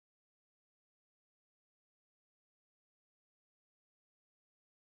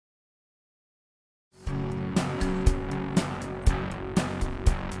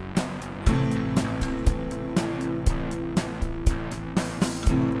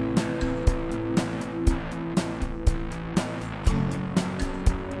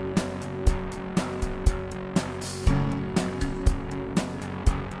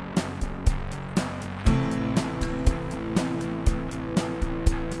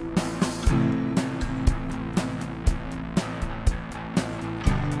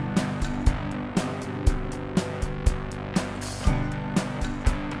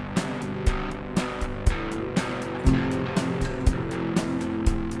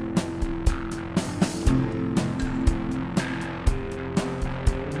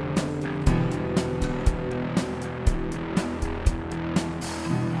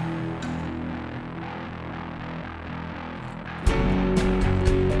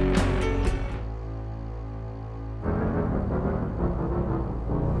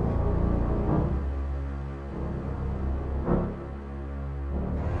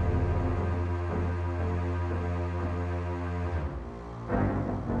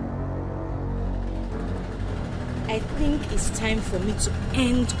I think it's time for me to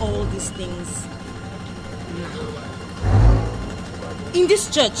end all these things now. In this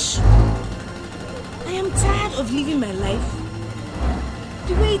church, I am tired of living my life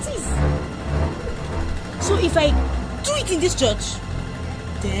the way it is. So if I do it in this church,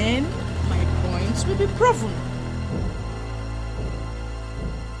 then my points will be proven.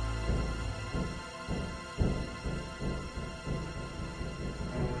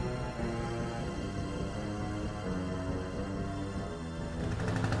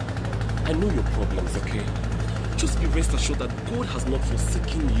 I know your problems, okay? Just be rest assured that God has not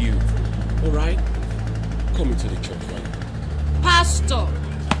forsaken you. Alright? Come into the church, right? Pastor,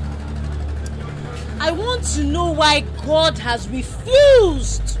 I want to know why God has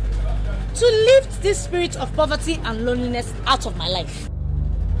refused to lift this spirit of poverty and loneliness out of my life.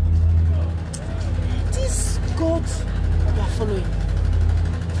 This God you are following,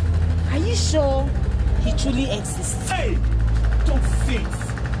 are you sure he truly exists? Hey! Don't say it!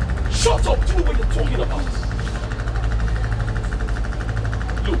 Shut up! Do you know what you're talking about?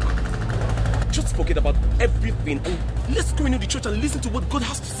 Look, just forget about everything and let's go into the church and listen to what God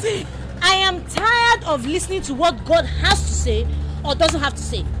has to say. I am tired of listening to what God has to say or doesn't have to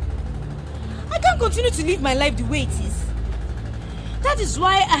say. I can't continue to live my life the way it is. That is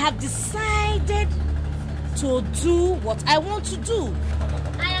why I have decided to do what I want to do.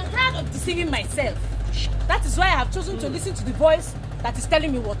 I am tired of deceiving myself. That is why I have chosen to listen to the voice that is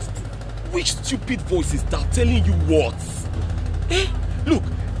telling me what to do. Which stupid voice is that telling you what? Eh? Look,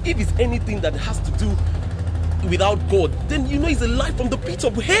 if it's anything that has to do without God, then you know it's a lie from the pit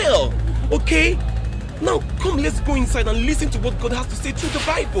of hell. Okay? Now come, let's go inside and listen to what God has to say through the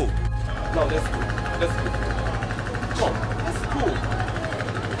Bible. Now let's go. Let's go. Come, let's go.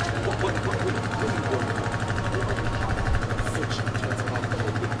 What such a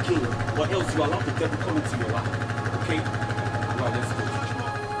king, or else you allow the devil come into your life. Okay? Now let's go.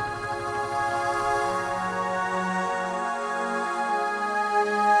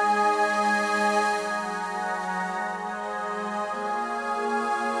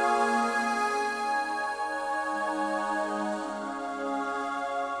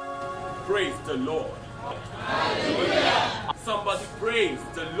 Praise the Lord. Hallelujah. Somebody praise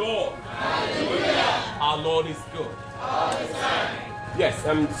the Lord. Hallelujah. Our Lord is good. All the time. Yes,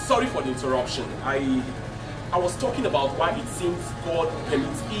 I'm sorry for the interruption. I was talking about why it seems God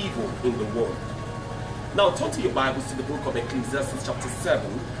permits evil in the world. Now turn to your Bibles to the book of Ecclesiastes chapter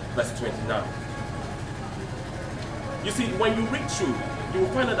 7 verse 29. You see, when you read through, you will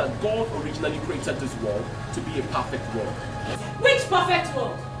find out that God originally created this world to be a perfect world. Which perfect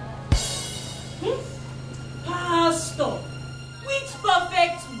world? Pastor, which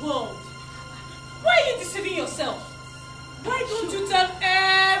perfect world? Why are you deceiving yourself? Why don't you tell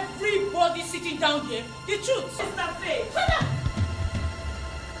everybody sitting down here the truth? Sister Faith, shut up!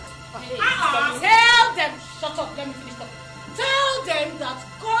 Tell them, shut up, let me finish talking. Tell them that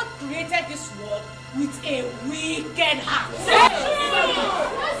God created this world with a wicked heart. Shut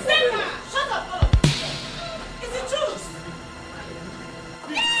up, all of you. It's the truth.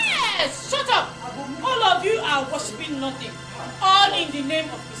 Yes, shut up. All of you are worshipping nothing, all in the name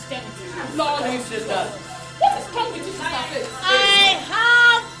of Christianity. Lord, what is wrong with you, Sister Faith? I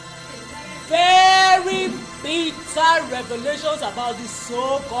have very bitter revelations about this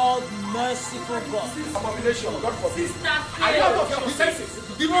so-called merciful God. Abomination, God forbid. Are you out of your senses?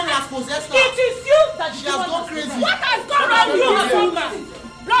 The demon has possessed her. It is you that She has gone crazy. What has gone wrong with you, woman?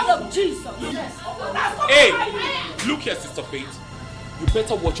 Blood of Jesus. Yes. Hey, look here, Sister Faith. You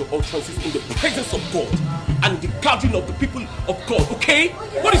better watch your utterances in the presence of God and the gathering of the people of God, okay?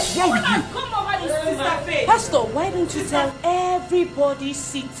 What is wrong with you? Come over this, Sister Faith. Pastor, why don't you tell everybody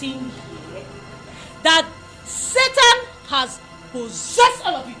sitting here that Satan has possessed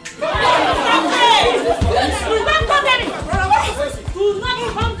all of you? Do not come near me. Do not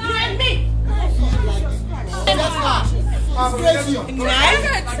come near me. I'm crazy. Knife?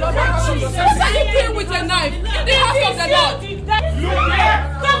 Are you playing with a knife in the house of the Lord?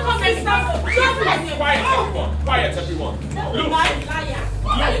 Don't come and stand. Quiet, everyone. Quiet, everyone. Look.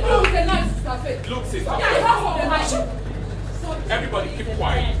 Are you playing with a knife, Sister Faith? Look, Sister Yeah, Faith. house of the knife. Everybody keep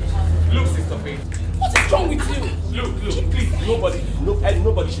quiet. Look, Sister Faith. What is wrong with you? Look, please,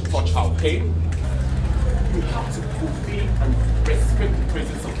 nobody should touch her, okay? You have to obey and respect the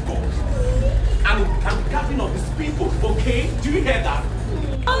presence of God. And the gathering of His people, okay? Do you hear that?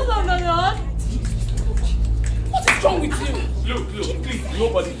 Oh, no. What is wrong with you? Look, please,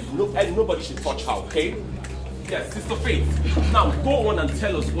 nobody should touch her, okay? Yes, Sister Faith. Now go on and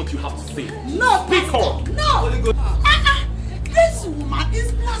tell us what you have to say. No, Speak on. no. This woman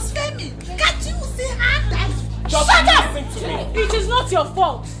is blaspheming. Can't you see her? That Just shut up! listen to me. It is not your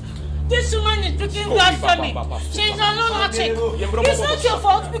fault. This woman is speaking blasphemy. She is a lunatic. It's not your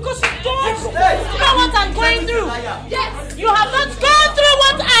fault because you don't know what I'm going through. Yes, you have not gone through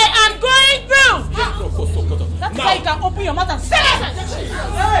what I am going through. That's why you can open your mouth and say it.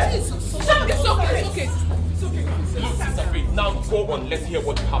 It's okay. Look, Sister Faith, now go on. Let's hear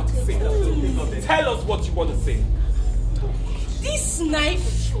what you have to say. Tell us what you want to say. This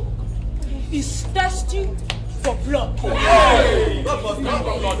knife is thirsty for blood. Hey! But that's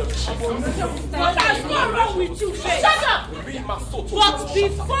not wrong with you, Faith. Shut up! But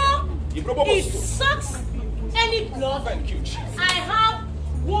before it sucks any blood, thank you, Jesus. I have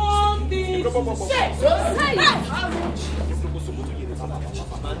one thing to say.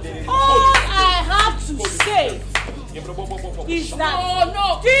 All I have to say is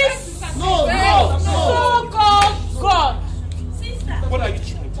that this so-called God. What are you trying to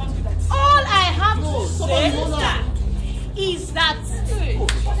do? All I have to say is that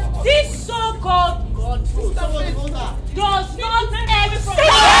this so-called God does not exist.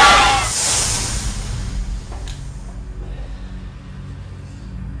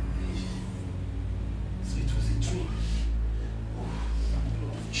 So it was a dream. Oh,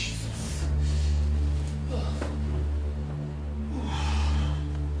 Lord Jesus.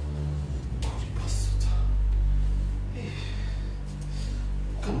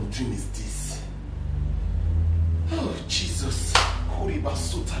 What kind of dream is this? Oh, Jesus. Horiba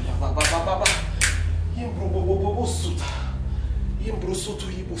suta ya baba baba. Yimbro bobo suta. Yimbro soto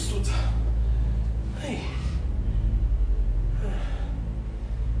yibo suta. Hey.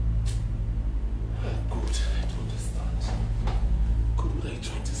 Good, I don't understand. Good, what are you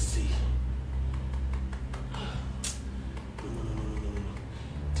trying to say? No.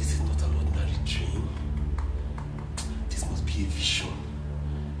 This is not an ordinary dream. This must be a vision.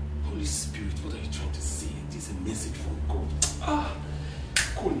 Holy Spirit, what are you trying to say? This is a message from God.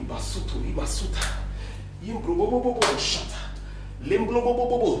 Holy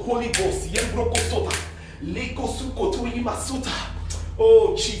Ghost,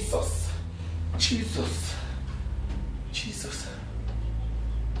 oh Jesus. Jesus.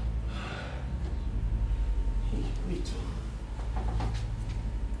 Hey, wait.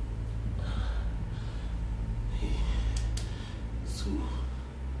 Hey. So,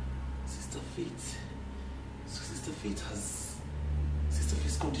 Sister Faith's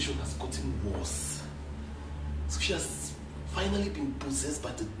condition has gotten worse. So she has finally been possessed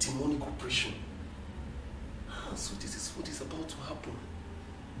by the demonic oppression. So this is what is about to happen.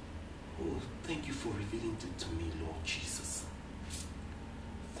 Oh, thank you for revealing it to me, Lord Jesus.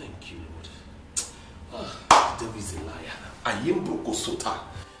 Thank you, Lord. The devil is a liar. I am brokosota.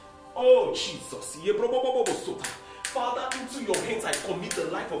 Oh, Jesus. Father, into your hands I commit the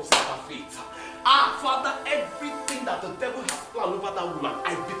life of Sister Faith. Father, everything that the devil has planned over that woman,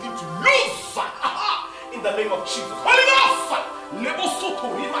 I begin to lose in the name of Jesus. Holy Ghost!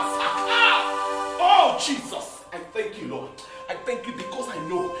 Oh, Jesus, I thank you, Lord. I thank you because I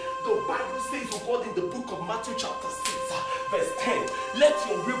know the Bible says, oh God, in the book of Matthew chapter 6, verse 10, let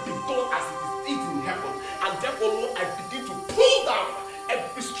your will be done as it is in heaven. And therefore, Lord, I begin to pull down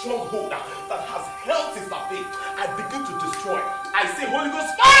every stronghold that has held Sister Faith. I begin to destroy. I say, Holy Ghost,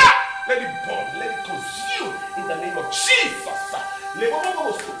 fire! Let it burn, let it consume in the name of Jesus.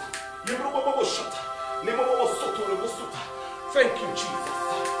 Thank you, Jesus.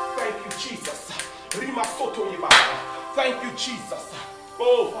 Thank you, Jesus. Thank you, Jesus.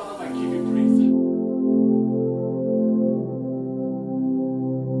 Oh, Father, I give you praise.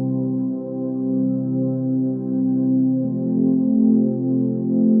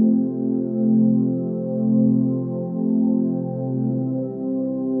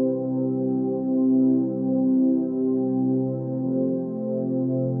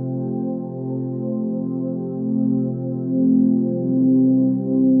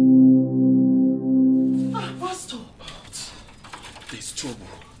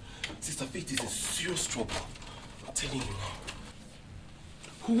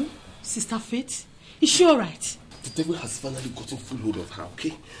 Sister Faith, is she alright? The devil has finally gotten full hold of her,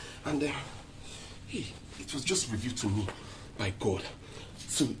 okay? And hey, it was just revealed to me by God.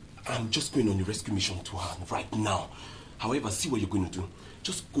 So I'm just going on a rescue mission to her right now. However, see what you're going to do.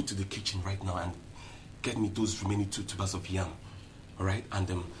 Just go to the kitchen right now and get me those remaining 2 tubers of yam. Alright?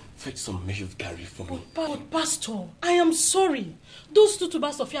 And fetch some measured gari for me. But Pastor, I am sorry. Those 2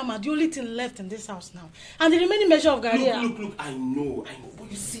 tubers of yam are the only thing left in this house now. And the remaining measure of gari. Look, I know.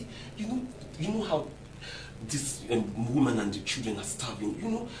 But you see, you know how this woman and the children are starving. You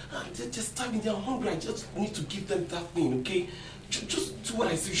know, they're just starving. They're hungry. I just need to give them that thing, okay? Just do what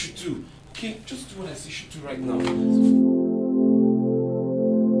I say you should do. Okay, just do what I say you should do right now.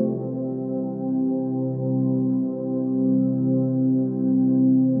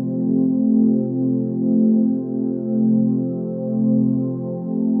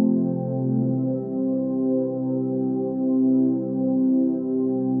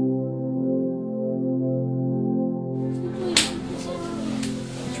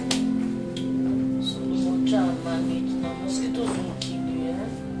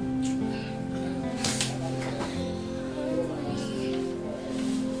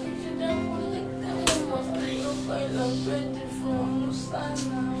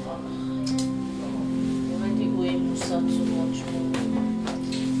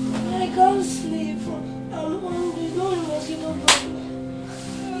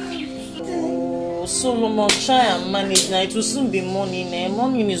 Solomon, try and manage now. It will soon be morning.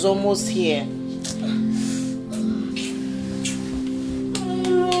 Morning is almost here.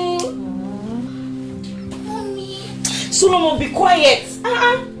 Mommy. Solomon, be quiet.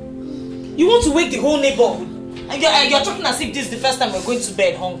 You want to wake the whole neighborhood? You're talking as if this is the first time we're going to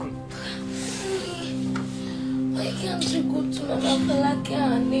bed hungry. Why can't you go to Mama Falake,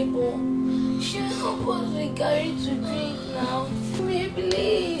 our neighbor? She'll help us with Gary to drink now.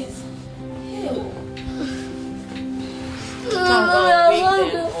 Please.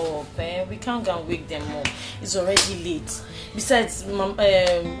 We can't go and wake them up. It's already late. Besides,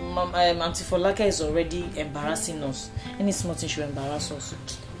 Auntie Folake is already embarrassing us. Any small thing should embarrass us.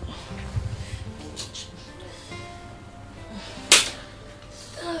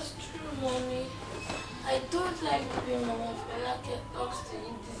 That's true, Mommy. I don't like the way Mama Folake talks to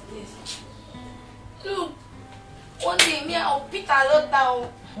you these days. Look, one day me, I'll beat her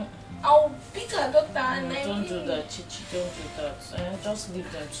daughter. I'll beat her daughter and no, don't do that, Chichi. Don't do that. Just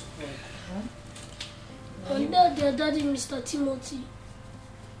leave them to pray. And their daddy, Mr. Timothy,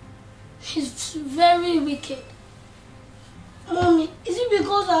 he's very wicked. Mommy, is it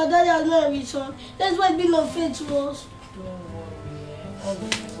because our daddy has not returned? That's why it's been unfair to us. Don't worry. All will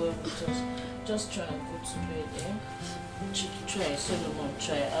be well with us. Just try and go to bed. Try, Solomon.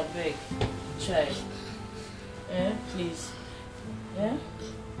 Try. I beg. Try. Please.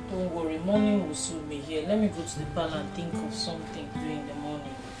 Don't worry, morning will soon be here. Let me go to the parlor and think of something to do in the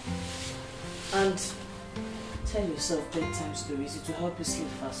morning. And tell yourself bedtime stories. It will help you sleep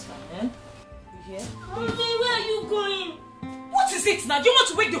faster. You hear? Mommy, where are you going? What is it now? Do you want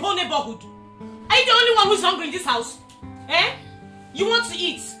to wake the whole neighborhood? Are you the only one who's hungry in this house? You want to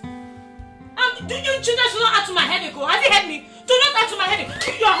eat? Do you children should not add to my headache? Have you heard me? Do not add to my headache.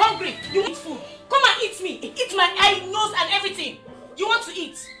 You are hungry. You eat food. Come and eat me. Eat my eye, nose, and everything. You want to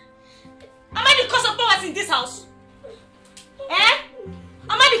eat? Am I the cause of poverty in this house? Am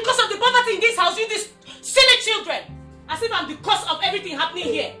I the cause of the poverty in this house? You these silly children. As if I'm the cause of everything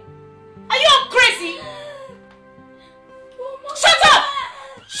happening here. Are you all crazy? Shut up!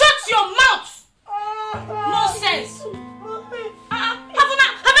 Shut your mouth! Nonsense! Have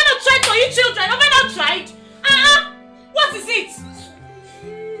I not tried for you children? Have I not tried? What is it?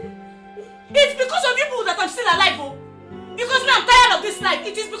 It's because of you people that I'm still alive, Because me, I'm tired of this life.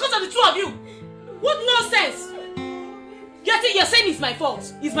 It is because of the two of you. What nonsense! You're saying it's my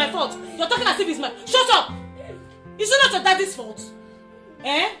fault. It's my fault. You're talking as if it's my... Shut up! It's not your daddy's fault.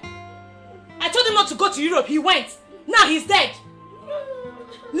 I told him not to go to Europe. He went. Now he's dead.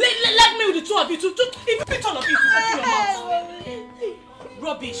 Let me with the two of you. If you beat all of you, open your mouth.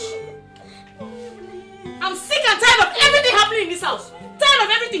 Rubbish. I'm sick and tired of everything happening in this house. Tired of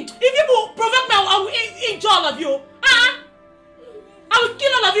everything. If people provoke me, I will injure all of you. I will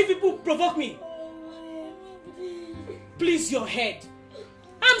kill all of you if people provoke me. Please your head.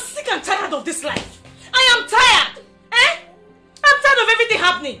 I'm sick and tired of this life. I am tired. I'm tired of everything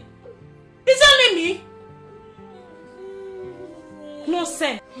happening. It's only me. No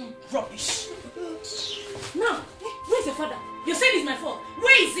sense. Rubbish. Now, where's your father? You're saying it's my fault.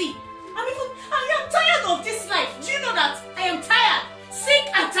 Where is he? I am tired of this life. Do you know that? I am tired. Sick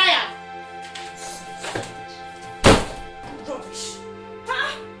and tired. Rubbish.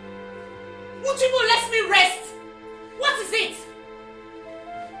 Won't you even let me rest? What is it?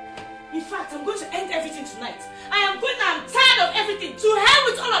 In fact, I'm going to end everything tonight. I'm tired of everything. To hell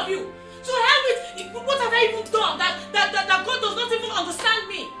with all of you. To hell with... What have I even done that God does not even understand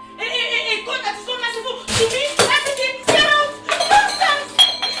me? A God that is so merciful to me? Everything. Get out! Nonsense!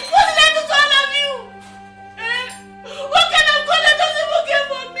 What did I do to all of you? What kind of God that doesn't even care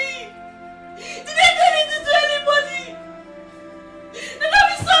for me? Did I do anything to anybody? And I'll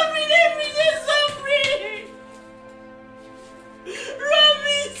be suffering every day, suffering.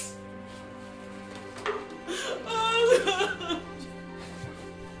 Rubbish. Oh God.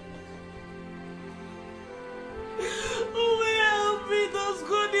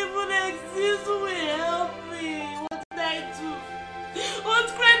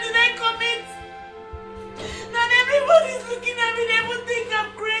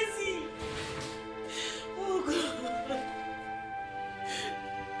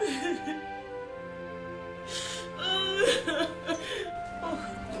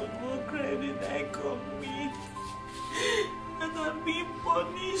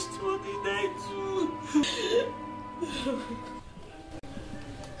 finished. What did I do?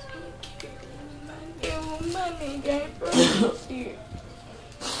 Okay, we'll manage, I promise you.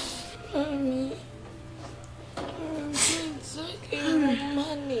 Mommy. It's okay, we'll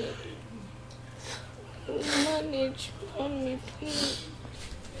manage. We'll manage, Mommy, please.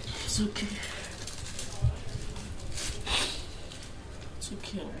 It's okay. It's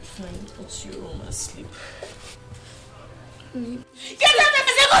okay, I'll be fine. Put your room and sleep. Get out of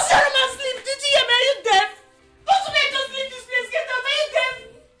my house! Go to your room and sleep! Did you hear me? Are you deaf? Go to bed, just leave this place. Get out! Are you deaf?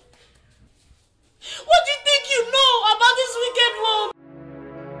 What do you think you know about this wicked world?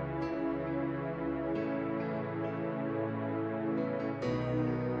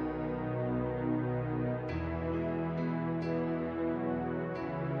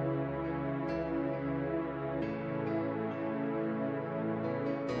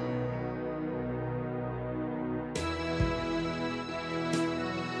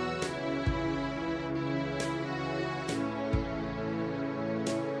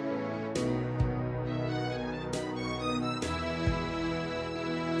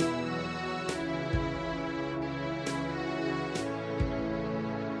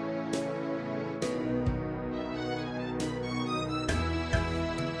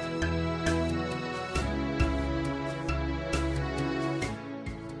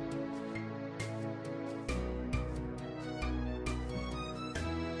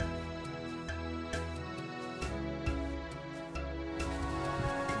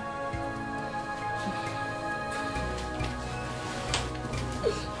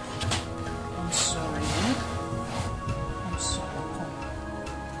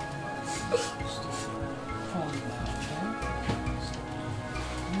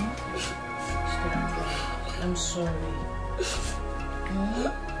 I'm sorry. I'm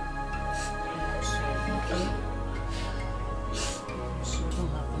sorry, okay? So it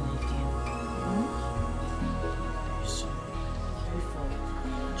won't happen again. I'm sorry. Very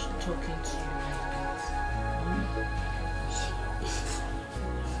for talking to you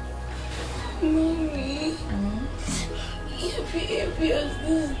Mommy, your behavior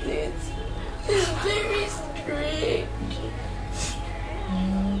these days is very strange.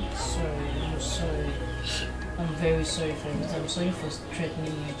 Sorry, I'm sorry. I'm very sorry for this. I'm sorry for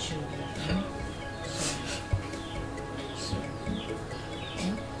threatening your children. Sorry.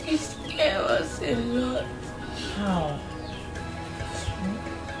 You scare us a lot. How?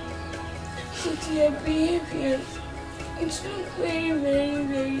 With your behaviors, it's not very, very,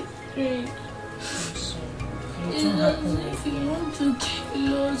 very strange. I'm sorry. It It's won't happen as if again. you want to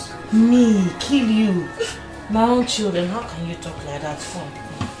kill us. Me? Kill you? My own children? How can you talk like that? Come.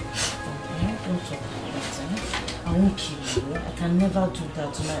 Don't talk like that. I won't kill you. I can never do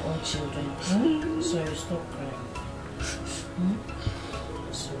that to my own children. Sorry, stop crying.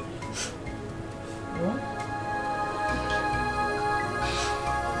 Sorry. What?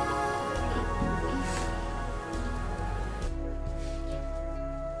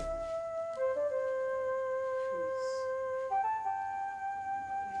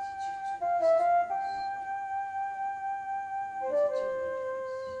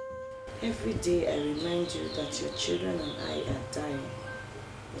 Every day I remind you that your children and I are dying,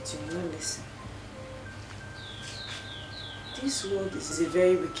 but you will not listen. This world is a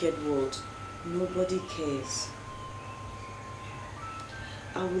very wicked world. Nobody cares.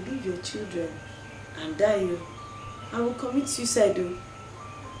 I will leave your children and die. I will commit suicide.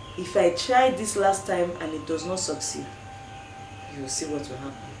 If I try this last time and it does not succeed, you will see what will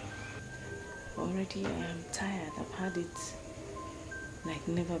happen. Already I am tired. I've had it like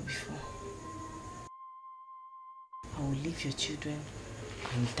never before. I will leave your children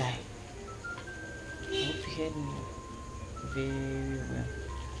and die. I hope you heard me very well.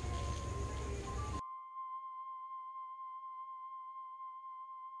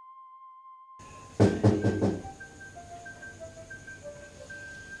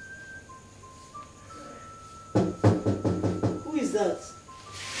 Who is that?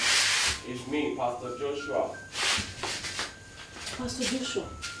 It's me, Pastor Joshua. Pastor Joshua.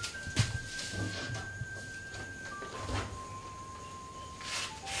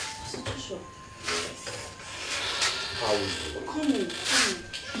 Pastor Joshua. How are you? Come in.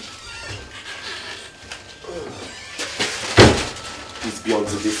 Peace be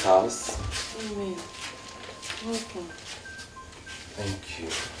unto this house. Amen. Welcome. Thank you.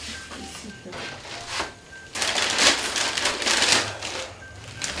 Sit down.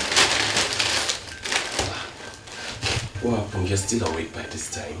 What happened? You're still awake by this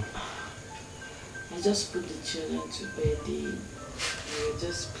time? I just put the children to bed. They were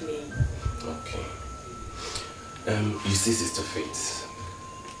just playing. Okay. You see, Sister Faith,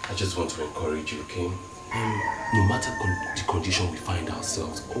 I just want to encourage you, okay? No matter the condition we find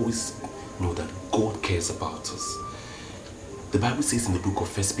ourselves, always know that God cares about us. The Bible says in the book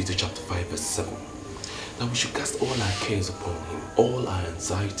of 1 Peter chapter 5 verse 7 that we should cast all our cares upon Him, all our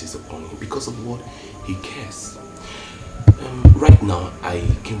anxieties upon Him, because of what He cares. Right now, I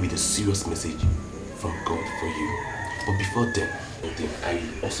came with a serious message from God for you. But before then, I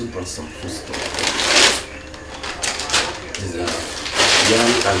also brought some food stuff. This is yam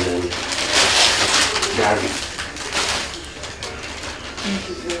and then Gary. Thank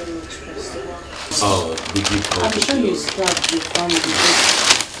you very much, Pastor. Oh, the good God. I'm sure you stabbed your family.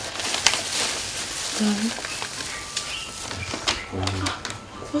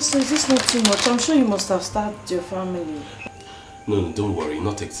 Pastor, is this not too much? I'm sure you must have stabbed your family. No, don't worry,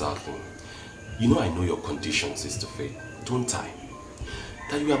 not exactly. You know I know your condition, Sister Faith, don't I?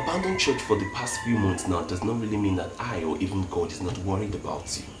 That you abandoned church for the past few months now does not really mean that I or even God is not worried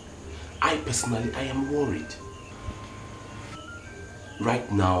about you. I personally, I am worried.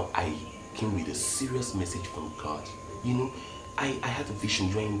 Right now, I came with a serious message from God. You know, I had a vision.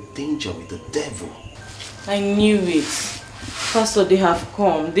 You're in danger with the devil. I knew it. Pastor, they have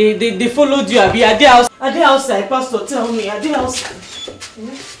come. They followed you. Are they outside? Pastor, tell me. Are they outside?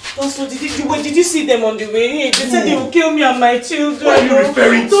 Pastor, did you see them on the way? They said they will kill me and my children. What are you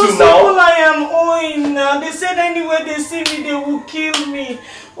referring to Those now? people I am owing now. They said anywhere they see me, they will kill me.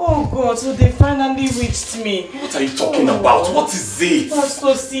 Oh God, so they finally reached me. What are you talking about? What is it?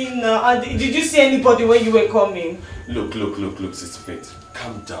 Pastor, see now. Did you see anybody when you were coming? Look, Sister Faith.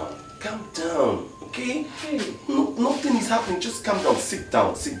 Calm down, okay? No, nothing is happening. Just calm down. Sit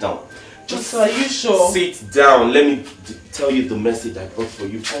down. Just Pastor, are you sure? Sit down. Let me tell you the message I brought for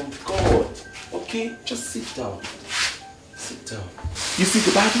you from God. Okay? Just sit down. You see,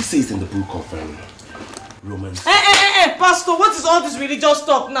 the Bible says in the book of Romans. Hey, Pastor, what is all this religious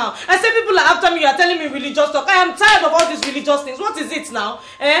talk now? I say people are after me, you are telling me religious talk. I am tired of all these religious things. What is it now?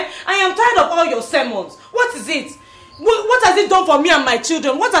 I am tired of all your sermons. What is it? What has it done for me and my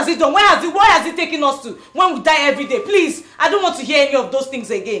children? What has it done? Why has it taken us to when we die every day? Please, I don't want to hear any of those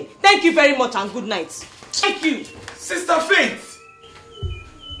things again. Thank you very much and good night. Thank you. Sister Faith!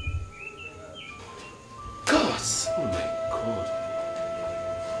 God, oh my God.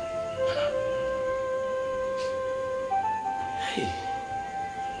 Hey.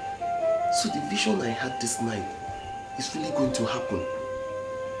 So the vision I had this night is really going to happen.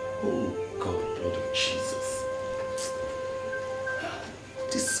 Oh God, Lord of Jesus.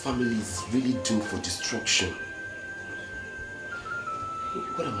 This family is really doomed for destruction. Hey,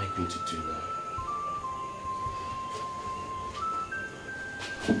 what am I going to do now?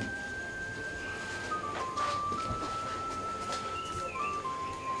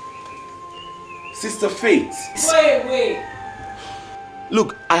 Sister Faith. Wait.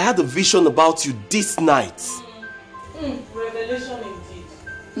 Look, I had a vision about you this night. Revelation indeed.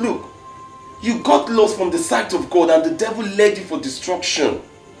 Look, you got lost from the sight of God and the devil led you for destruction.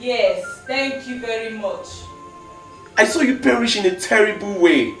 Yes, thank you very much. I saw you perish in a terrible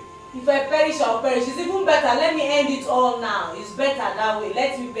way. If I perish, I'll perish. It's even better. Let me end it all now. It's better that way.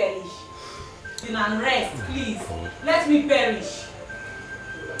 Let me perish. And rest, please. Let me perish.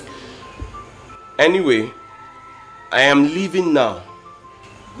 Anyway, I am leaving now.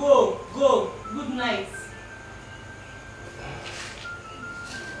 Go. Good night.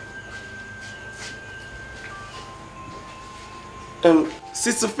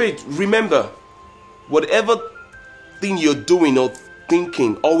 Sister Faith, remember, whatever thing you're doing or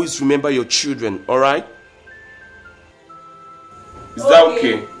thinking, always remember your children, alright? Is that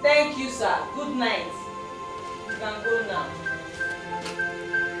okay? Thank you, sir. Good night. You can go now.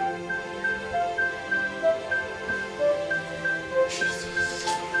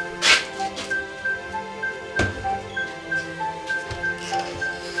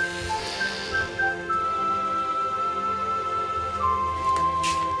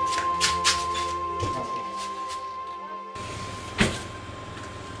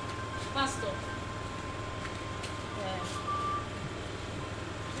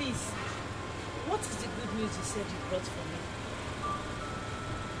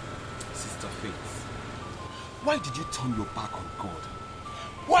 Why did you turn your back on God?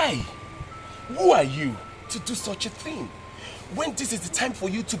 Why? Who are you to do such a thing? When this is the time for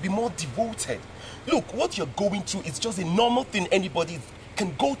you to be more devoted. Look, what you're going through is just a normal thing anybody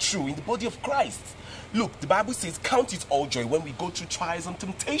can go through in the body of Christ. Look, the Bible says, count it all joy when we go through trials and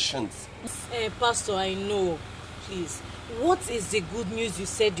temptations. Pastor, I know. Please, what is the good news you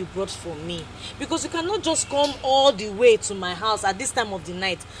said you brought for me? Because you cannot just come all the way to my house at this time of the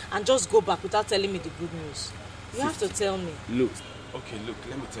night and just go back without telling me the good news. You have to tell me. Look, Okay, look,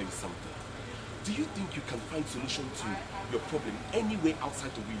 let me tell you something. Do you think you can find solution to your problem anywhere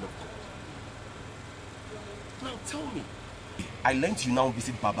outside the will of God? Now tell me. I learned you now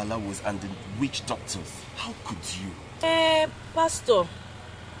visit Babalawos and the witch doctors. How could you? Pastor,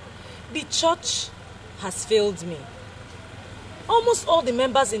 the church has failed me. Almost all the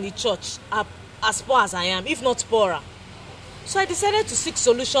members in the church are as poor as I am, if not poorer. So I decided to seek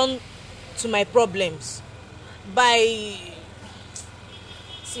solution to my problems by...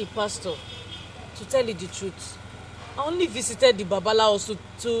 See, Pastor, to tell you the truth, I only visited the Babalawos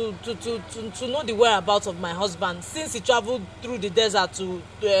to know the whereabouts of my husband since he traveled through the desert to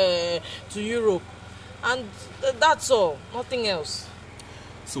Europe. And that's all, nothing else.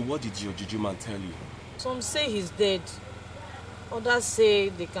 So what did your juju man tell you? Some say he's dead. Others say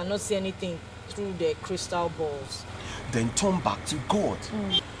they cannot see anything through their crystal balls. Then turn back to God.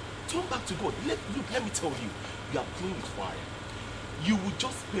 Turn back to God. Look, let me tell you, you are playing with fire. You will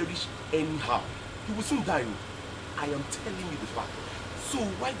just perish anyhow. You will soon die. I am telling you the fact. So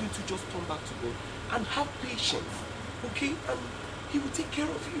why don't you just turn back to God and have patience, okay? And He will take care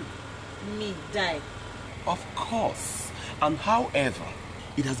of you. Me die? Of course. And however,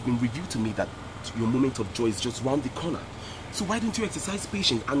 it has been revealed to me that your moment of joy is just round the corner. So why don't you exercise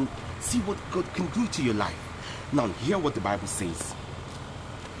patience and see what God can do to your life? Now, hear what the Bible says.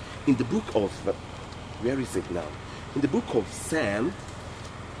 In the book of, where is it now? In the book of Psalm,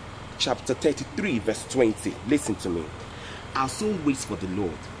 chapter 33, verse 20. Listen to me. Our soul waits for the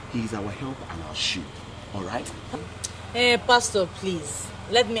Lord. He is our help and our shield. Alright? Pastor, please,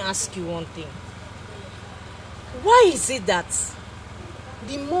 let me ask you one thing. Why is it that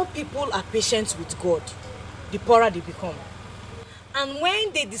the more people are patient with God, the poorer they become? And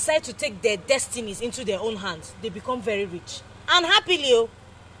when they decide to take their destinies into their own hands, they become very rich. And happily, oh.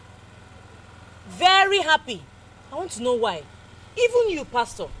 Very happy. I want to know why. Even you,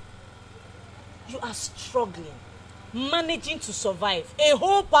 Pastor, you are struggling, managing to survive. A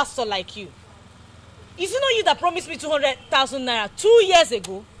whole pastor like you. Is it not you that promised me 200,000 naira 2 years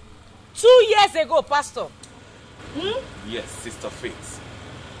ago? 2 years ago, Pastor. Yes, Sister Faith.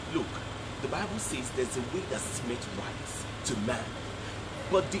 Look, the Bible says there's a way that seemeth right to man,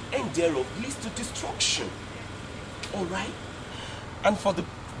 but the end thereof leads to destruction. Alright? And for the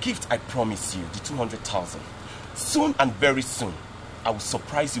gift I promise you, the 200,000, soon and very soon, I will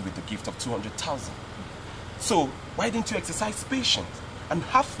surprise you with the gift of 200,000. So, why don't you exercise patience and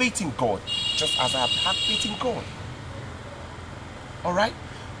have faith in God, just as I have had faith in God? Alright?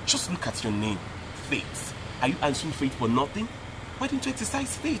 Just look at your name, Faith. Are you answering faith for nothing? Why don't you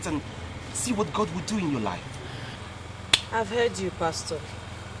exercise faith and see what God will do in your life? I've heard you, Pastor.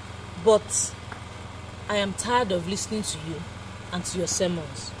 But I am tired of listening to you and to your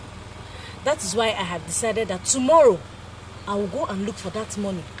sermons. That is why I have decided that tomorrow I will go and look for that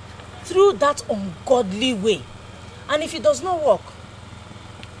money through that ungodly way. And if it does not work,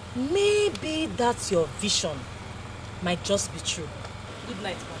 maybe that your vision might just be true. Good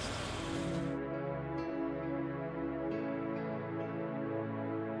night, Pastor.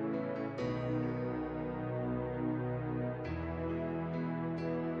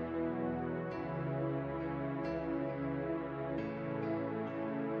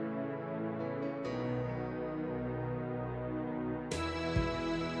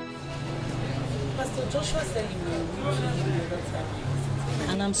 Joshua said he will meet him the other time.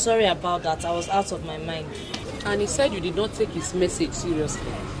 And I'm sorry about that. I was out of my mind. And he said you did not take his message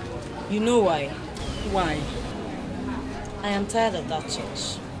seriously. You know why? Why? I am tired of that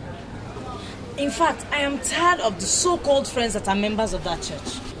church. In fact, I am tired of the so-called friends that are members of that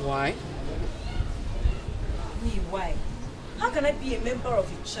church. Why? Me, why? How can I be a member of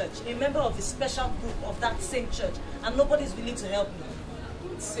a church, a member of a special group of that same church, and nobody is willing to help me?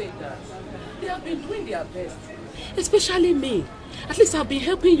 Don't say that. They have been doing their best. Especially me. At least I've been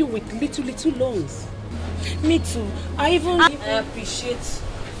helping you with little loans. Me too. I appreciate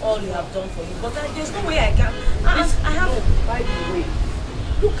all you have done for me, but there's no way I can. I have. No, by the way,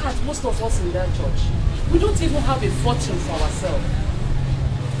 look at most of us in that church. We don't even have a fortune for ourselves.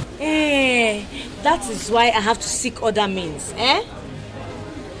 That is why I have to seek other means.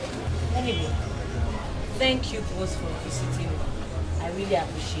 Anyway, thank you both for visiting me. I really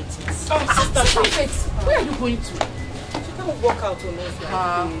appreciate it. Sister Faith, where are you going to? You can't walk out on us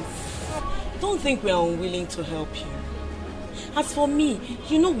like this. Don't think we are unwilling to help you. As for me,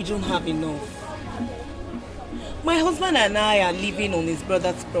 you know we don't have enough. My husband and I are living on his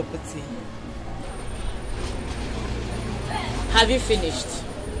brother's property. Have you finished?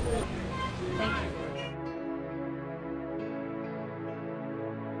 Thank you.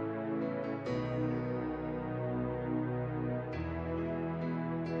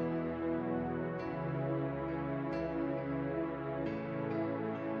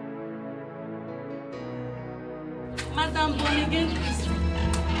 I'm born again Christian.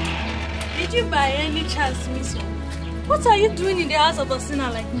 Did you by any chance miss one? What are you doing in the house of a sinner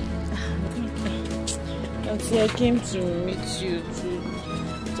like me? Auntie, I came to meet you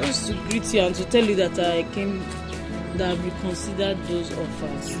just to greet you and to tell you that I reconsidered those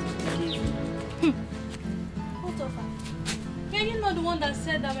offers. What offer? Are you not the one that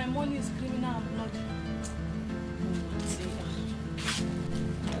said that my money is criminal and blood?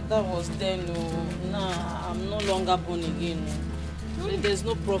 That was then. Nah, I'm no longer born again. There's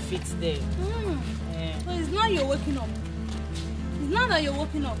no profit there. Yeah. So it's not you're waking up. It's not that you're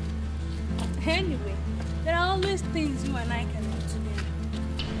waking up. Anyway, there are always things you and I can do together.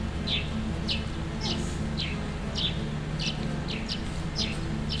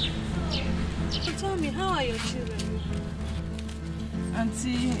 So tell me, how are your children?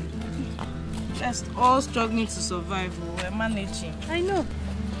 Auntie, just all struggling to survive. We're managing. I know.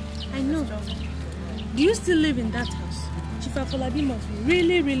 Do you still live in that house? Chief Afolabi must be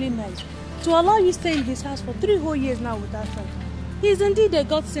really, really nice to allow you stay in his house for 3 whole years now without fight. He is indeed a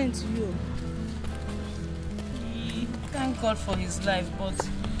God sent to you. Thank God for his life, but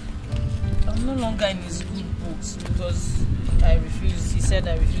I'm no longer in his good books because he said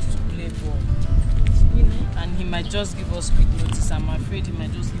I refuse to play ball. You know? And he might just give us quick notice. I'm afraid he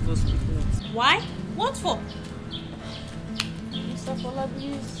might just give us quick notice. Why? What for? Mr.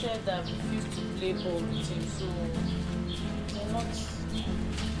 Folabi said I refused to play ball with him, so we're not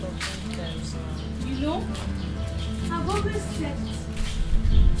talking terms now. You know, I've always said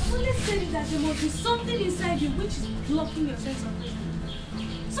that there must be something inside you which is blocking your sense of freedom.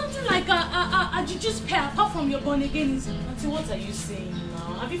 Something like a juju spare apart from your born againism. Auntie, what are you saying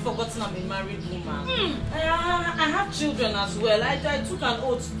now? Have you forgotten I'm a married woman? I have children as well. I took an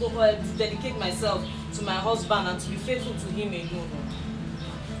oath to dedicate myself to my husband and to be faithful to him alone.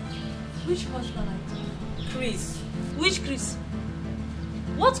 Which husband are you talking about? Chris. Which Chris?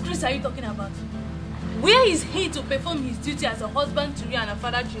 What Chris are you talking about? Where is he to perform his duty as a husband to you and a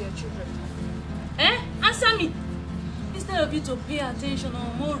father to your children? Answer me! Instead of you to pay attention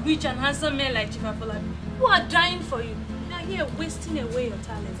on more rich and handsome men like Chief Afolabi, who are dying for you, you are here wasting away your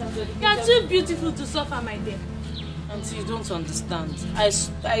talent. You are too beautiful to suffer, my dear. Auntie, you don't understand. I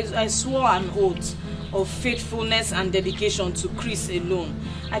swore an oath of faithfulness and dedication to Chris alone.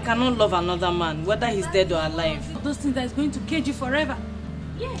 I cannot love another man, whether he's dead or alive. Those things that is going to cage you forever.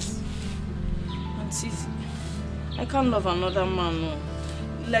 Yes. Auntie, I can't love another man, no.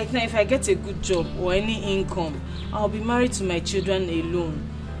 Like now, if I get a good job or any income, I'll be married to my children alone.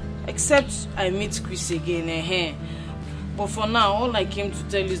 Except I meet Chris again, But for now, all I came to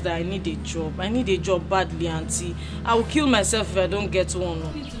tell you is that I need a job. I need a job badly, Auntie. I will kill myself if I don't get one.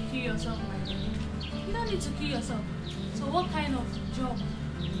 You need to kill yourself, my dear. You don't need to kill yourself. So what kind of job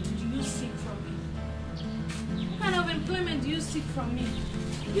do you seek from me? What kind of employment do you seek from me?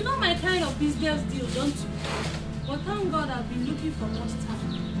 You know my kind of business deal, don't you? But thank God I've been looking for most time.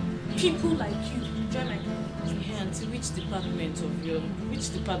 People like you join my company. Hey, Auntie, which department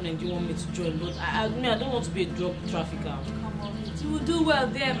do you want me to join? But I don't want to be a drug trafficker. Come on, you will do well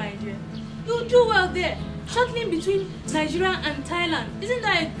there, my dear. You will do well there. Shuttling between Nigeria and Thailand. Isn't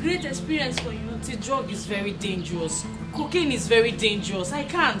that a great experience for you? Auntie, drug is very dangerous. Cocaine is very dangerous. I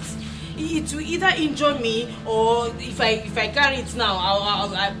can't. It will either injure me, or if I carry it now,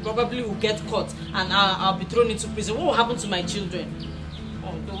 I probably will get caught and I'll be thrown into prison. What will happen to my children?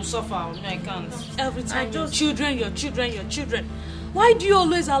 Oh, they will suffer. I can't. Every time, your children. Why do you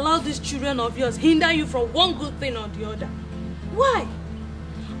always allow these children of yours hinder you from one good thing or the other? Why?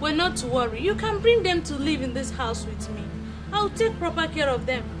 Well, not to worry. You can bring them to live in this house with me. I'll take proper care of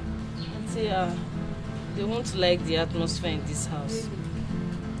them. Auntie, they won't like the atmosphere in this house.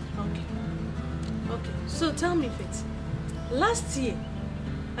 Okay, so tell me, Faith. Last year,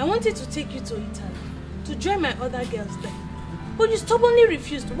 I wanted to take you to Italy to join my other girls there. But you stubbornly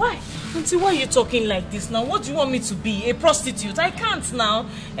refused. Why? Auntie, why are you talking like this now? What do you want me to be? A prostitute? I can't now.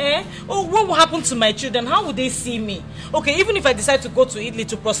 Oh, what will happen to my children? How will they see me? Okay, even if I decide to go to Italy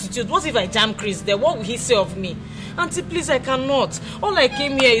to prostitute, what if I jam Chris there? What will he say of me? Auntie, please, I cannot. All I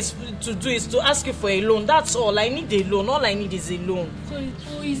came here is to ask you for a loan. That's all. I need a loan. All I need is a loan. So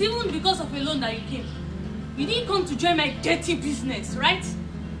it's even because of a loan that you came? You didn't come to join my dirty business, right?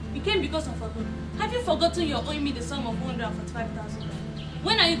 You came because of a loan. Have you forgotten you're owing me the sum of 145,000?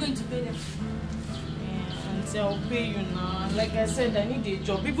 When are you going to pay them? Yeah, Auntie, I'll pay you now. Like I said, I need a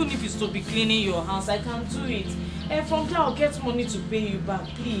job. Even if it's to be cleaning your house, I can do it. And from there, I'll get money to pay you back,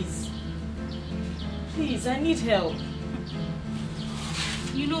 please. Please, I need help.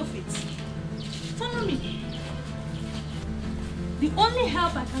 You know, Fitz. Follow me. The only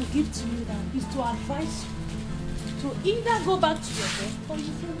help I can give to you now is to advise you So either go back to your bed or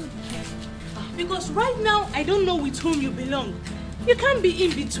you follow the devil. Because right now, I don't know with whom you belong. You can't be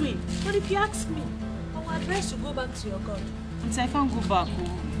in between. But if you ask me, I would advise you go back to your God. I can't go back.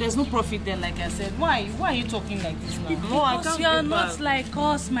 There's no profit there, like I said. Why are you talking like this now? No, I can't you are go not back. like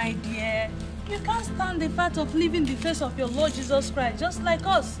us, my dear. You can't stand the fact of leaving the face of your Lord Jesus Christ, just like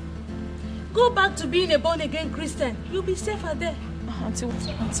us. Go back to being a born-again Christian. You'll be safer there. Auntie,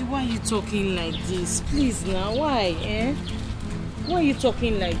 why are you talking like this? Please now, why? Why are you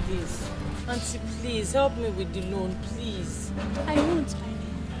talking like this? Auntie, please, help me with the loan, please. I won't, my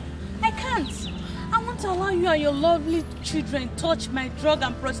dear. I can't. I won't allow you and your lovely children touch my drug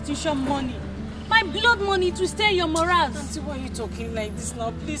and prostitution money. My blood money to stay in your morals. Auntie, why are you talking like this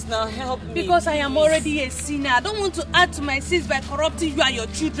now? Please now, help me. Because please. I am already a sinner. I don't want to add to my sins by corrupting you and your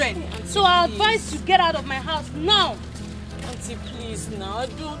children. Auntie, so I advise you to get out of my house now. Auntie, please now.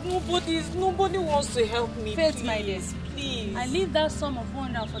 Nobody wants to help me. Faith, please, my dear. Please. I leave that sum of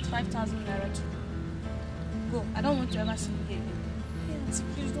 145,000 naira to you. Go. I don't want to ever see you here again. Auntie,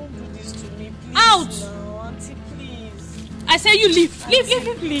 please don't do this to me. Please. Out! No, Auntie, please. I say you leave. Auntie,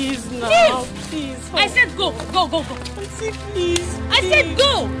 Leave. Please now. Leave. Please. I said go. Go. Auntie, please. I said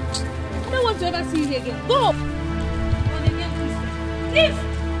go. I don't want to ever see you here again. Go. Leave.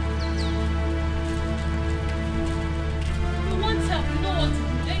 You want help. You know what to do.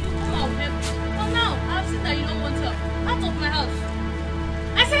 Then you come out help. For now, I've seen that you don't want help. Out of my house.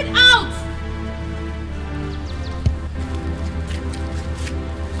 I said out.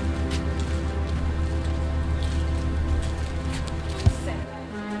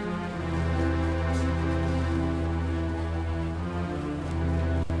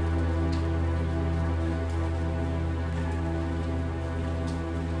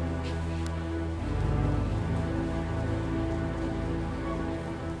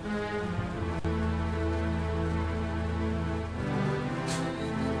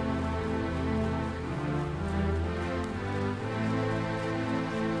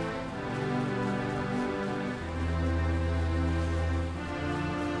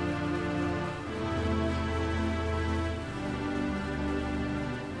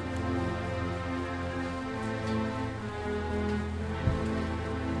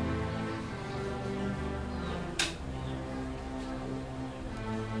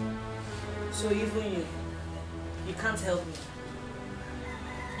 So even you can't help me.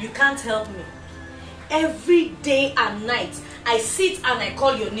 You can't help me. Every day and night, I sit and I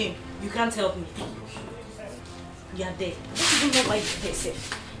call your name. You can't help me. You are there. I don't even know why you're there,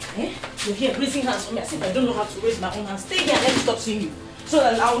 safe. You're here raising hands for me as if I don't know how to raise my own hands. Stay here and let me stop seeing you, so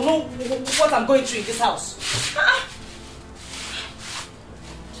that I'll know what I'm going through in this house.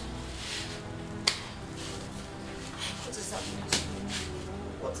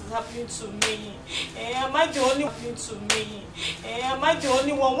 Happening to me? Am I the only one happening to me? Am I the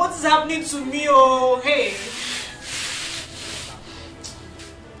only one? What is happening to me? Oh, hey.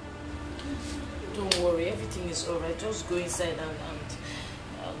 Don't worry, everything is alright. Just go inside and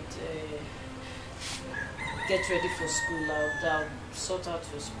get ready for school. I'll sort out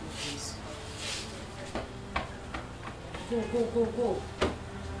your school fees. Go.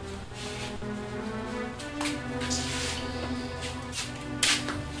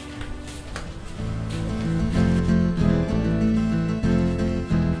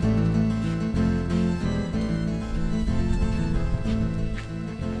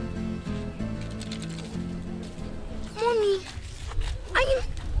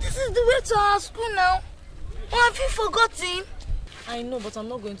 To our school now. Oh, have you forgotten? I know, but I'm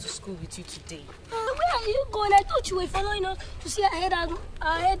not going to school with you today. Where are you going? I thought you were following us to see our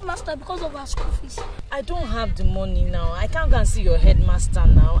headmaster because of our school fees. I don't have the money now. I can't go and see your headmaster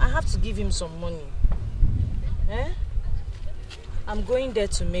now. I have to give him some money. I'm going there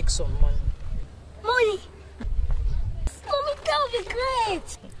to make some money. Money? Mommy, that would be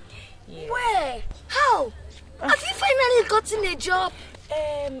great. Yeah. Where? How? Have you finally gotten a job?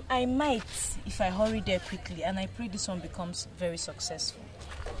 I might if I hurry there quickly, and I pray this one becomes very successful.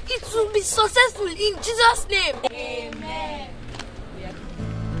 It will be successful in Jesus' name. Amen.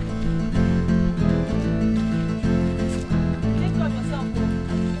 Take care of yourself.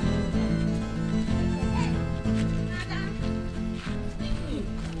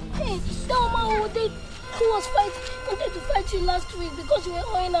 Hey, that woman who wanted to fight you last week because you were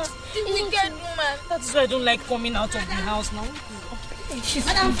owing us. The wicked woman. That is why I don't like coming out of the house now.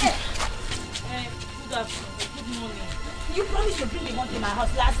 Madam, Good afternoon. Good morning. You promised to bring the money to my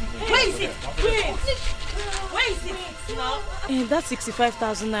house last week. Where is it? Wait. Where is it? No. That's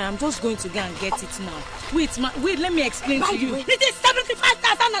 65,000 naira. I'm just going to go and get it now. Wait, let me explain to you. It is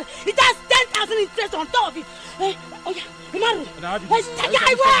 75,000 naira. It has 10,000 interest on top of it. Oh yeah, Umaru. Wait, man.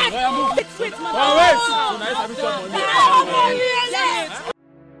 Wait.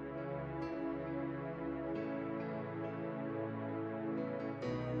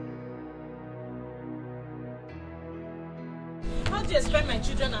 How do you expect my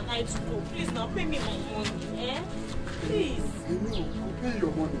children and I to go? Please now pay me my money, Please. I know, I'll pay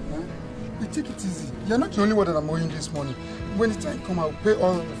your money, But take it easy. You're not the only one that I'm owing this money. When the time comes, I'll pay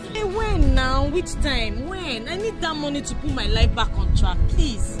all of it. Hey, when now? Which time? When? I need that money to put my life back on track,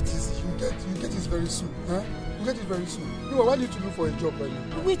 please. It is, you get it very soon, You get it very soon. You why need to look for a job right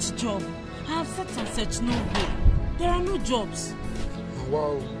now? Which job? I have searched and searched, no way. There are no jobs. Oh,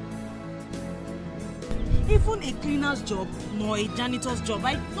 wow. Even a cleaner's job, nor a janitor's job.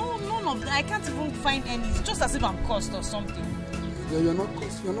 None of that. I can't even find any. It's just as if I'm cursed or something. Yeah, you're not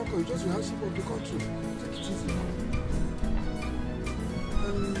cursed. You're not cursed. Just you have some of the country. Take it easy.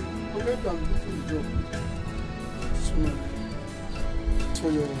 Maybe I'm looking for a job. So,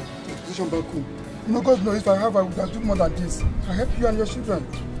 for your position back home. You know, God knows if I would have do more than this. I help you and your children.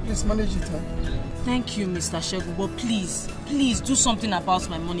 Please manage it, Thank you, Mr. Shegun, but please do something about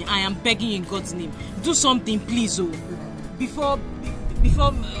my money. I am begging you in God's name. Do something, please, before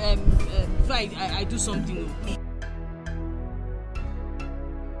I do something.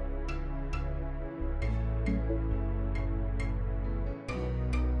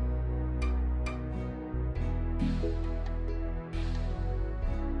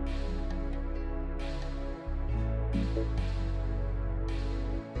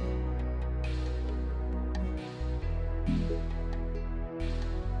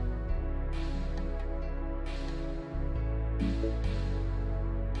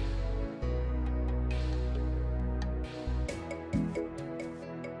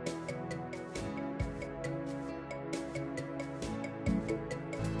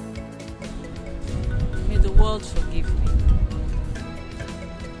 May the world forgive me.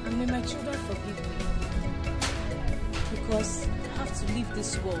 And may my children forgive me. Because I have to leave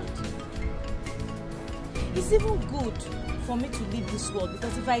this world. It's even good for me to leave this world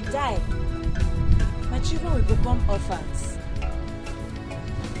because if I die, my children will become orphans.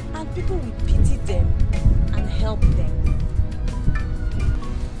 And people will pity them and help them.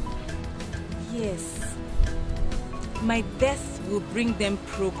 Yes, my death will bring them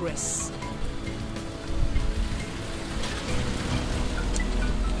progress.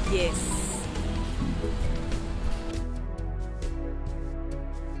 Yes.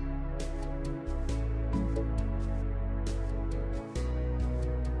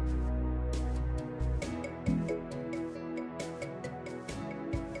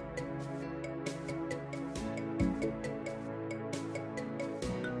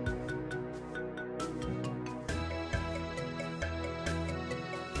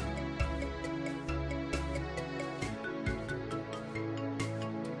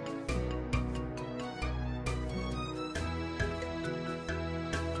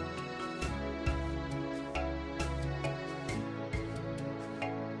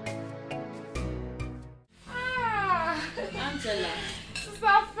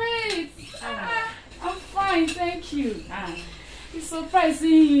 Sister Faith! I'm fine, thank you. It's surprised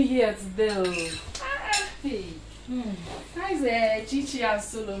seeing you here today. Hey. How's Chichi and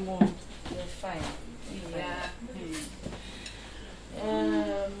Solomon? They're fine. Yeah.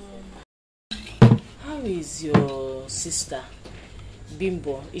 How is your sister,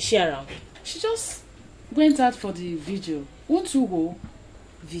 Bimbo? Is she around? She just went out for the vigil. Won't you go?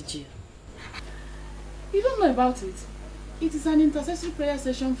 Vigil? You don't know about it? It is an intercessory prayer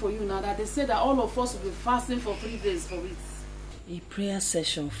session for you now that they say that all of us will be fasting for 3 days for it. A prayer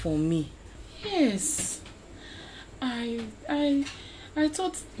session for me? Yes. I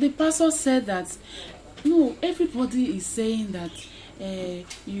thought the pastor said that no, everybody is saying that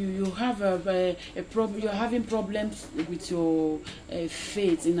you have a problem. You're having problems with your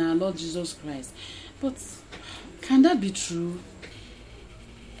faith in our Lord Jesus Christ. But can that be true?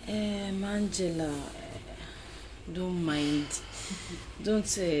 Angela, don't mind.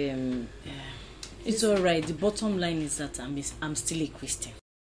 Don't. It's all right. The bottom line is that I'm still a Christian.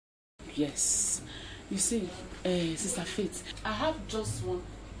 Yes. You see, Sister Faith, I have just one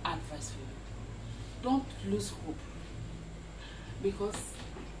advice for you. Don't lose hope. Because,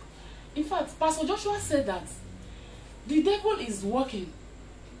 in fact, Pastor Joshua said that the devil is working.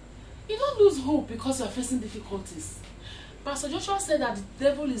 You don't lose hope because you are facing difficulties. Pastor Joshua said that the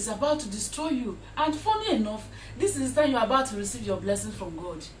devil is about to destroy you. And funny enough, this is the time you're about to receive your blessing from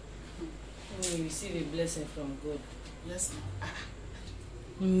God. Me receive a blessing from God. Yes, now.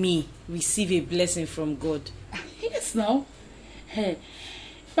 Me receive a blessing from God. Yes, now. Hey,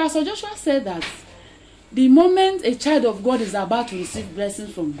 Pastor Joshua said that the moment a child of God is about to receive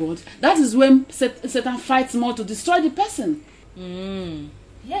blessings from God, that is when Satan fights more to destroy the person.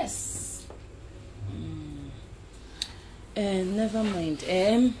 Yes. Never mind.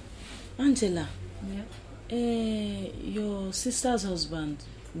 Angela. Yeah. Your sister's husband,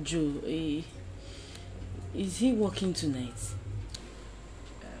 Joe, is he working tonight?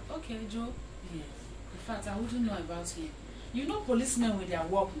 Okay, Joe. Yeah. In fact, I wouldn't know about him. You know policemen with their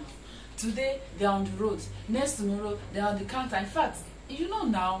work now. Today, they're on the road. Next tomorrow, they're on the counter. In fact, you know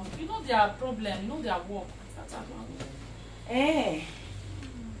now, you know their problem, you know their work. That's how Hey.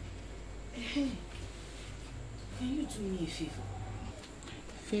 Can you do me a favor?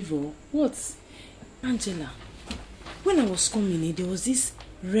 Favor? What? Angela, when I was coming, there was this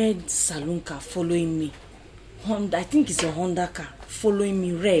red saloon car following me. Honda, I think it's a Honda car following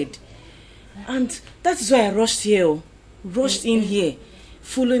me, red. And that is why I rushed here. Rushed in here,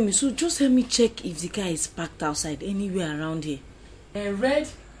 following me. So just help me check if the car is parked outside, anywhere around here. A red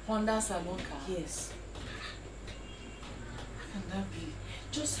Honda saloon car? Yes. How can that be?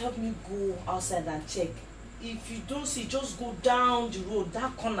 Just help me go outside and check. If you don't see, just go down the road,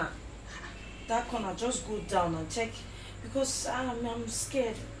 that corner. That corner, just go down and check. Because I'm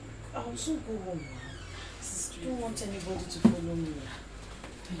scared. I'll soon go home. I don't want anybody to follow me.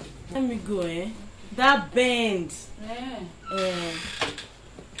 Let me go, eh? That bend. Yeah.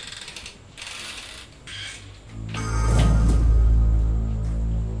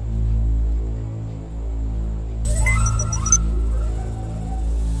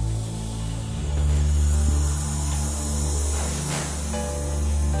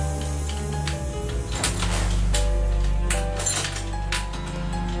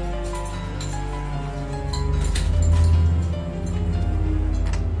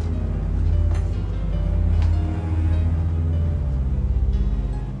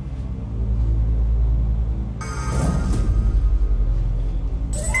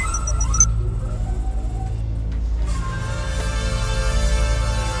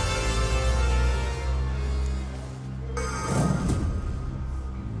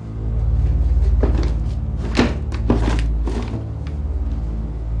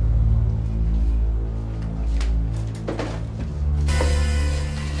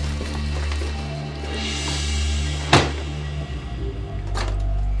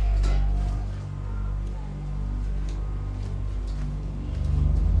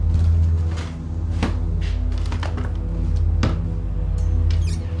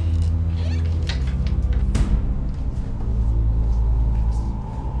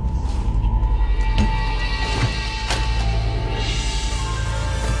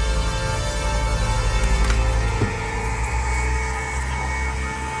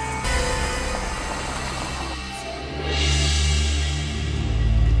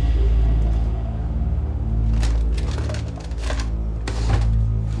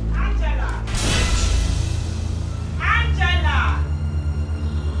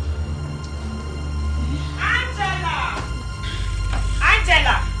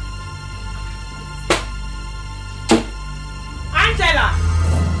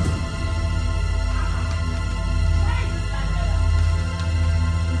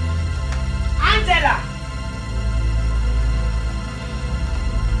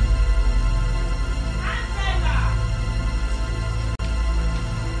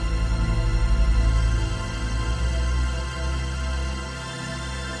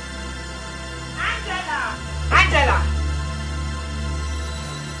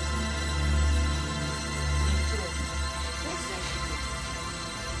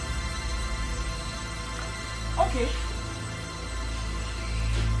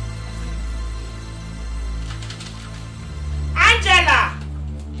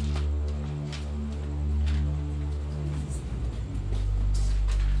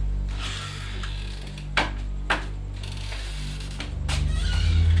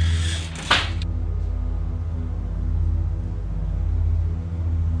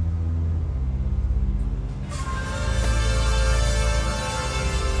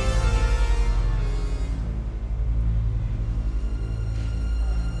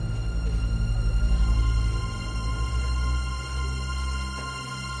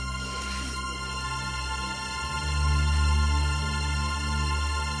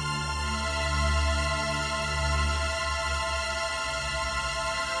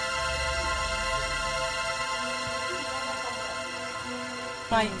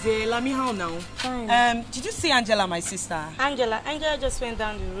 My dear, Lami, how now? Fine. Did you see Angela, my sister? Angela just went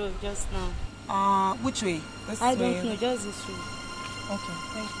down the road just now. Which way? I don't know, just this way. Okay,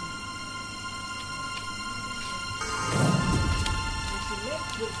 thank you.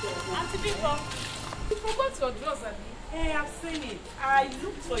 Auntie Bimbo, you forgot your drawers, Abby. Hey, I've seen it. I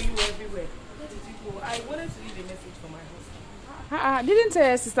looked for you everywhere. Where did you go? I wanted to leave a message for my husband.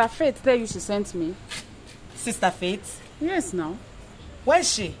 Didn't Sister Faith tell you she sent me? Sister Faith? Yes, now. Where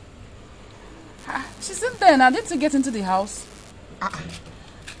is she? She's in there now. Didn't you get into the house?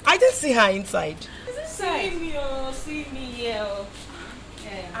 I didn't see her inside. Is it See me here.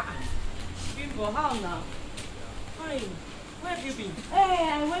 Bimbo, how now? Fine. Where have you been?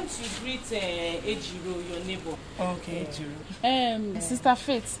 Hey, I went to greet Ejiro, your neighbor. Okay, Ejiro. Sister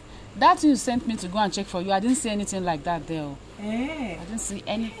Faith, that you sent me to go and check for you, I didn't see anything like that there. I didn't see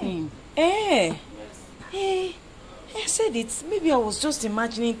anything. Hey, I said it. Maybe I was just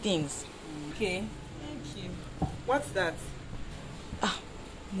imagining things. Okay. Thank you. What's that?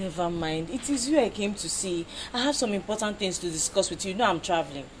 Never mind. It is you I came to see. I have some important things to discuss with you. You know I'm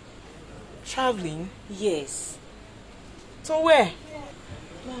traveling. Traveling? Yes. So where?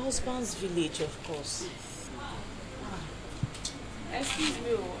 My husband's village, of course. Excuse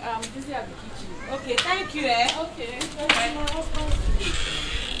me, I'm busy at the kitchen. Okay, thank you, Okay. Bye. My husband's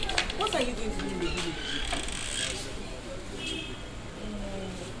village. What are you going to do in the village?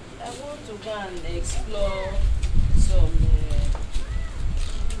 I want to go and explore some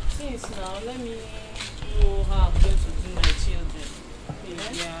things now. Let me know how I'm going to do my children.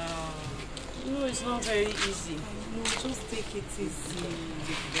 Yeah. No, it's not very easy. No, just take it easy.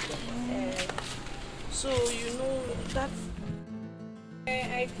 So, you know, that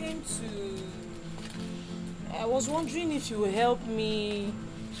I came to... I was wondering if you will help me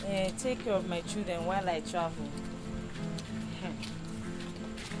take care of my children while I travel.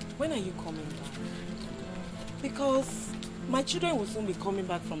 When are you coming back? Because my children will soon be coming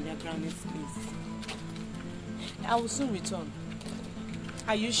back from their granny's place. I will soon return.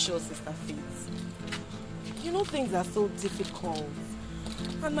 Are you sure, Sister Faith? You know things are so difficult.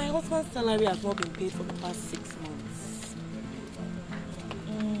 And my husband's salary has not been paid for the past 6 months.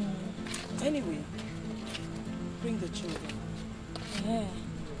 Anyway, bring the children. Yeah.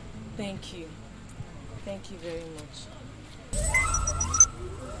 Thank you. Thank you very much.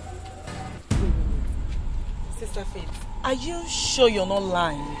 Sister Faith, are you sure you're not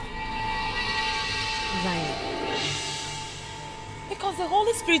lying? Lying. Because the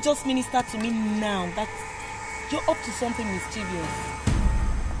Holy Spirit just ministered to me now that you're up to something mischievous.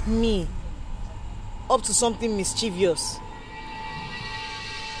 Me? Up to something mischievous?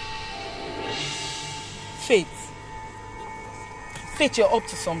 Faith. Faith, you're up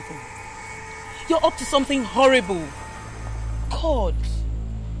to something. You're up to something horrible. God.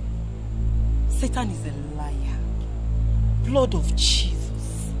 Satan is a liar. Blood of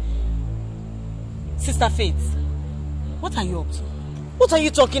Jesus. Sister Faith, what are you up to? What are you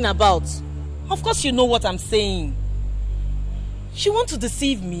talking about? Of course you know what I'm saying. You want to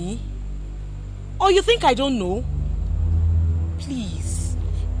deceive me? Or you think I don't know? Please,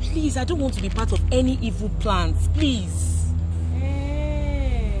 please, I don't want to be part of any evil plans. Please.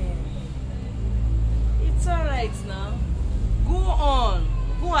 It's alright now. Go on.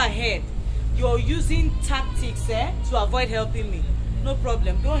 Go ahead. You're using tactics to avoid helping me. No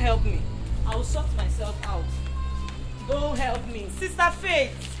problem. Don't help me. I will sort myself out. Don't help me. Sister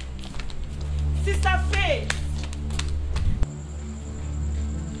Faith. Sister Faith.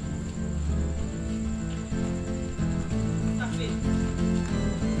 Sister Faith.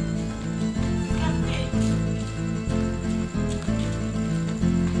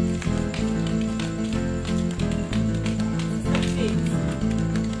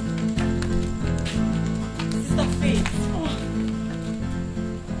 Sister Faith.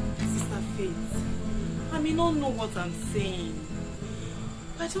 Sister Faith. I may not know what I'm saying.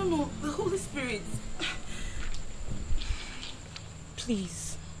 I don't know. The Holy Spirit.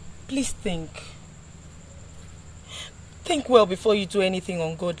 Please. Please think. Think well before you do anything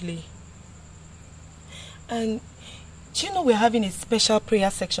ungodly. And do you know we're having a special prayer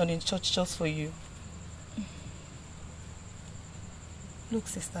section in church just for you? Look,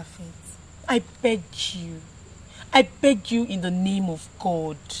 Sister Faith. I beg you in the name of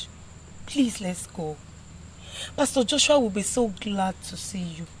God. Please, let's go. Pastor Joshua will be so glad to see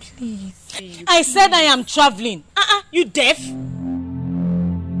you. Please. I said I am traveling. You deaf?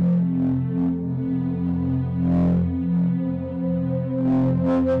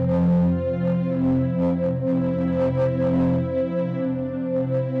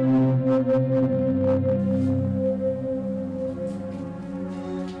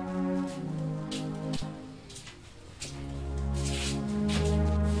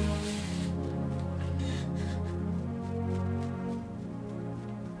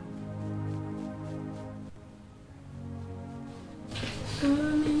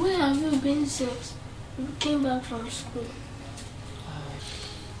 Mommy, where have you been since you came back from school?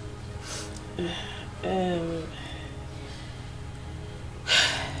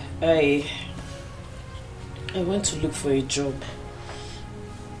 I went to look for a job.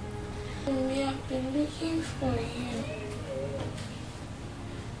 Mommy, I've been looking for you.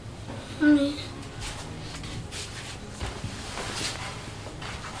 Mommy.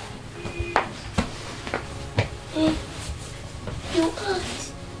 Your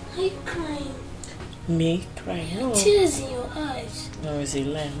eyes. Are you crying? Me? Crying? No. Tears in your eyes. No, it's a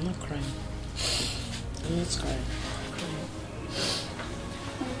lie. I'm not crying. I'm not crying.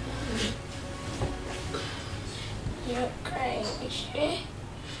 You're crying, is she?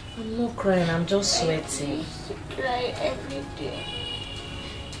 I'm not crying. I'm just sweating. I used to cry every day.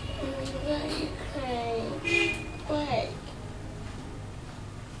 Why are you crying? Why?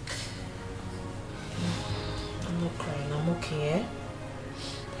 I'm not crying. I'm okay, eh?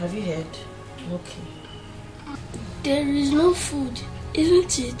 Have you heard? I'm okay. There is no food,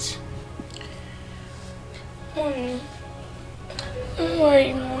 isn't it? Mommy. Don't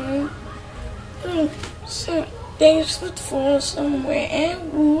worry, Mommy. So, there is food for us somewhere, eh?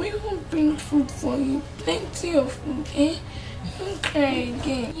 We will bring food for you. Plenty of food, eh? Don't cry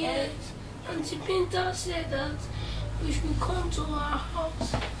again. Yes. Auntie Pinta said that we should come to our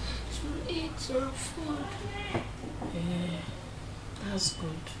house to eat some food. Yeah, that's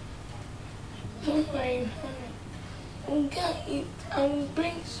good. Don't worry, Mommy. We can eat and we'll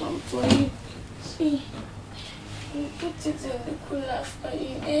bring some for you. See, we'll put it in the cooler for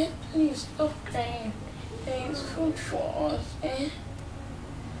you, eh? Please stop crying. There is food for us, eh?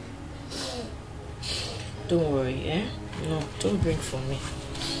 Don't worry, eh? No, don't bring for me.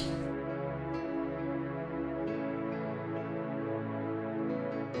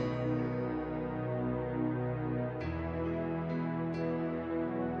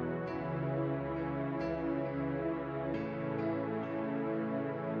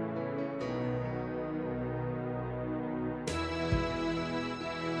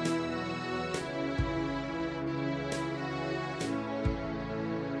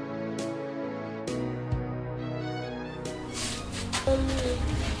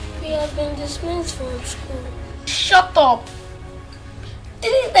 We have been dismissed from school. Shut up!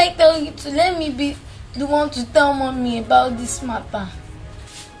 Didn't I tell you to let me be the one to tell Mommy about this matter?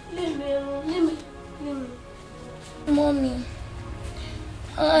 Leave me alone. Leave me. Mommy,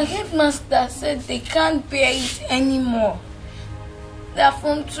 our headmaster said they can't bear it anymore. That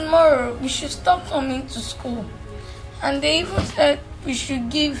from tomorrow we should stop coming to school. And they even said we should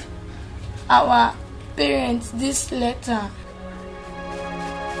give our parents this letter.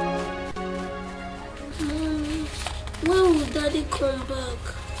 Mommy, when will Daddy come back?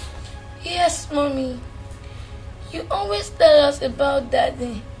 Yes, Mommy. You always tell us about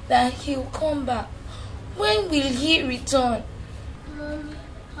Daddy, that he'll come back. When will he return? Mommy,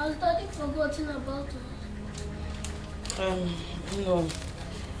 has Daddy forgotten about us? No.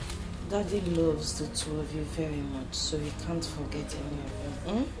 Daddy loves the two of you very much, so he can't forget any of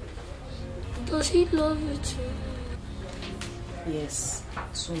you. Does he love you too? Yes,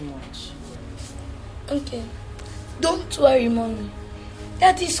 so much. Okay. Don't worry, Mommy.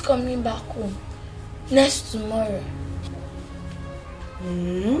 Daddy's coming back home next tomorrow.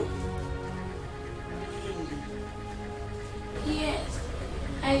 Yes,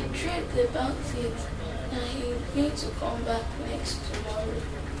 I dreamt about it that he's going to come back next tomorrow.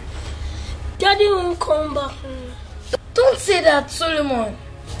 Daddy won't come back. Don't say that, Solomon.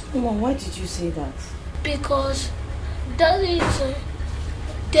 Mama, why did you say that? Because Daddy is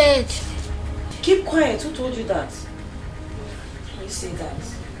dead. Keep quiet. Who told you that? You say that.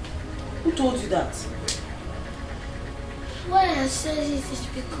 Who told you that? Why I said it is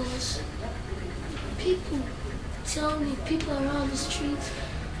because people tell me, people around the street,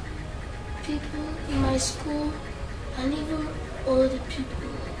 people in my school, and even older people,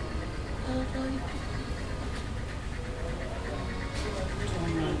 elderly people.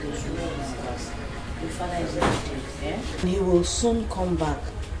 Your father is not dead, eh? He will soon come back.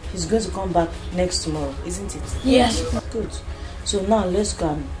 He's going to come back next tomorrow, isn't it? Yes. Good. So now let's go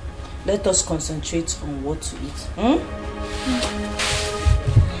and let us concentrate on what to eat.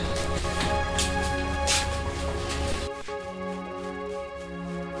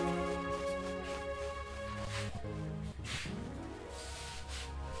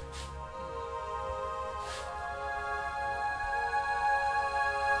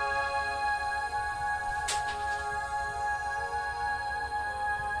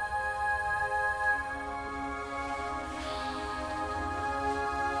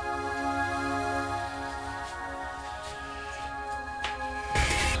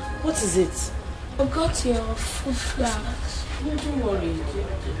 What is it? I got your food flags. No, don't worry.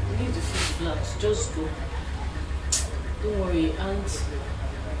 Leave the food flags. Just go. Don't worry. And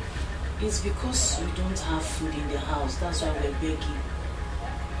it's because we don't have food in the house. That's why we're begging.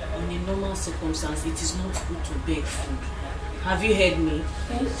 In a normal circumstance, it is not good to beg food. Have you heard me?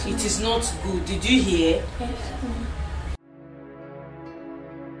 Yes. It is not good. Did you hear? Yes.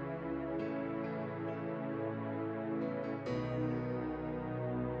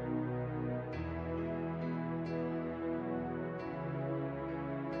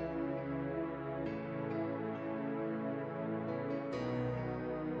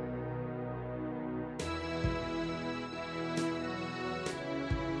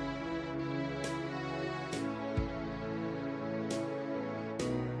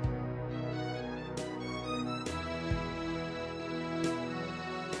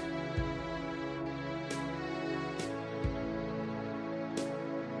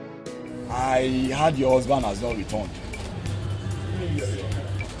 I heard your husband has not returned.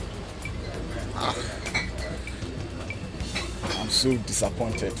 I'm so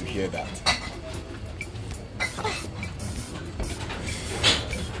disappointed to hear that.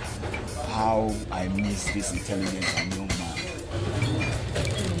 How I miss this intelligent and young man.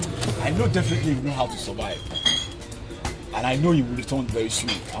 I know definitely he knows how to survive. And I know he will return very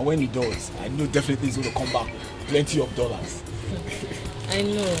soon. And when he does, I know definitely he's going to come back with plenty of dollars. I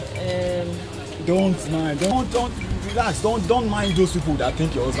know. Don't mind. Don't relax. Don't mind those people that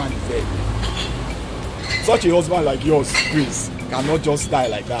think your husband is dead. Such a husband like yours, Prince, cannot just die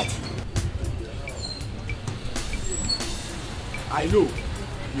like that. I know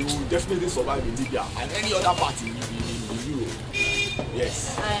you will definitely survive in Libya and any other party in Europe.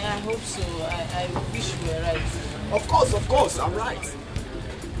 Yes. I hope so. I wish you were right. Of course, I'm right.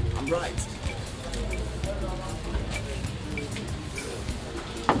 I'm right.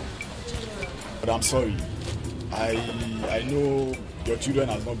 But I'm sorry. I know your children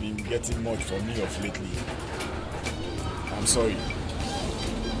have not been getting much from me of lately. I'm sorry.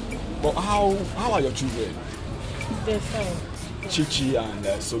 But how are your children? They're fine. Chichi and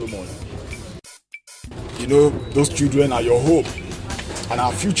Solomon. You know, those children are your hope and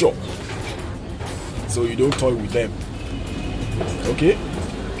our future. So you don't toy with them. Okay?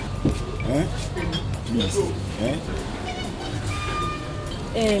 Please.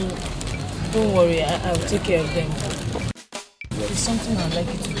 Don't worry, I will take care of them. There's something I'd like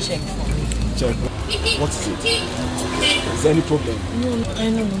you to check for me. Check? What is it? Is there any problem? No,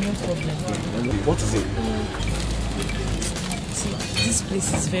 no problem. What is it? See, this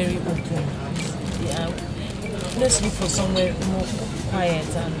place is very open. Yeah, let's look for somewhere more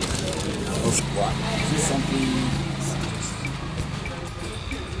quiet and... What? Is this something...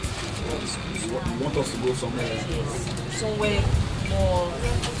 You want us to go somewhere? Yes, somewhere more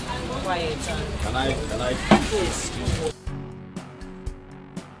quiet and... Can I? Yes.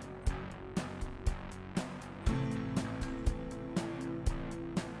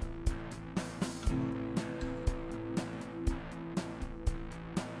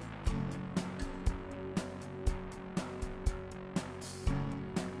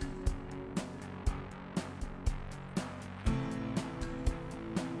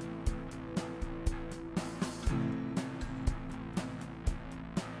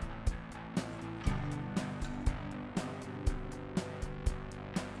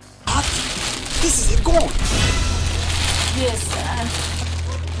 This is a gun. Yes,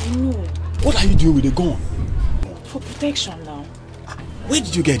 I know. What are you doing with a gun? For protection now. Where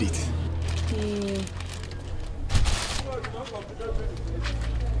did you get it?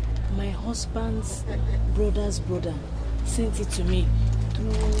 My husband's brother's brother sent it to me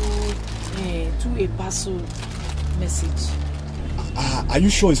through a parcel message. Are you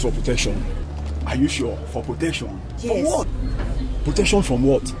sure it's for protection? Are you sure? For protection? Yes. For what? Protection from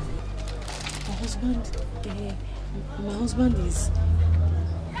what? My husband is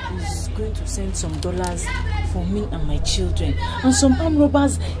going to send some dollars for me and my children. And some armed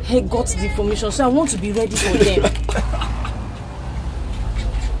robbers had got the information, so I want to be ready for them.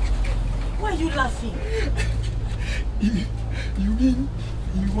 Why are you laughing? You mean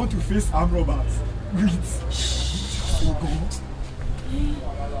you want to face armed robbers with a gun?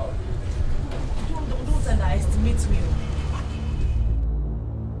 Don't underestimate me.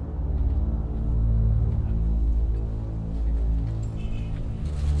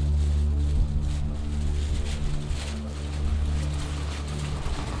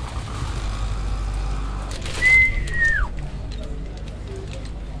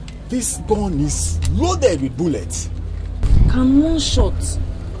 This gun is loaded with bullets. Can one shot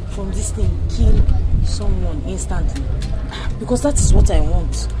from this thing kill someone instantly? Because that is what I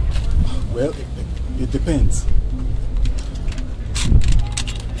want. Well, it depends.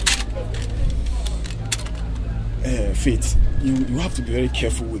 Faith, you have to be very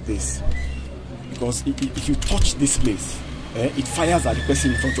careful with this. Because if you touch this place, it fires at the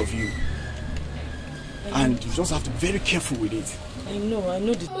person in front of you. And you just have to be very careful with it. I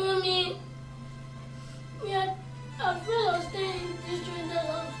know this. Mommy, we are afraid of staying in this stranger's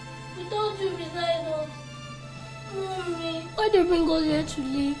house without you beside us. Mommy, why do you bring us here to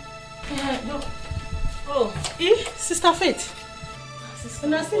live? Sister Faith. Sister,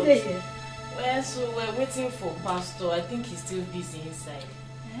 You're still there? Well, so we're waiting for Pastor. I think he's still busy inside.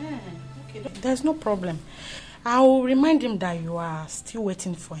 Okay, there's no problem. I will remind him that you are still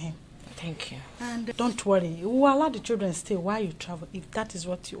waiting for him. Thank you. And don't worry, we will allow the children stay while you travel, if that is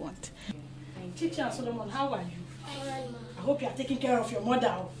what you want. Chichi and Solomon, how are you? I hope you are taking care of your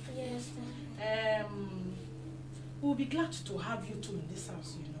mother. Yes. We'll be glad to have you two in this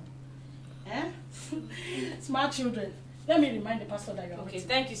house, you know. Smart children. Let me remind the pastor that you are Okay, waiting.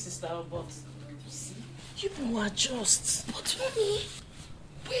 thank you, Sister Albert. See, you people are just. But Mommy,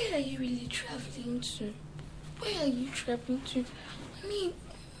 where are you really traveling to? Where are you traveling to? I mean,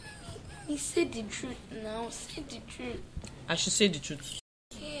 say the truth now. Say the truth. I should say the truth.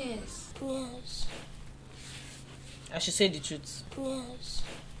 Yes. I should say the truth. Yes.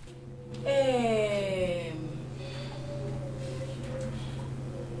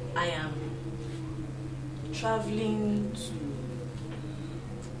 I am traveling to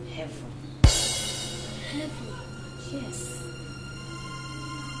heaven. Heaven. Yes.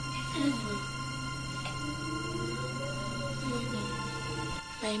 Heaven.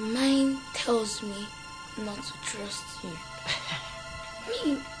 My mind tells me not to trust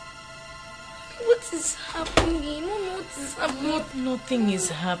you. What is happening? What is happening? Nothing is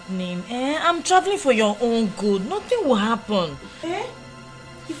happening. I'm traveling for your own good. Nothing will happen.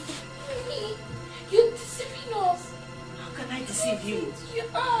 You're deceiving us. How can I deceive you?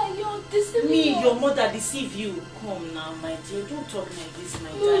 You're deceiving us. Me, your mother, deceive you. Come now, my dear. Don't talk like this, my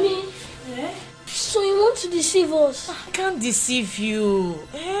Mommy. darling. So you want to deceive us? I can't deceive you.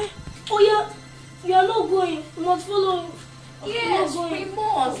 Oh yeah, you are not going. You must follow him. Yes, we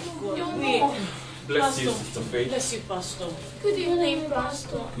must. Wait. Bless you, Sister Faith. Bless you, Pastor. Good evening,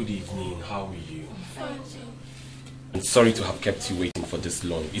 Pastor. Good evening. How are you? Fine. I'm sorry to have kept you waiting for this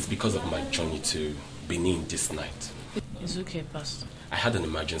long. It's because of my journey to Benin this night. It's okay, Pastor. I had an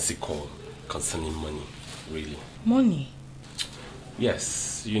emergency call concerning money, really. Money?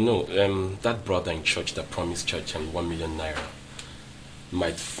 Yes, you know, that brother in church that promised church 1 million naira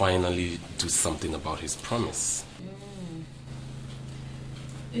might finally do something about his promise.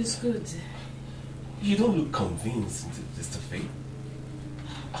 It's good. You don't look convinced, Sister Faith.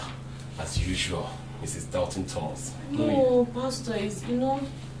 As usual, Mrs. Dalton Thomas. No, Pastor, it's,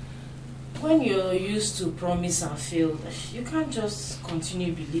 when you're used to promise and fail, you can't just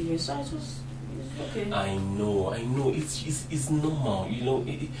continue believing. So it's okay. I know. It's normal,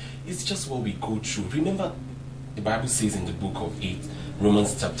 it's just what we go through. Remember, the Bible says in the book of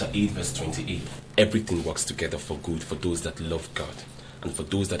Romans chapter 8, verse 28, everything works together for good for those that love God and for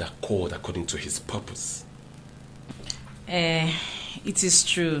those that are called according to his purpose. It is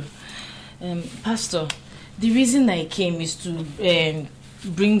true. Pastor, the reason I came is to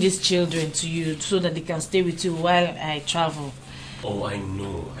bring these children to you so that they can stay with you while I travel. Oh, I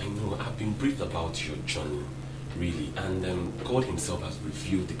know. I've been briefed about your journey, really. And God himself has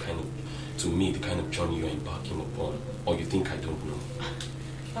revealed the kind of journey you're embarking upon. Or you think I don't know?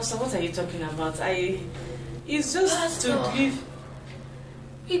 Pastor, what are you talking about? It's just Pastor, to give...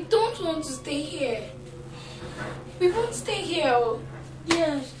 We don't want to stay here. We won't stay here.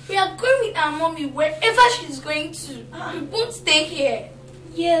 Yes. We are going with our mommy wherever she's going to. We won't stay here.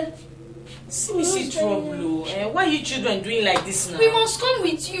 Yes. See trouble. Why are you children doing like this now? We must come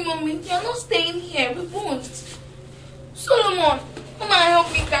with you, mommy. You are not staying here. We won't. Solomon, come and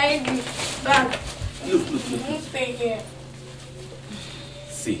help me carry the bag. Look. We won't stay here.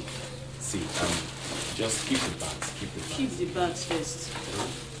 See, just keep the bags. Keep the bags first.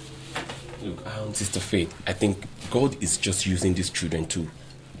 Look, Sister Faith, I think God is just using these children to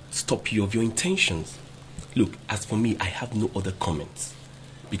stop you of your intentions. Look, as for me, I have no other comments.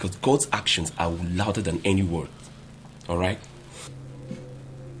 Because God's actions are louder than any word. Alright?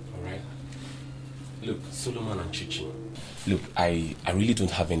 Alright? Look, Solomon and Chichi. Look, I really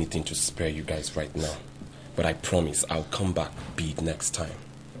don't have anything to spare you guys right now. But I promise I'll come back big next time.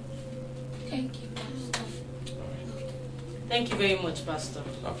 Thank you, Pastor. Thank you very much, Pastor.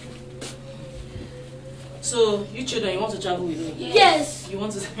 Okay. So, you children, you want to travel with me? Yes. You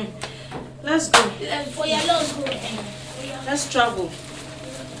want to... Let's go. Let's go. Let's travel.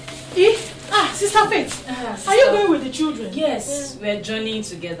 Eat? Ah, Sister Faith, are you going with the children? Yes, we're journeying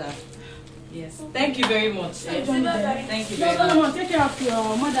together. Yes. Thank you very much. Thank you very much. Take care of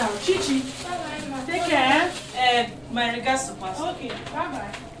your mother, Chichi. Take care. My regards to Pastor. Okay,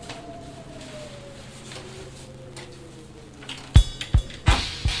 bye-bye.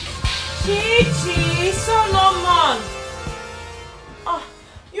 Chichi, Solomon. Ah,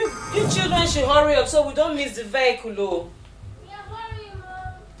 you children should hurry up so we don't miss the vehicle. Oh. Yeah, hurry,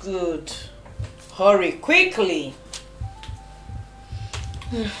 Mom. Good. Hurry quickly.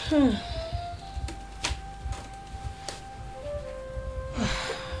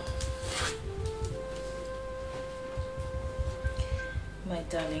 My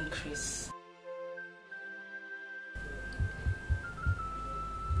darling Chris.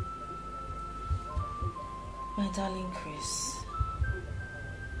 My darling Chris.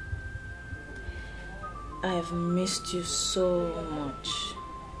 I have missed you so much.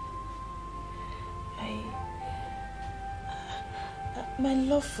 My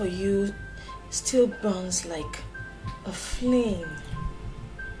love for you still burns like a flame.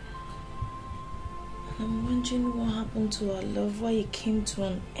 And I'm wondering what happened to our love, why it came to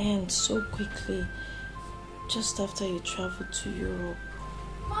an end so quickly just after you traveled to Europe.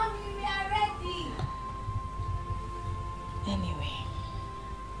 Mommy, we are ready. Anyway,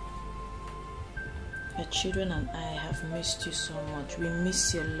 your children and I have missed you so much. We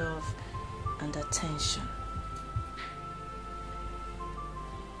miss your love and attention.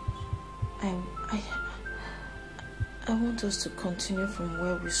 I want us to continue from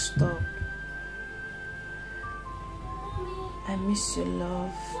where we stopped. Mommy, I miss your love,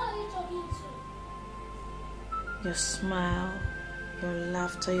 who are you talking to? your smile, your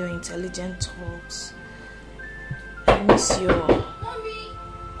laughter, your intelligent talks. I miss your... Mommy,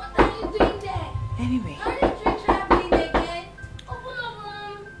 what are you doing there? Anyway, Aren't you traveling again? Open up,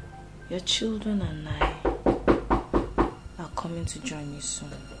 Mom. your children and I are coming to join you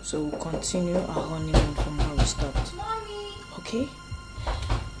soon. So we'll continue our honeymoon from where we stopped. Mommy. Okay?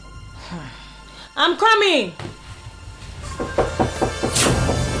 I'm coming!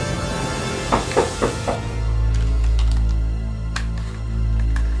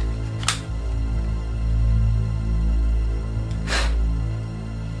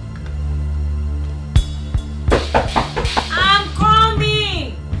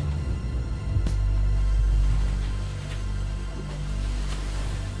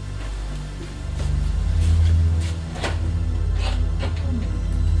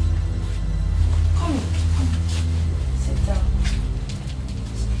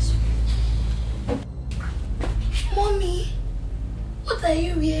 Mommy, what are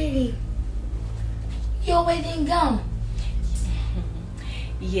you wearing? Your wedding gown.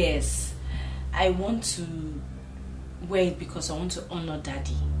 Yes, I want to wear it because I want to honor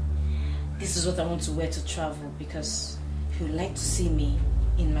Daddy. This is what I want to wear to travel because he would like to see me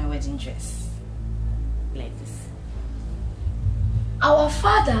in my wedding dress. Like this. Our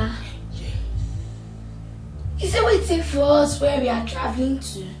father? Yes. Is he waiting for us where we are traveling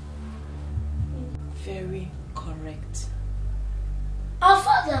to? Very correct. Our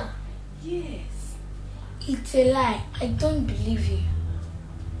father? Yes. It's a lie. I don't believe you.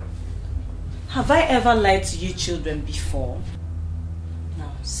 Have I ever lied to you children before?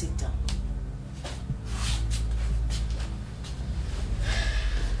 Now sit down.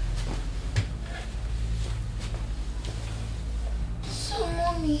 So,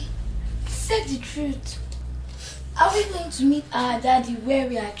 Mommy, say the truth. Are we going to meet our daddy where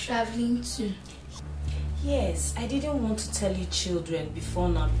we are traveling to? Yes, I didn't want to tell you children before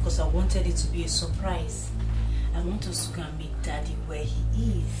now because I wanted it to be a surprise. I want us to go and meet Daddy where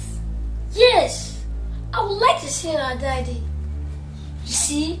he is. Yes, I would like to see our daddy. You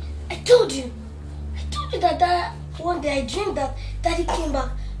see, I told you that one day I dreamed that Daddy came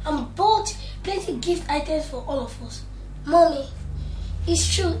back and bought plenty gift items for all of us. Mommy,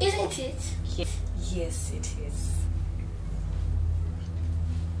 it's true, isn't it? Yes, it is.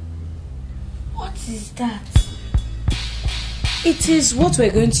 What is that? It is what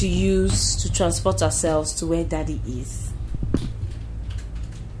we're going to use to transport ourselves to where Daddy is.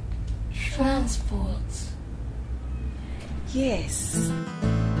 Transport? Yes.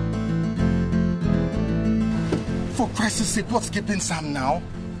 For Christ's sake, what's keeping Sam now?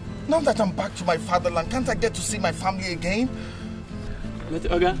 Now that I'm back to my fatherland, can't I get to see my family again? But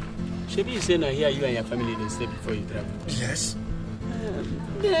Oga, Shebi, you say now here you and your family they stay before you travel. Yes.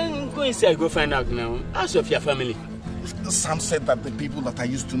 Then go inside, go find out now. Ask of your family. Sam said that the people that I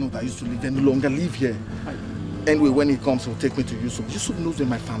used to know that used to live there no longer live here. Anyway, when he comes, he'll take me to Yusuf. Yusuf knows where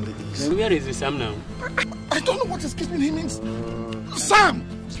my family is. Then where is the Sam now? I don't know what is keeping him in. Sam!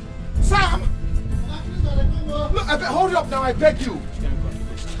 Sam! Look, hurry up now, I beg you.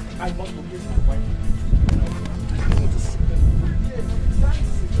 I must locate my wife.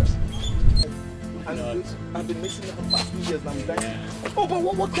 I've been missing her for the past 2 years now. Oh, but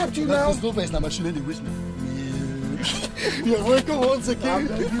what kept you now? There's no place now, machine in the wish me. You're welcome once again.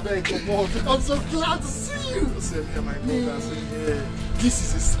 I'm so glad to see you. This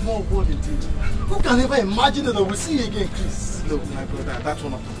is a small world indeed. Who can ever imagine that I will see you again, Chris? Look, my brother, that's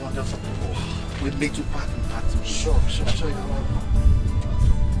one of the wonders of the world. We make you part and part. Sure.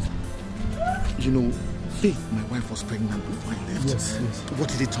 You know, Faith, my wife, was pregnant before I left. Yes. What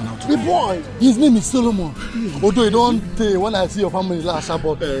did it turn out to be? The boy, his name is Solomon. Although you don't say, when I see your family last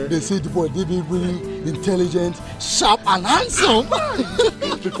about, they say the boy, they be really intelligent, sharp, and handsome.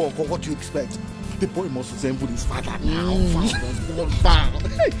 Because for what you expect, the boy must resemble his father now.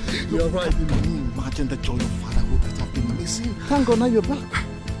 You're right. Imagine the joy of fatherhood that I've been missing. Thank God now you're back.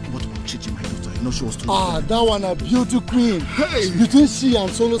 What about Chichi, my daughter? You know she was too that one a beauty queen. Hey. Between she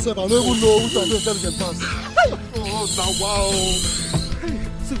and Solo Self, I don't even know which one is intelligent pass. Oh, now wow. Hey,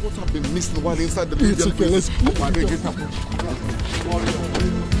 see what I've been missing while inside the It's okay, let's go.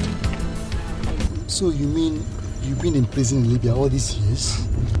 So you mean you've been in prison in Libya all these years?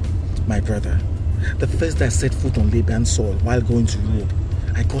 My brother, the first day I set foot on Libyan soil while going to Europe,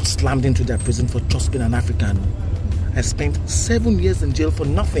 I got slammed into their prison for just being an African. I spent 7 years in jail for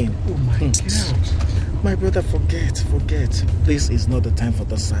nothing. Oh my God. My brother, forget. This is not the time for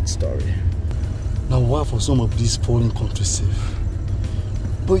the sad story. Now why for some of these foreign countries safe?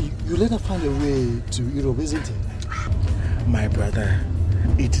 But you let her find a way to Europe, isn't it? My brother,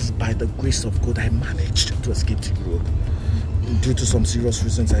 it is by the grace of God I managed to escape to Europe. Due to some serious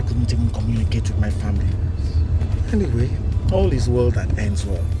reasons, I couldn't even communicate with my family. Anyway, all is well that ends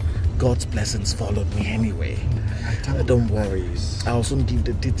well. God's blessings followed me anyway. Don't worry, I'll soon give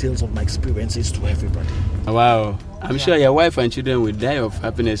the details of my experiences to everybody. Wow, I'm sure your wife and children will die of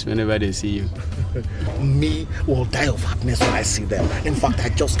happiness whenever they see you. Me will die of happiness when I see them. In fact, I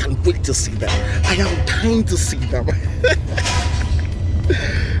just can't wait to see them. I am dying to see them.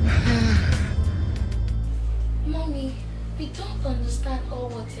 Mommy, we don't understand all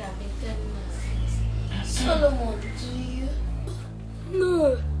what you have been telling us. Solomon, do you?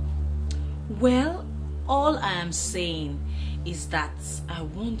 No. Well, all I am saying is that I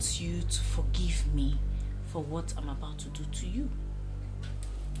want you to forgive me for what I'm about to do to you.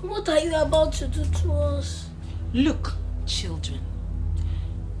 What are you about to do to us? Look, children.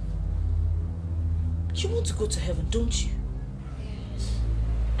 You want to go to heaven, don't you? Yes.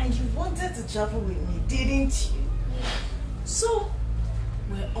 And you wanted to travel with me, didn't you? Yes. So,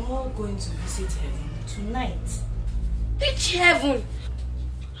 we're all going to visit heaven tonight. Which heaven?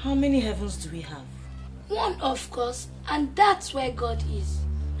 How many heavens do we have? One, of course, and that's where God is.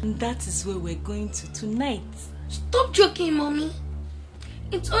 And that is where we're going to tonight. Stop joking, Mommy.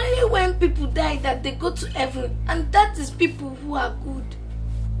 It's only when people die that they go to heaven, and that is people who are good.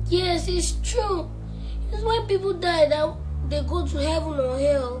 Yes, it's true. It's when people die that they go to heaven or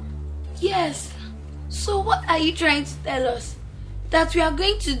hell. Yes. So what are you trying to tell us? That we are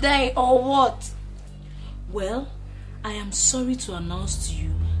going to die or what? Well, I am sorry to announce to you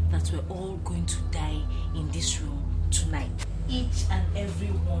that we're all going to die in this room tonight. Each and every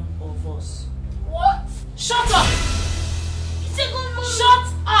one of us. What? Shut up!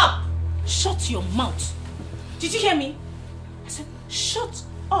 Shut up! Shut your mouth. Did you hear me? I said, shut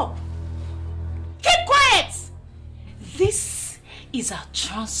up. Keep quiet! This is our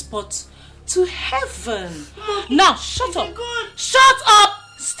transport to heaven. Mommy, now, shut up. Shut up!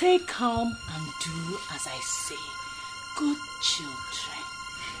 Stay calm and do as I say. Good children.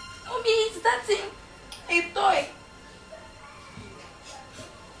 Mommy, is that a toy?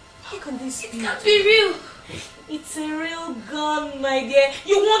 How can this be? It can't be real. It's a real gun, my dear.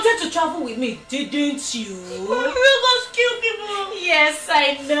 You wanted to travel with me, didn't you? Real guns kill people. Yes,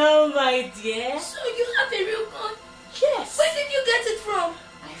 I know, my dear. So you have a real gun? Yes. Where did you get it from?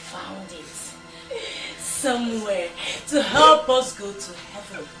 I found it somewhere to help us go to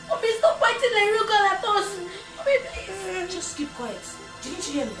heaven. Mommy, stop fighting a real gun at us. Mommy, please. Just keep quiet. Didn't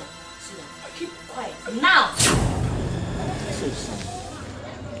you hear me? See that? Keep quiet. Now.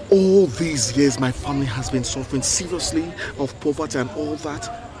 All these years, my family has been suffering seriously of poverty and all that.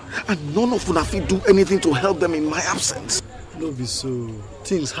 And none of them fit do anything to help them in my absence. No be so.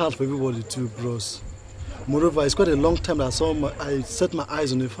 Things hard for everybody too, bros. Moreover, it's quite a long time that I set my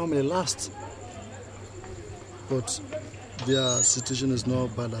eyes on the family last. But their situation is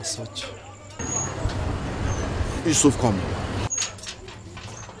not bad as such. Yusuf, come.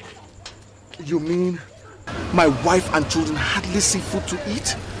 You mean my wife and children hardly see food to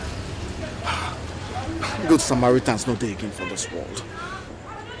eat? good Samaritans not there again for this world.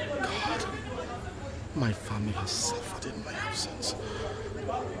 God, my family has suffered in my absence.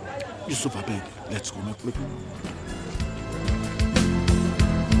 Yusuf, I beg, let's go.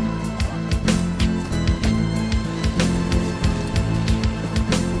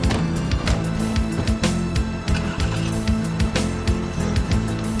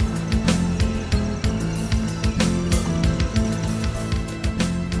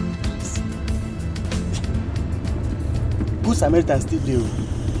 Good Samaritans still there.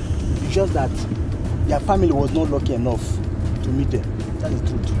 It's just that their family was not lucky enough to meet them. That is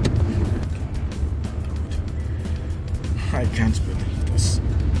the truth. I can't believe this.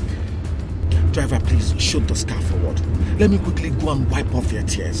 Driver, please shoot this car forward. Let me quickly go and wipe off your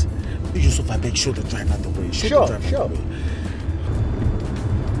tears. Yusuf, I beg, show the driver the way. Show the driver the way.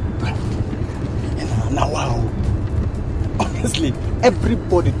 Now, wow. Honestly,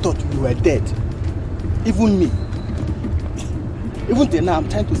 everybody thought you were dead. Even me. Even till now, I'm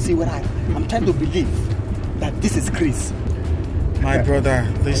trying to see I'm trying to believe that this is Chris. My brother,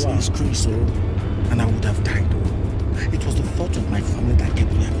 this is Chris, and I would have died. It was the thought of my family that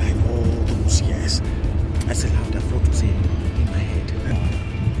kept me alive all those years. I still have that thought to say in my head.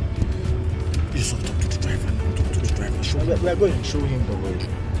 You talk to the driver now. Talk to the driver. We are going to show him the way.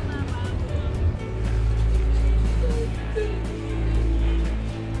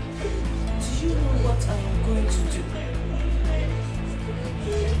 Do you know what I am going to do?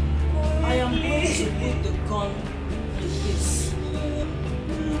 I am going to put the gun in this,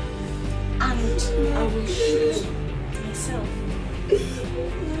 and I will shoot myself.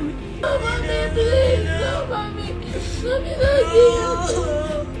 Mommy, please, no, mommy.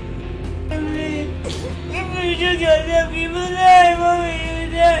 Mommy, if you shoot yourself, you will die, mommy, you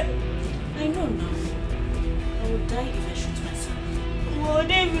will die. I know now. I will die if I shoot myself. What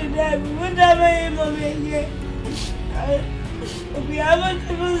if you die? We won't have any mommy again. We haven't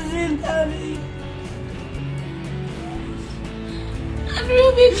even seen Daddy. And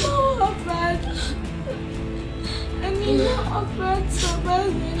we'll become afraid. And you're not afraid, so bad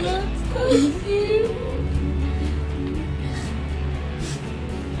we're not touch you.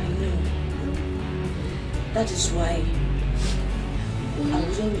 I know. That is why I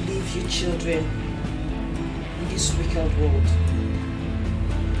wouldn't leave you children in this wicked world.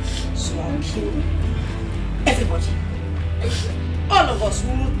 So I'll kill everybody. All of us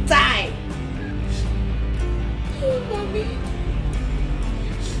will die. Oh, mommy.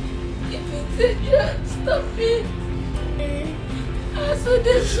 If it's a joke, stop it. I saw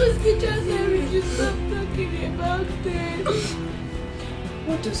this was the just hearing you stop talking about this.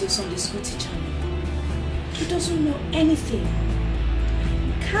 What does your Sunday school teacher know? He doesn't know anything.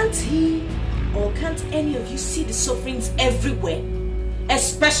 Can't he or can't any of you see the sufferings everywhere?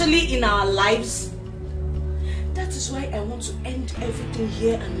 Especially in our lives? That is why I want to end everything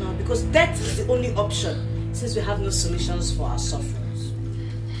here and now, because death is the only option since we have no solutions for our sufferings.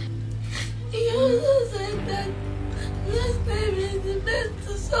 He also said that last time is the best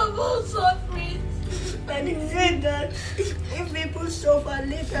to solve all sufferings. And he said that if people suffer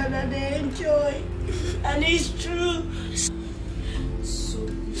later that they enjoy. And it's true. So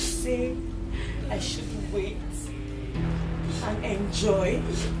you say I should wait and enjoy?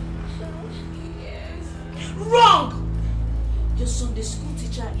 Wrong! Your Sunday school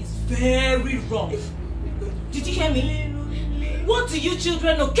teacher is very wrong. Did you hear me? What do you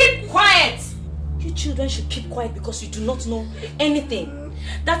children know? Keep quiet! You children should keep quiet because you do not know anything.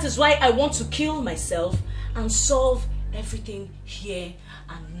 That is why I want to kill myself and solve everything here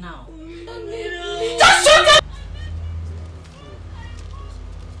and now. Just shut up!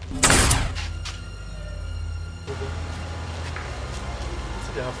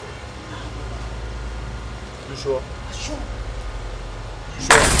 You sure? Sure. You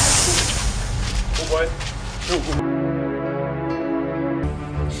sure? Oh boy. No.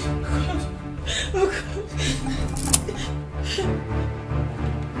 Oh God.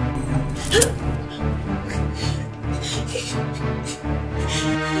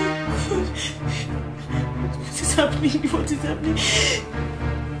 What is happening? What is happening?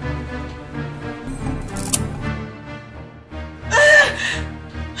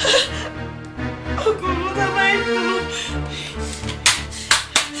 Oh God, what am I doing?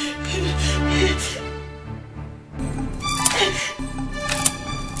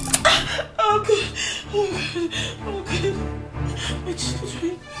 Oh God, oh God, oh God. My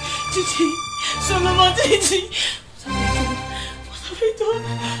children, Gigi, Solomon, Gigi. What have I done?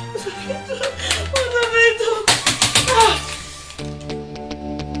 What have I done? What have I done?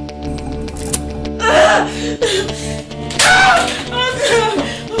 Oh God,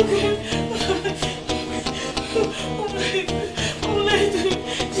 oh God.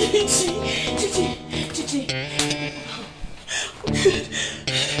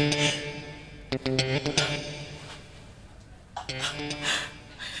 I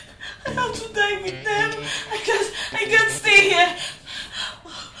have to die with them. I can't stay here.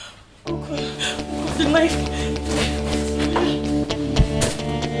 Oh God, the knife.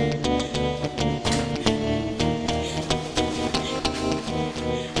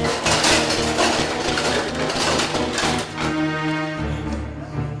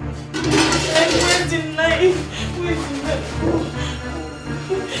 Where's the knife? Where's the knife?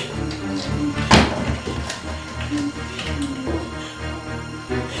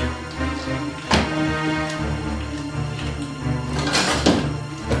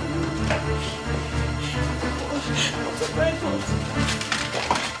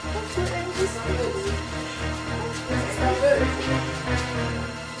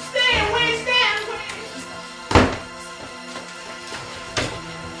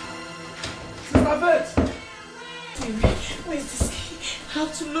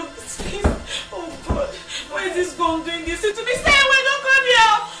 To look this place. Oh God, why is this girl doing this to me? Stay away, don't come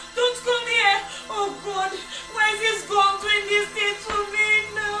here! Don't come here! Oh God, why is this girl doing this thing to me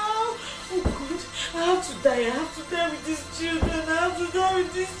now? Oh God, I have to die. I have to die with these children. I have to die with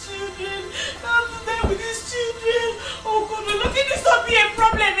these children. I have to die with these children. Oh God, we're looking this to be a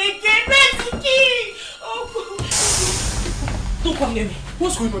problem again. Where's the key? Oh God. Don't come near me.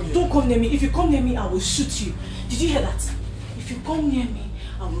 What's going on here? Don't come near me. If you come near me, I will shoot you. Did you hear that? If you come near me,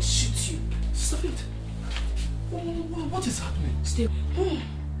 I will shoot you. Stop it. What is happening? Stay.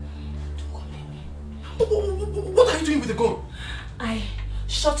 Don't come near me. What are you doing with the gun? I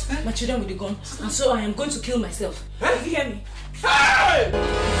shot my children with the gun, and so I am going to kill myself. Did you hear me? Hey!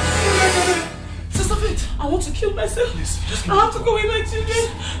 Sister Faith! I want to kill myself. Please, just I have to go with my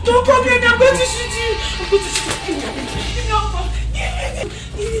children. Don't come near me. I'm going to shoot you. I'm going to shoot you. Give me the gun.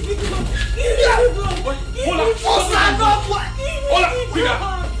 Give me the gun. Give me the gun. Hold on. Hold on. Bring her.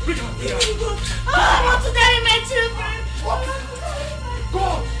 I want to die with my children. Go.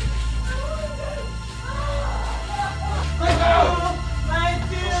 My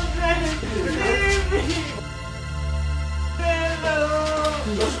children. Leave me.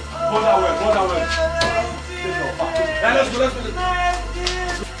 Hold that way. Let's go.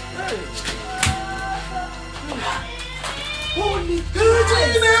 Holy God!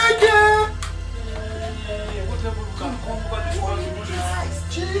 Whatever we can come over this one to do this.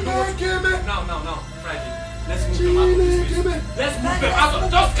 Now, Friday. Let's move them out of this place. Let's move them out of.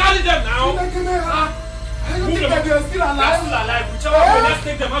 Just carry them now. I don't think that they are still alive. They're still alive. Whichever way, let's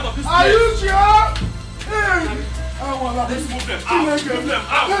take them out of this place. Are you sure? Hey! Let's move them out. Move them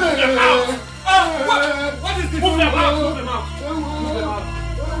out. Move them out. What is this? Move them out. Move them out. Move them out.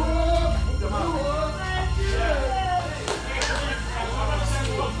 Move them out.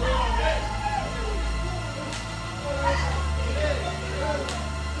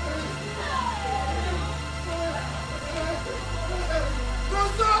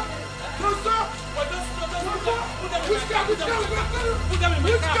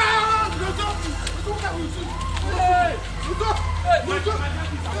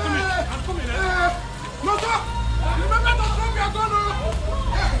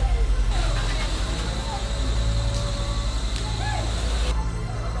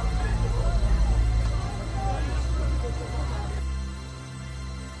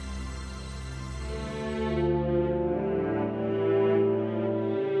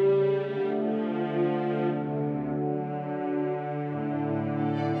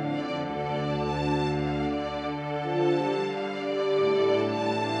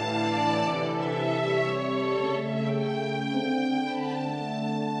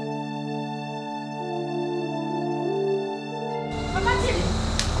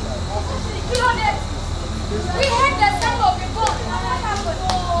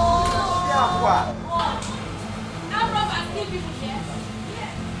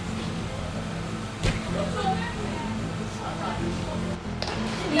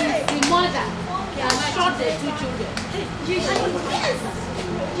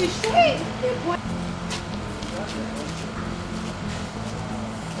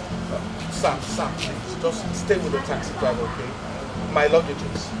 Sam, please, just stay with the taxi driver, okay? My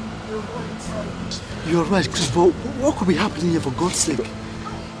luggages. You're right, Chris, but what could be happening here for God's sake?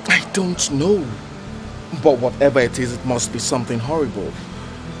 I don't know. But whatever it is, it must be something horrible.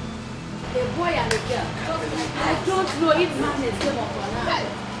 A boy and a girl. I don't know if madness came up or not.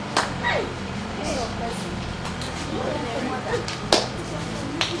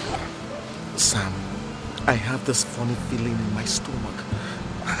 Sam, I have this funny feeling in my stomach.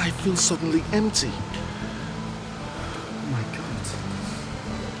 I feel suddenly empty. Oh my God.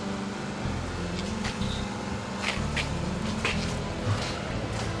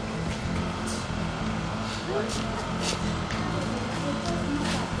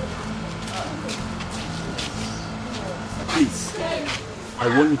 Please, I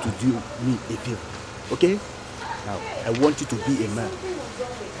want you to do me a favor, okay? Now, I want you to be a man.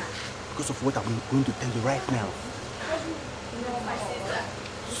 Because of what I'm going to tell you right now.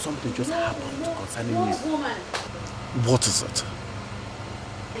 Something just happened concerning you. What is it?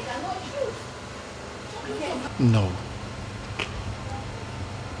 No.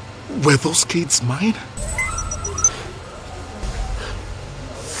 Were those kids mine?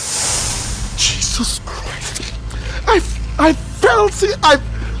 Jesus Christ. I felt it. I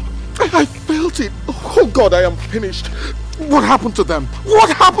felt it. Oh God, I am finished. What happened to them? What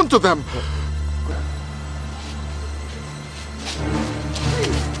happened to them?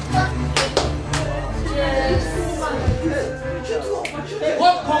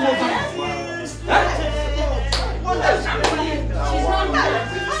 What come over?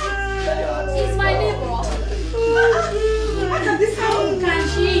 She's my neighbor. How can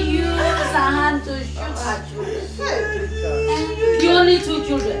she use her hand to shoot her children? You only 2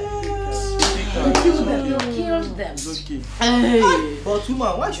 children. You killed them. You killed them. Hey. But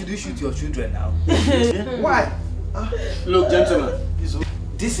woman, why should you shoot your children now? Why? Look, gentlemen,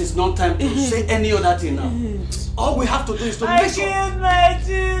 this is not time to say any other thing now. All we have to do is to make sure. I killed my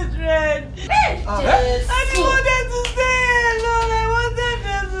children. I didn't want them to stay alone. I wanted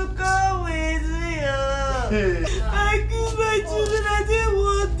them to come with me. I killed my children. I didn't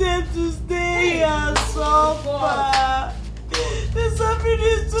want them to stay and suffer. The suffering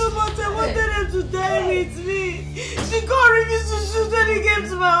is too much. I wanted them to die with me. She can't refuse to shoot when he came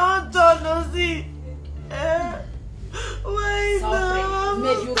to my own turn. No, see. Why now? I'm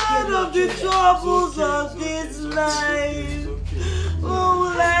tired of the troubles of this life. What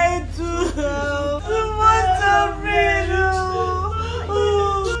will I do now? So much afraid of.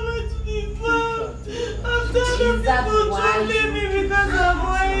 I'm tired of people troubling me because I'm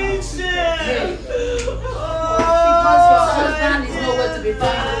waiting. Because your husband is nowhere to be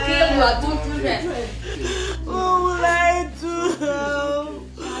found. Kill your 2 children. What will I do now?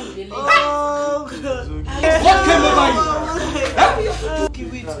 Oh, God. What came over you? Okay,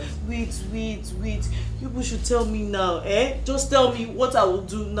 wait. People should tell me now, eh? Just tell me what I will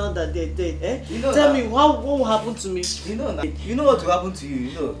do now that they're dead, eh? Tell me what will happen to me. You know what will happen to you,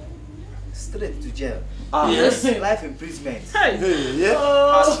 you know. Straight to jail. Yes. Life imprisonment. Hey. Yeah.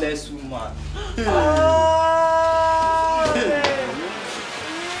 Heartless woman.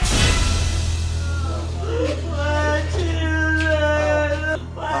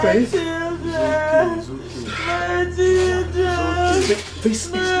 Faith? This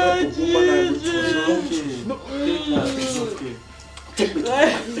is not the woman I would choose. No, it's okay. Take me to my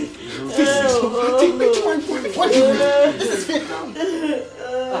faith. Take me to my faith. What do you mean? This is faith now.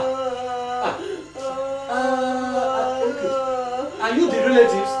 Okay. Are you the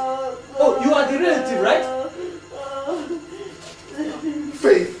relatives? Oh, you are the relative, right?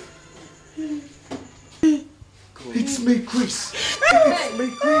 Faith. It's me, Chris. It's me,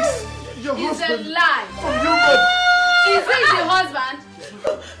 Chris. Your It's husband. a lie. From Europe. Is this the husband? Is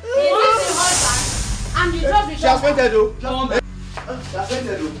this the husband? And you dropped the She has shotgun. fainted though. She has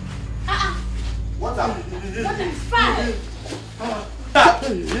fainted though. Water. Fine.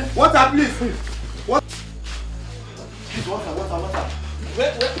 Water, please. What? Please, water.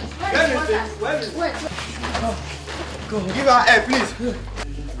 Where is it? Wait. Give her air, please.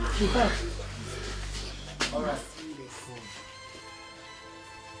 All right.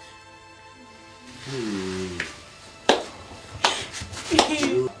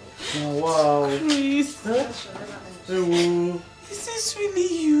 Oh, wow. Chris. Is this really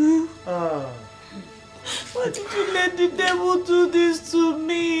you? Why did you let the devil do this to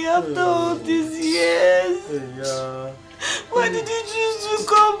me after all these years? Why did you choose to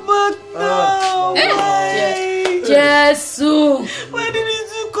come back now? Why? Jesus. Why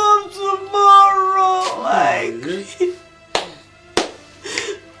didn't you come tomorrow? Why?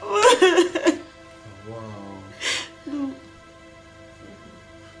 No.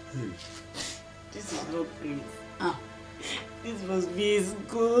 This is not Chris. This must be his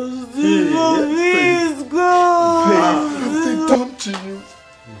ghost. This must be his ghost. What have they done to you?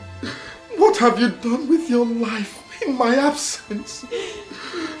 What have you done with your life in my absence?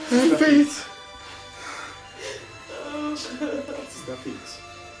 Faith. Sister Faith.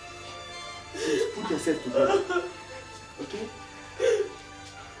 Please put yourself together. Okay?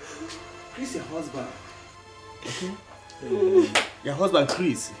 Chris, your husband. Okay? Your husband,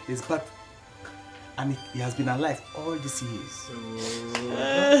 Chris, is back. And he has been alive all these years.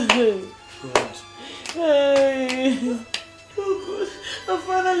 God. Oh God. I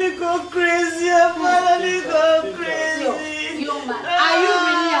finally got crazy. I finally got crazy. Chioma, are you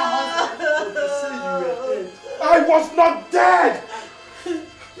really a husband? I was not dead!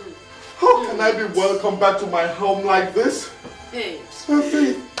 How can I be welcomed back to my home like this? Hey.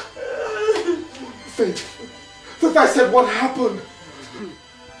 Faith, I said, what happened?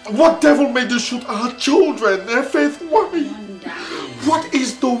 What devil made you shoot our children? Faith, why? What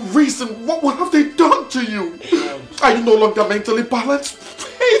is the reason? What have they done to you? Are you no longer mentally balanced?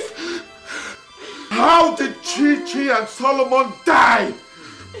 Faith! How did Chi and Solomon die?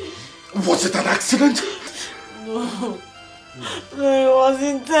 Was it an accident? No. No, it was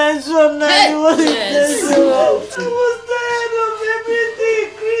intentional. It was intentional. I was tired of everything,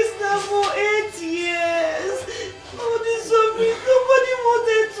 Krishna, for 8 years. Oh, this something nobody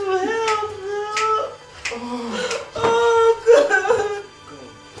wanted to help. Oh, God.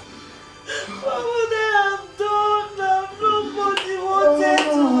 What would I have done now? Nobody wanted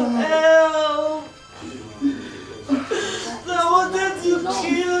to help. I wanted to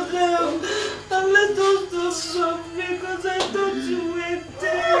kill them and let us stop suffering because I thought you were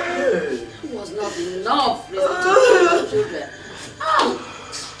dead. It was not enough for your children. Oh,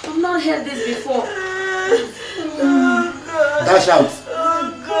 I've not heard this before. Dash out.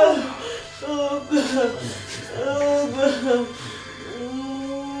 Oh God. Oh God. Oh God.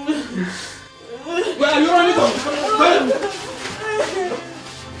 Where are you running from? Come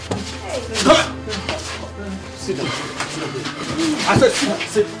on. Sit down. I said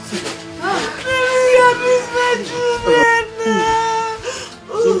sit down.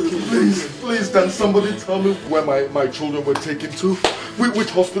 Please, can somebody tell me where my children were taken to? Which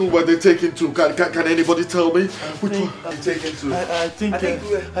hospital were they taken to? Can anybody tell me? Which one were they taken to? I think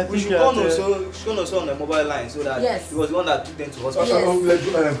we should call also on the mobile line so that he was the one that took them to hospital.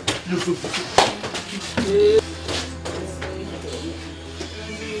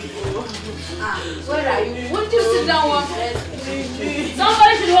 Where are you? Won't you sit down one minute?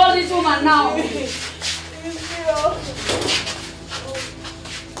 Somebody should hold this woman now.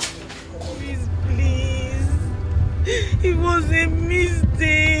 Please. It was a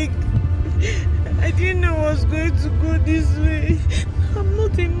mistake. I didn't know I was going to go this way. I'm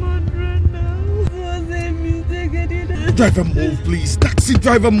not a murderer now. It was a mistake. I didn't. Driver, move, please. Taxi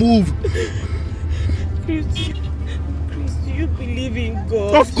driver, move. Chris, do you believe in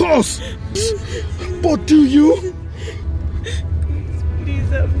God? Of course. But do you?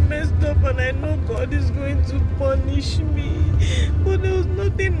 Please, I've messed up and I know God is going to punish me. But there was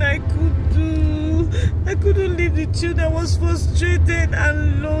nothing I could do. I couldn't leave the children. I was frustrated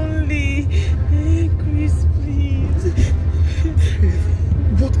and lonely. Chris, please.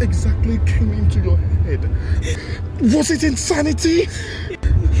 What exactly came into your head? Was it insanity?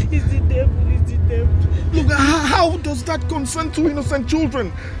 It's the devil, it's the devil. Look, how does that concern two innocent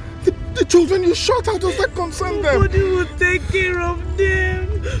children? The children you shot, how does that concern them? Nobody will take care of them.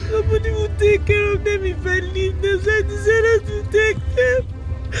 Nobody will take care of them if I leave them. So I decided to take them.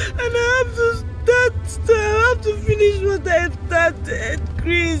 And I have to start. I have to finish what I have started.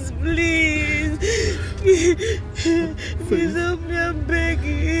 Chris, please. Please help me, I'm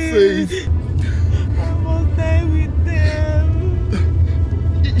begging. Faith. I must die with them.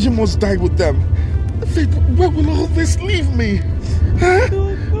 You must die with them. Faith, where will all this leave me? Huh?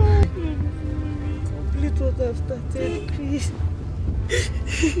 Complete what I've started, Chris.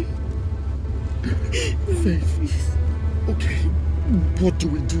 Faith. Okay, what do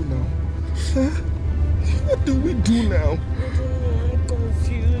we do now? Huh? What do we do now? I'm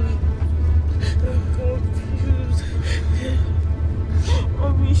confused. I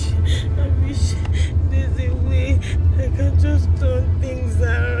wish there's a way I can just turn things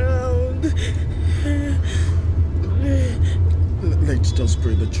around. Let's just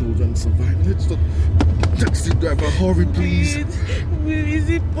pray the children survive. Let's just... Taxi driver, hurry please. Is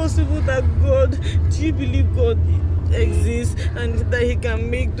it possible that God, do you believe God exists and that he can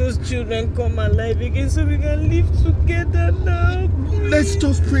make those children come alive again so we can live together now? Please. Let's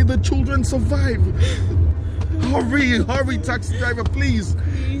just pray the children survive. Hurry, taxi driver, please.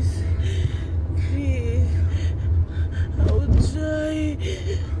 Please. I'll try.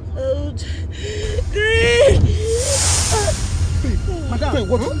 Madam, Faith,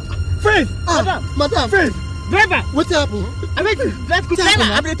 what? Faith! Madam! Faith! Driver! What happened? I beg you, drive quick.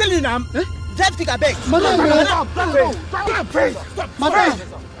 I'm telling you now. Drive quick, I beg. Madam! Faith! Madam!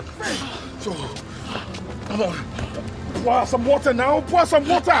 Come on. Pour some water now. Pour some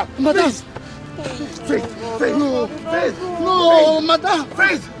water. Madam! Faith! No, madam!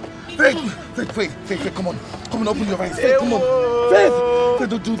 Faith, come on. Come on, open your eyes. Faith, come on. Faith,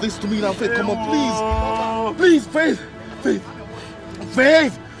 don't do this to me now. Faith, come on, please. Please, Faith.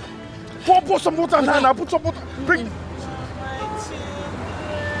 Faith! Put some water down now. Put some water. Bring.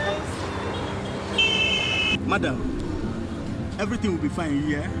 Madam, everything will be fine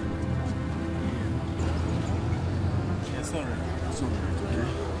here. Yes, all right. It's all right, okay?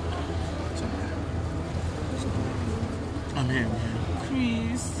 It's all right. I'm here.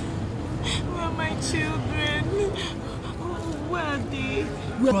 Chris, where are my children? Where are they?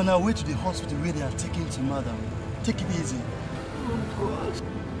 We're on our way to the hospital where they are taking to madam. Take it easy. Oh God.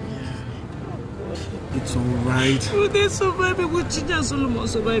 It's all right. Will they survive it? Will Chicha Solomon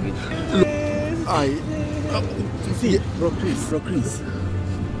survive it? See, bro Chris,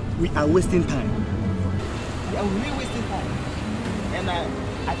 we are wasting time. We are really wasting time. And I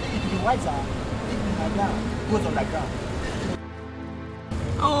think it would be wiser if my dad goes on the ground.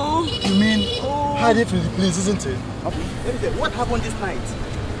 Oh. You mean hiding from the police, isn't it? Let me say, what happened this night?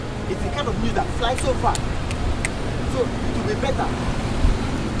 It's the kind of news that flies so far. So it will be better.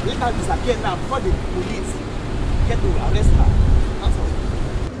 Let her disappear now before the police get to arrest her. That's all.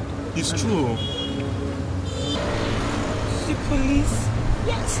 It's true. The police?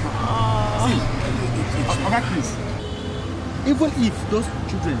 Yes. See, Chris, even if those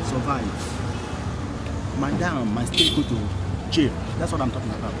children survive, madam might still go to jail. That's what I'm talking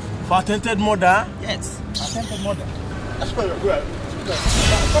about. For attempted murder? Yes, attempted murder. That's why we're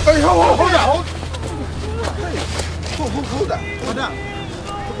Hey, hold on. Madam,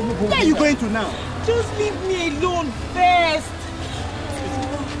 where are you going to now? Just leave me alone first.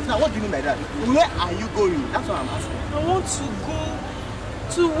 Now, what do you mean by that? Where are you going? That's what I'm asking. I want to go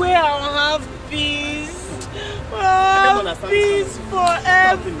to where I'll have peace. Peace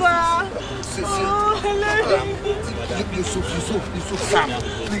forever. Yusuf, Sam,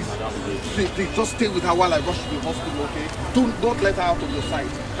 please, just stay with her while I rush to the hospital, okay? Don't let her out of your sight.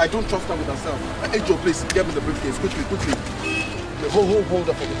 I don't trust her with herself. Hey, Joe, please, get me the briefcase, quickly. Hold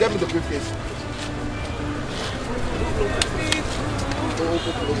up for me. Get me the briefcase.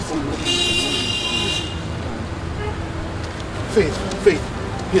 Faith,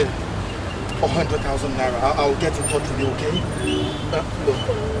 here. 100,000 naira. I'll get in touch with you, okay? Look,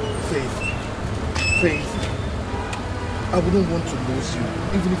 Faith, I wouldn't want to lose you,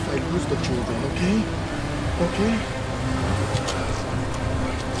 even if I lose the children, okay? Okay?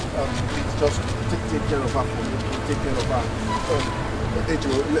 Please, just take care of her for me. Take care of her.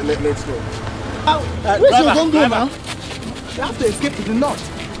 Let's go. Where's your gun go now? You have to escape to the north.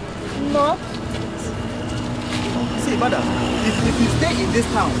 North? See, madam, if you stay in this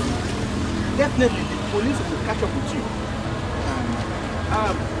town, definitely the police will catch up with you.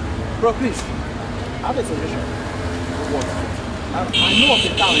 Bro, please, I have a solution. What? I know of a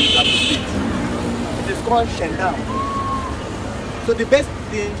town in Plateau State. It is called Shandam. So the best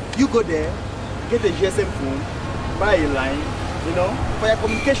thing, you go there, get a GSM phone, buy a line, you know, for your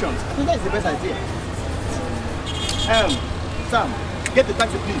communications. I think that's the best idea. Sam, get the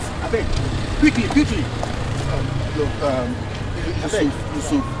taxi, please. I beg. Quickly. Look,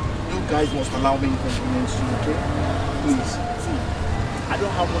 Yusuf, you guys must allow me inconvenience you, okay? Please. See, I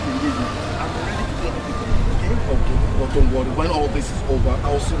don't have much engagement. I'm ready to do anything for you, okay? Okay, but don't worry. When all this is over,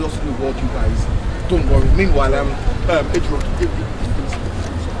 I'll seriously reward you guys. Don't worry. Meanwhile, Edro, quickly.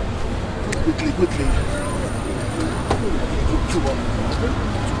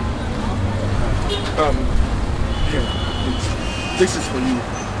 Here, please. This is for you.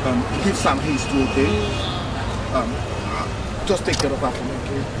 Give Sam his too, okay? Just take care of her for me,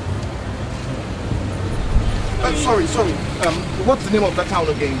 okay? Sorry. What's the name of that town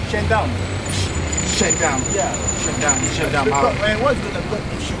again? Shandam. Yeah. Shandam. What's good because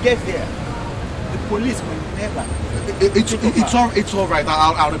if she gets there, the police will never. It's all right.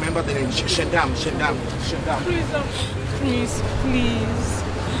 I'll remember the name. Shandam. Please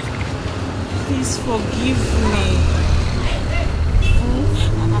forgive me.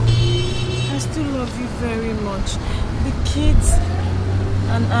 I still love you very much. The kids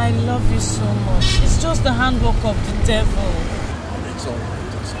and I love you so much. It's just the handwork of the devil. It's all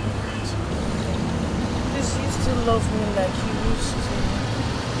right. Please, you still love me like you used to.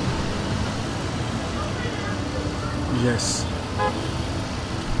 Yes.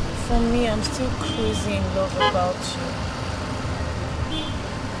 For me, I'm still crazy in love about you.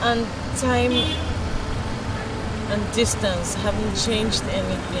 And time and distance haven't changed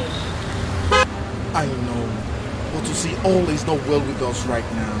anything. I know. But you see, all is not well with us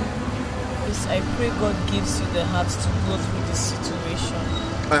right now. Yes, I pray God gives you the heart to go through this situation.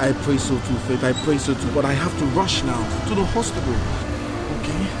 I pray so too, Faith. I pray so too. But I have to rush now to the hospital.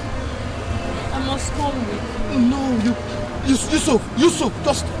 Okay? I must come with you. No, Yusuf,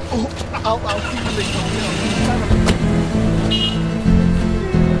 just... Oh, I'll see you later.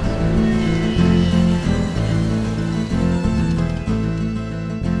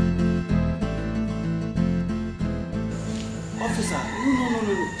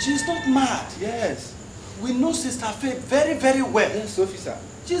 mad. Yes. We know Sister Faith very, very well. Yes, officer.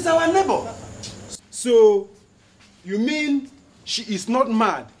 She's our neighbor. So, you mean she is not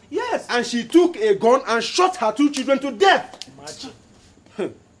mad? Yes. And she took a gun and shot her 2 children to death? Imagine.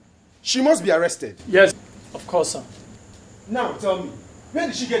 She must be arrested. Yes, of course, sir. Now, tell me, where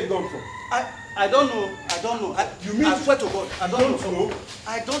did she get the gun from? I don't know. I don't know. You mean I swear to God, I don't know.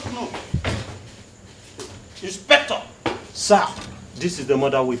 I don't know. Inspector! Sir, this is the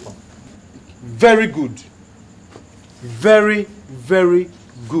murder weapon. Very good. Very, very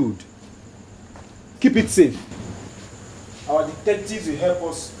good. Keep it safe. Our detectives will help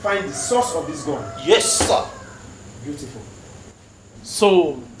us find the source of this gun. Yes, sir. Beautiful.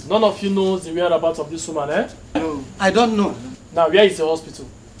 So, none of you knows the whereabouts of this woman, eh? No, I don't know. Now, where is the hospital?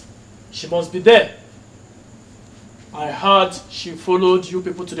 She must be there. I heard she followed you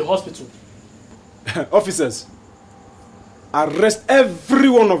people to the hospital. Officers, arrest every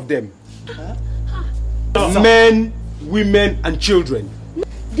one of them. Huh? Men, women, and children.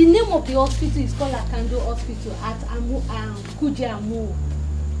 The name of the hospital is called Akando Hospital at Kujiamu.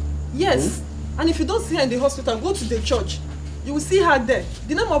 Yes, and if you don't see her in the hospital, go to the church. You will see her there.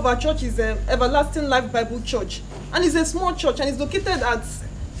 The name of our church is Everlasting Life Bible Church, and it's a small church, and it's located at.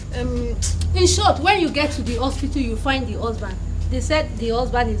 In short, when you get to the hospital, you find the husband. They said the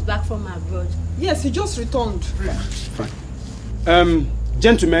husband is back from abroad. Yes, he just returned. Fine.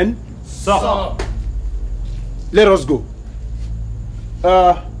 Gentlemen. Sir. Let us go.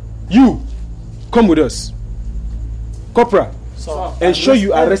 You, come with us. Corporal, ensure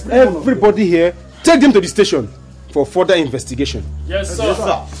you arrest everybody here. Take them to the station for further investigation. Yes, sir. Yes,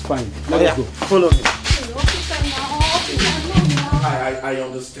 sir. Fine. Let us go. Follow me. I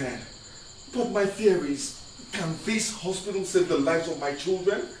understand. But my fear is, can this hospital save the lives of my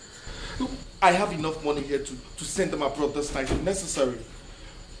children? Look, I have enough money here to send them abroad this night if necessary.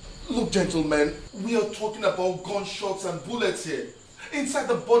 Look, gentlemen, we are talking about gunshots and bullets here. Inside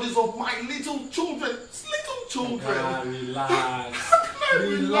the bodies of my little children. Little children. Relax.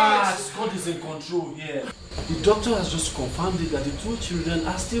 Relax. God is in control here. The doctor has just confirmed it that the 2 children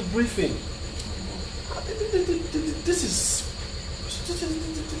are still breathing. This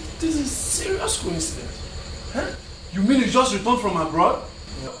is serious coincidence. Huh? You mean you just returned from abroad?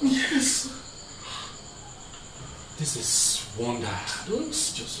 Yes. This is wonder. Don't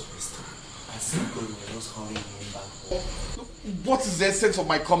just understand. I think we were just hurrying him back home. What is the essence of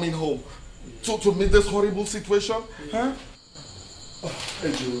my coming home? To meet this horrible situation? Huh?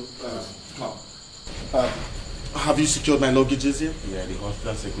 Hey Joe, come. Have you secured my luggages here? Yeah, the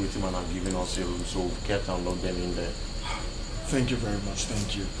hospital security man has given us a room, so we kept and locked them in there. Thank you very much,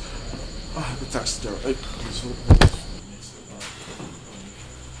 thank you. The taxi driver, please hold.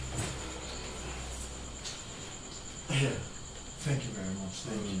 Here. Thank you very much.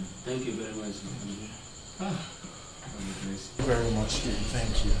 Thank you. Thank you very much. Very much,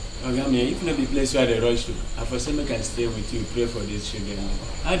 thank you. Okay, me, if not the place where they rush to, I for some can stay with you, pray for these children.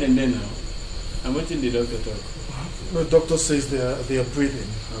 How them there now? I'm waiting the doctor talk. The doctor says they are breathing.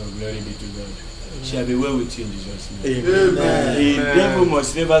 Oh, glory be to God. Shall be well with you in Jesus' name. Amen. The devil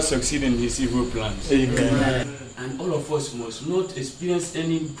must never succeed in his evil plans. Amen. And all of us must not experience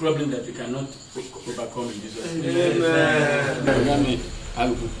any problem that we cannot overcome in Jesus' name. Amen. I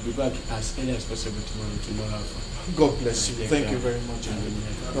will be back as early as possible tomorrow. God bless you. Thank you very much.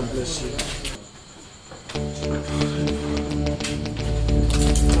 God bless you.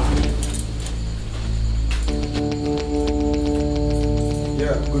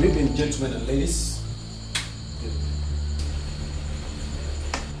 Yeah, good evening, gentlemen and ladies.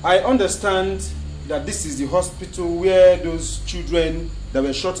 I understand that this is the hospital where those children that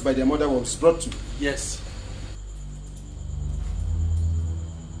were shot by their mother was brought to. Yes.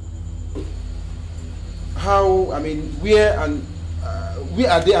 How, where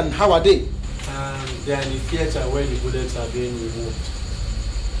are they and how are they? They are in the theater where the bullets are being removed.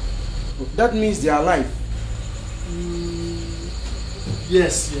 That means they are alive.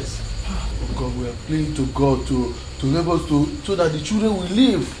 Yes. Oh God, we are praying to God to help us so that the children will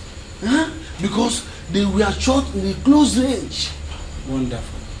live. Huh? Because they were shot in a close range.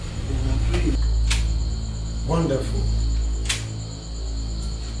 Wonderful. Wonderful.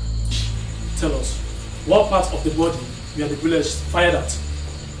 Tell us, what part of the body were the bullets fired at?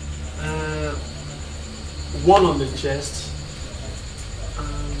 One on the chest,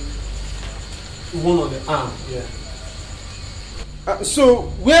 one on the arm. Yeah. So,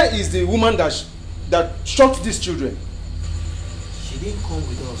 where is the woman that shot these children? She didn't come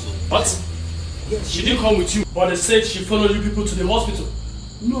with us. What? Yes, she didn't come with you, but they said she followed you people to the hospital.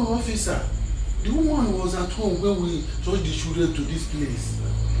 No, officer. The woman was at home when we took the children to this place.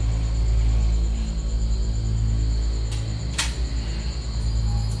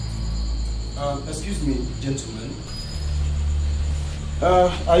 Excuse me, gentlemen.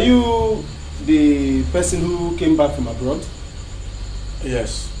 Are you the person who came back from abroad?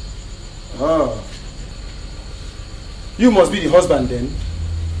 Yes. Ah. You must be the husband then.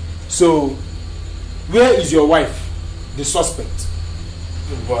 So, where is your wife, the suspect?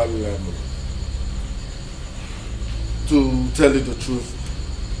 Well, to tell you the truth,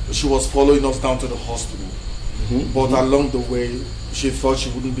 she was following us down to the hospital. But along the way, she thought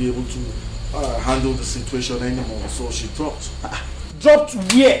she wouldn't be able to handle the situation anymore, so she dropped. Dropped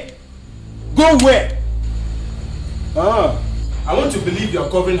where? Go where? Ah, I want to believe you are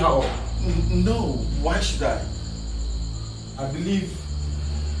covering her up. No, why should I? I believe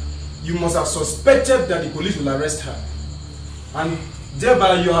you must have suspected that the police will arrest her. And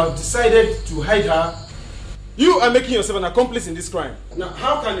thereby you have decided to hide her. You are making yourself an accomplice in this crime. Now,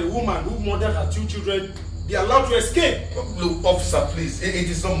 how can a woman who murdered her 2 children be allowed to escape? Look, officer, please, it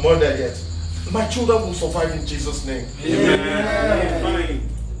is not murder yet. My children will survive in Jesus' name. Yeah. Fine.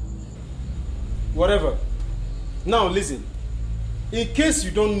 Whatever. Now listen. In case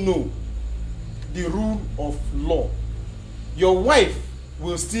you don't know the rule of law, your wife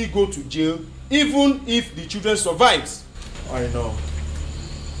will still go to jail even if the children survives. I know.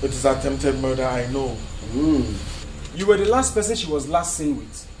 It is attempted murder, I know. You were the last person she was last seen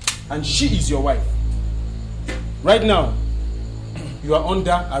with, and she is your wife. Right now, you are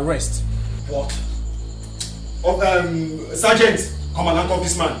under arrest. What? Sergeant, come and handcuff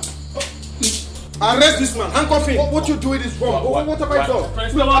this man. Arrest this man, handcuff him. What you're doing is wrong. What have I done?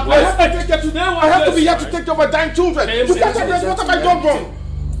 I have to be here to take care of my dying children. You can't arrest. What have I done wrong?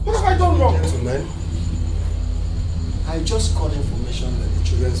 What have I done wrong? Gentlemen, I just got information that the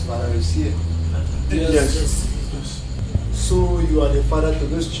children's father is here. Yes. So you are the father to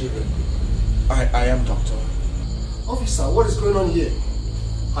those children? I am, doctor. Officer, what is going on here?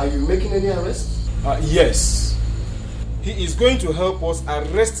 Are you making any arrests? Yes. He is going to help us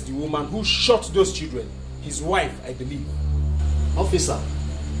arrest the woman who shot those children. His wife, I believe. Officer,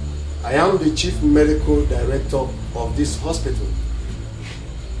 I am the chief medical director of this hospital,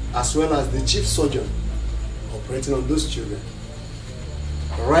 as well as the chief surgeon operating on those children.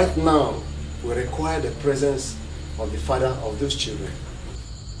 Right now, we require the presence of the father of those children.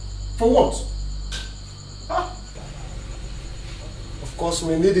 For what? Of course,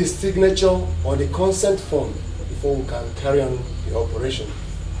 we need his signature or the consent form before we can carry on the operation.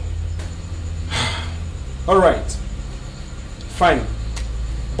 All right. Fine.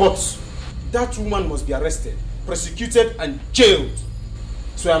 But that woman must be arrested, prosecuted, and jailed.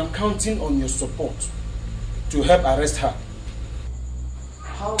 So I'm counting on your support to help arrest her.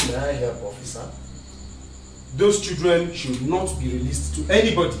 How may I help, officer? Those children should not be released to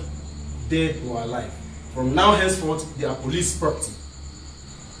anybody, dead or alive. From now henceforth, they are police property.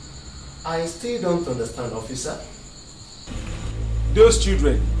 I still don't understand, officer. Those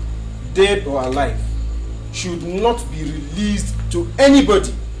children, dead or alive, should not be released to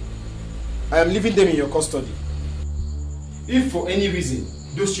anybody. I am leaving them in your custody. If for any reason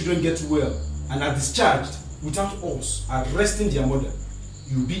those children get well and are discharged without us arresting their mother,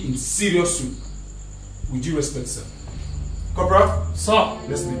 you'll be in serious soup. With due respect, sir. Corporal? Sir.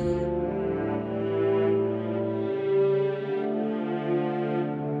 Let's leave.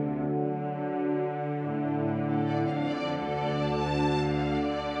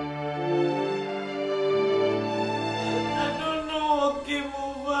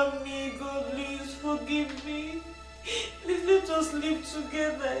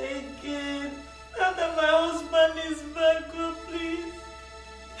 Together again. Now that my husband is back, God, please.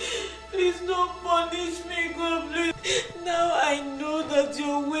 Please don't punish me, God, please. Now I know that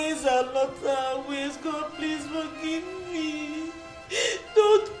your ways are not our ways, God, please forgive me.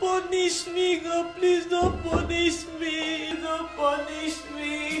 Don't punish me, God, please don't punish me. Don't punish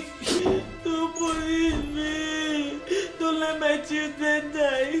me. Don't punish me. Don't let my children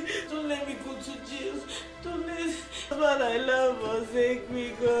die. Don't let me go to jail. Don't let what I love forsake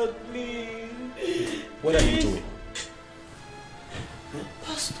me, God, please. What are you doing?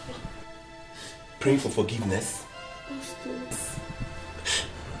 Pastor. Praying for forgiveness? Pastor.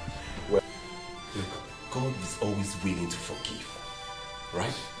 Well, look, God is always willing to forgive,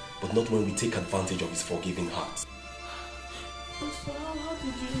 right? But not when we take advantage of his forgiving heart. Pastor, how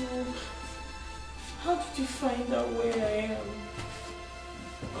did you know? How did you find out where I am?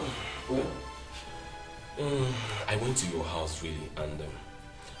 Well, I went to your house really, and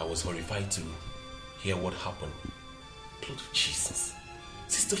I was horrified to hear what happened. Blood of Jesus.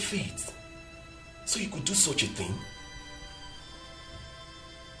 Sister Faith. So you could do such a thing?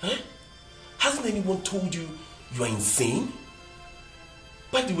 Huh? Hasn't anyone told you you are insane?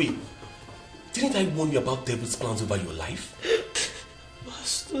 By the way, Didn't I warn you about devil's plans over your life?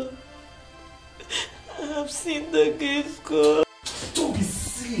 Pastor, I have sinned against God. Don't be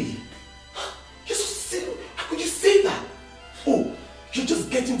silly. You're so silly. How could you say that? Oh, you're just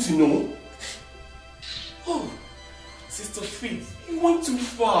getting to know? Oh, Sister Faith, you went too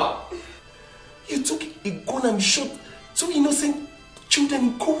far. You took a gun and shot two innocent children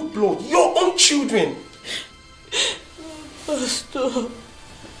in cold blood. Your own children. Pastor,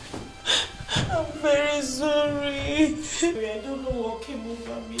 I'm very sorry. I don't know what came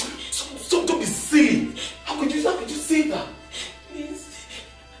over me. So don't be silly. How could you say that? Please.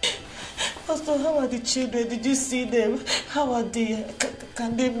 Pastor, how are the children? Did you see them? How are they?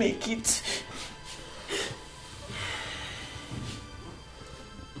 Can they make it?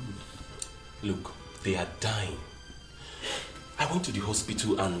 Look, they are dying. I went to the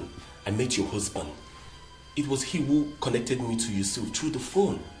hospital and I met your husband. It was he who connected me to Yusuf through the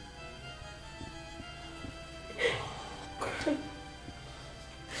phone.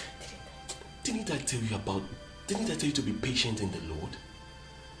 Didn't I tell you to be patient in the Lord?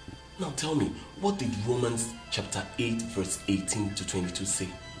 Now tell me, what did Romans chapter 8 verse 18 to 22 say?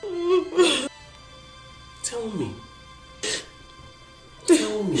 Tell me.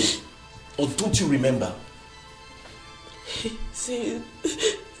 Tell me. Or don't you remember? He said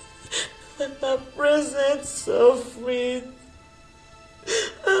that the present suffering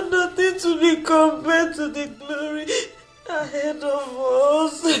are nothing to be compared to the glory ahead of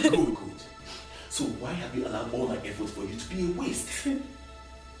us. Good. So why have you allowed all my efforts for you to be a waste?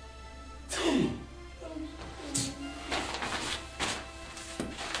 Tell me.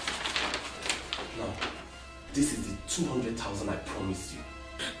 Now, this is the 200,000 I promised you.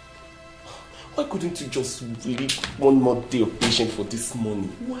 Why couldn't you just really one more day of patience for this money?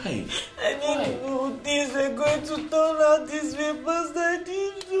 Why? I didn't know things were going to turn out this way, but I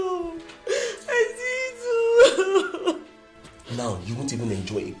didn't know. Now, you won't even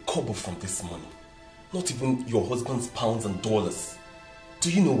enjoy a kobo from this money. Not even your husband's pounds and dollars. Do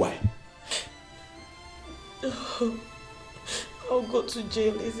you know why? I'll go to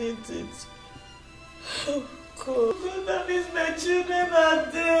jail, isn't it? Oh, God. That means my children are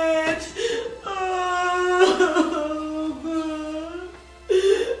dead. Oh, God.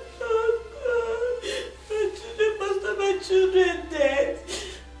 Oh, God. My children dead.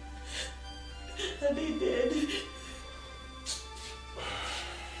 Are they dead?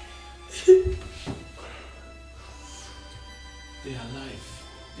 They are alive.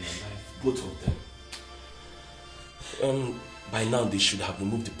 Both of them. By now they should have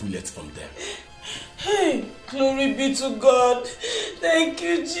removed the bullets from them. Hey, glory be to God. Thank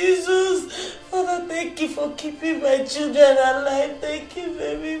you, Jesus. Father, thank you for keeping my children alive. Thank you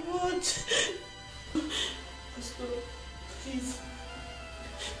very much. Pastor, please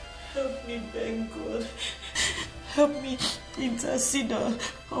help me beg God. Help me intercede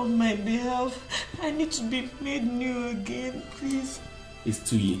on my behalf. I need to be made new again, please. It's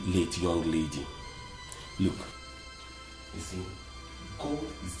too late, young lady. Look, you see, God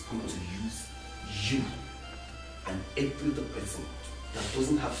is going to use you and every other person that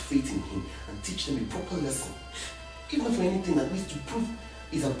doesn't have faith in Him and teach them a proper lesson. Even for anything that needs to prove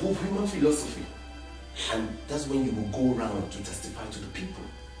is above human philosophy. And that's when you will go around to testify to the people.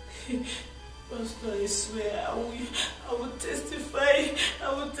 Pastor, I swear, I will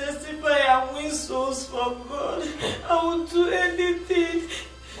testify and win souls for God. I will do anything.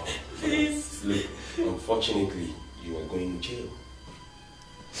 Please. Look, unfortunately, you are going to jail.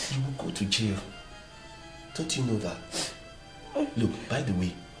 You will go to jail. Don't you know that? Look, by the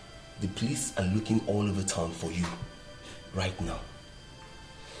way, the police are looking all over town for you. Right now.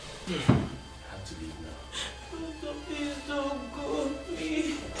 I have to leave now. Pastor, please don't go,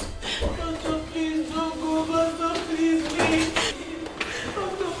 please. Pastor, please don't go. Pastor, please, please.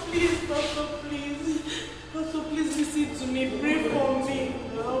 Pastor, please. Pastor, please. Pastor, please listen to me. Pray for me.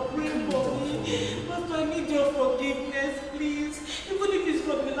 Pray for me. Pastor, I need your forgiveness, please. Even if it's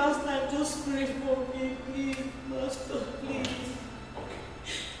for the last time, just pray for me, please. Pastor, please. Okay.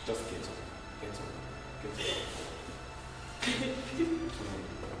 Just get up. Get up.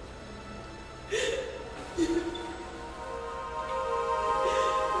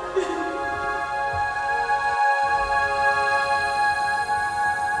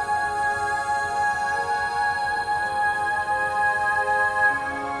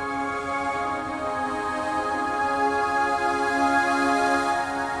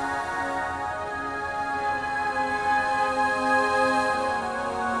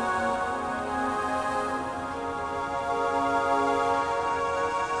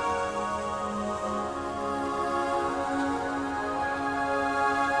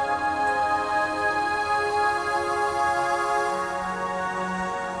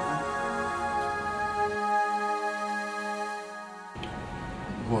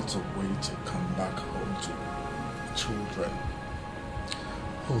 what a way to come back home to children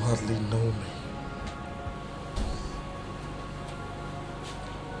who hardly know me.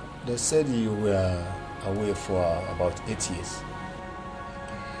 They said you were away for about 8 years.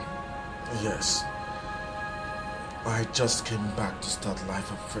 Yes. I just came back to start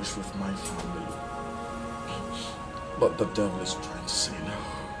life afresh with my family. But the devil is trying to say no.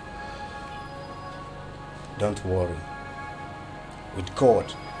 Don't worry. With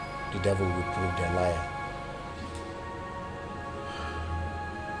God, the devil will prove their liar.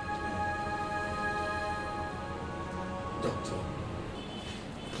 Doctor,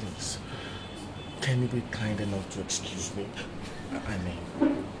 please, can you be kind enough to excuse me? I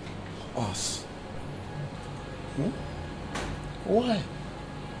mean, us. Why?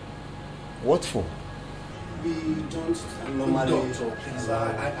 What for? We don't normally... Doctor, please,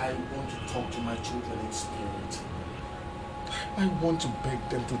 I want to talk to my children in spirit. I want to beg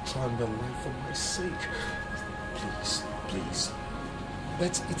them to try their life for my sake. Please, please.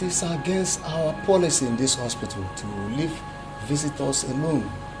 But it is against our policy in this hospital to leave visitors alone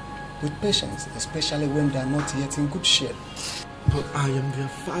with patients, especially when they are not yet in good shape. But I am their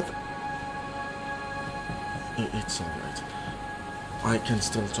father. It's all right. I can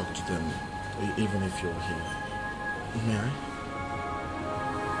still talk to them, even if you're here. May I?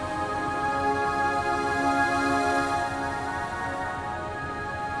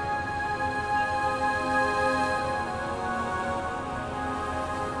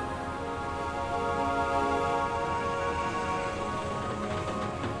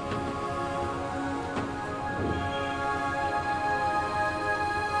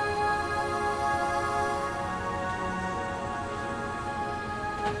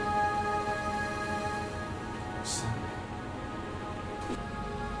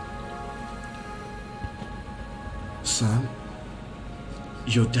 Son,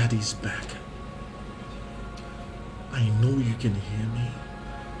 your daddy's back. I know you can hear me.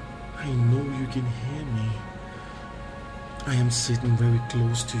 I know you can hear me. I am sitting very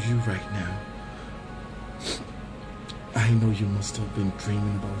close to you right now. I know you must have been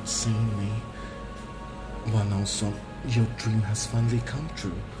dreaming about seeing me. Well, now, son, your dream has finally come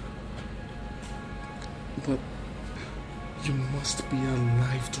true. But you must be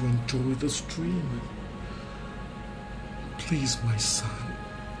alive to enjoy this dream. Please, my son,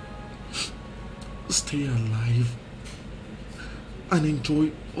 stay alive and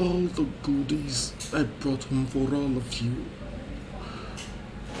enjoy all the goodies I brought home for all of you.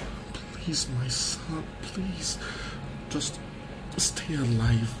 Please, my son, please, just stay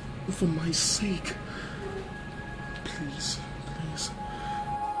alive for my sake. Please, please.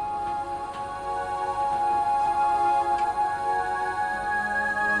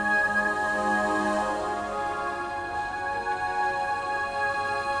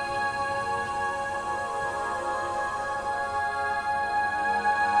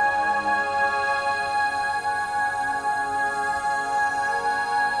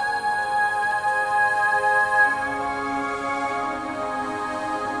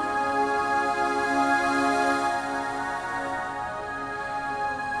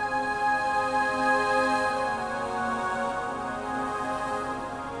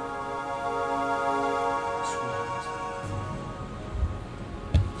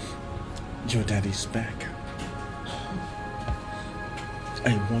 Your daddy's back.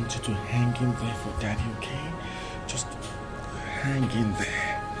 I want you to hang in there for daddy, okay? Just hang in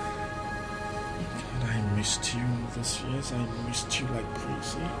there. God, I missed you all these years. I missed you like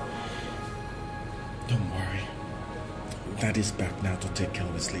crazy. Don't worry. Daddy's back now to take care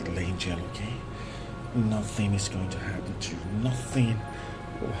of his little angel, okay? Nothing is going to happen to you. Nothing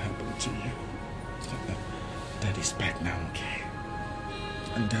will happen to you. Daddy's back now, okay?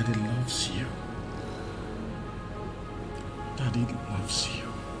 And Daddy loves you. Daddy loves you.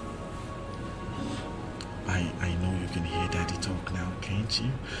 I know you can hear Daddy talk now, can't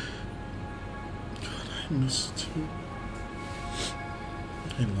you? God, I missed you.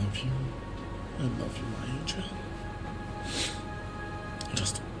 I love you. I love you, my angel.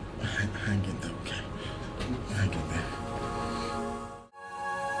 Just hang in there, okay? Hang in there.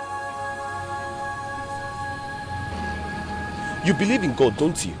 You believe in God,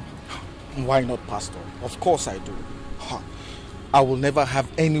 don't you? Why not, Pastor? Of course I do. I will never have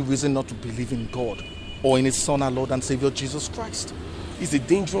any reason not to believe in God or in His Son, our Lord and Savior, Jesus Christ. It's a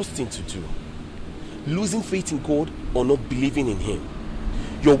dangerous thing to do. Losing faith in God or not believing in Him.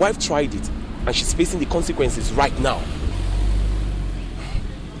 Your wife tried it and she's facing the consequences right now.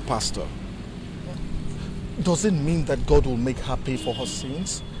 Pastor, does it mean that God will make her pay for her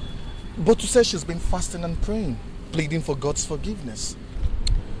sins? But you said she's been fasting and praying, pleading for God's forgiveness.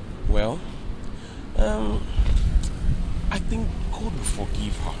 Well, I think God will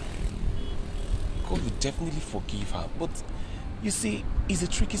forgive her. God will definitely forgive her. But you see, it's a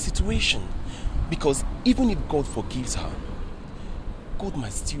tricky situation. Because even if God forgives her, God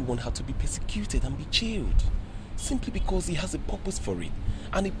might still want her to be persecuted and be jailed. Simply because he has a purpose for it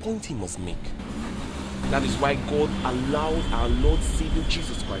and a point he must make. That is why God allowed our Lord Savior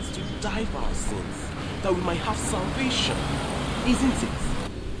Jesus Christ to die for our sins, that we might have salvation. Isn't it?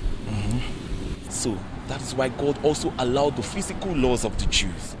 So, that is why God also allowed the physical laws of the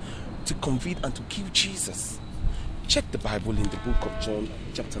Jews to convict and to kill Jesus. Check the Bible in the book of John,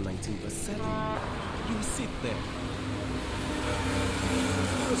 chapter 19, verse 7. You will see it there.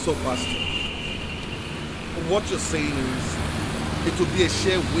 So, Pastor, what you're saying is it would be a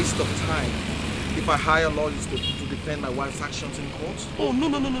sheer waste of time if I hire lawyers to defend my wife's actions in court? Oh, no,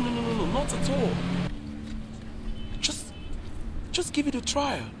 not at all. Just give it a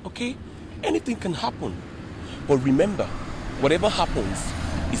trial, okay? Anything can happen. But remember, whatever happens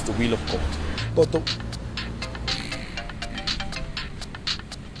is the will of God. But the...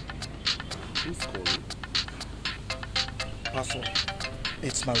 Who's calling? Pastor,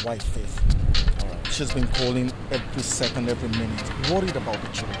 it's my wife, Faith. Alright. She's been calling every second, every minute, worried about the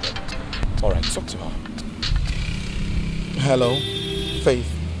children. Alright, talk to her. Hello,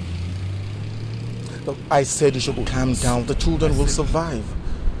 Faith. Look, I said you should calm down. The children will survive.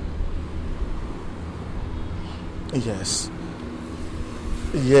 Yes.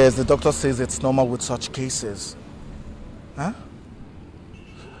 Yes, the doctor says it's normal with such cases. Huh?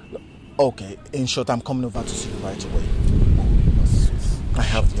 Okay, in short, I'm coming over to see you right away. I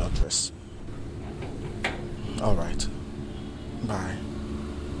have the address. All right. Bye.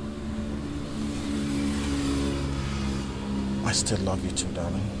 I still love you too,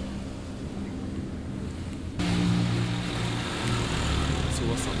 darling. So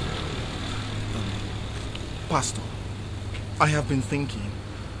what's up? Pastor, I have been thinking.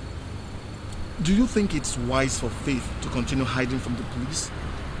 Do you think it's wise for Faith to continue hiding from the police?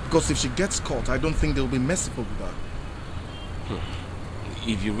 Because if she gets caught, I don't think they'll be merciful with her.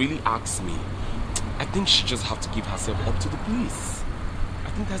 If you really ask me, I think she just have to give herself up to the police. I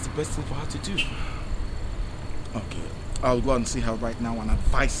think that's the best thing for her to do. Okay, I'll go and see her right now and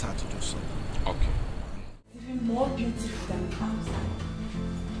advise her to do so. Okay. Even more beautiful than the outside.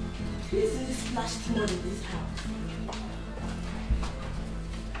 Please really splashed more in this house.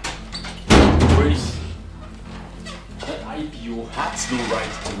 Grace, that IPO has no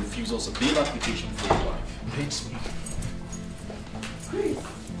right to refuse us a bail application for your wife. Hates me. Chris,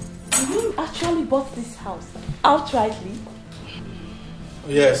 you actually bought this house outrightly?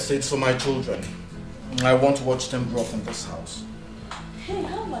 Yes, it's for my children. I want to watch them grow up in this house. Hey,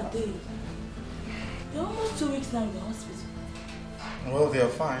 how are they? They're almost 2 weeks now in the hospital. Well, they are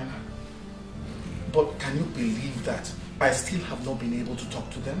fine. But can you believe that I still have not been able to talk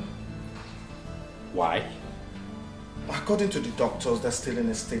to them? Why? According to the doctors, they're still in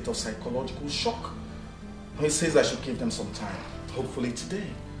a state of psychological shock. He says I should give them some time. Hopefully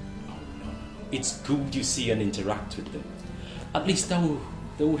today. It's good you see and interact with them. At least they will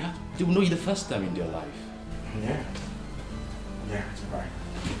know you the first time in their life. Yeah. Yeah, you're right.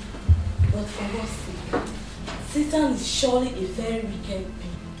 But for God's sake, Satan is surely a very wicked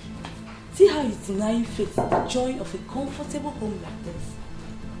being. See how he's denying Faith the joy of a comfortable home like this.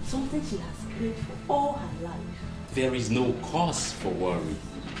 Something she has craved for all her life. There is no cause for worry.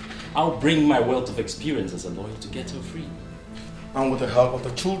 I'll bring my wealth of experience as a lawyer to get her free. And with the help of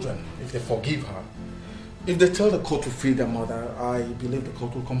the children, if they forgive her. If they tell the court to free their mother, I believe the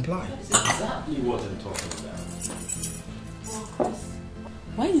court will comply. That's exactly what I'm talking about. Oh, Chris,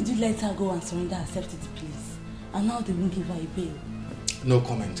 why did you let her go and surrender herself to the police? And now they won't give her a bail? No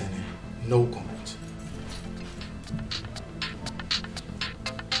comment, Annie. No comment.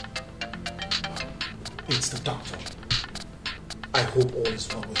 It's the doctor. I hope all is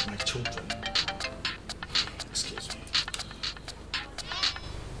well with my children. Excuse me.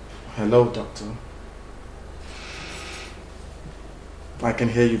 Hello, doctor. I can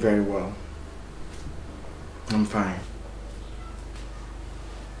hear you very well. I'm fine.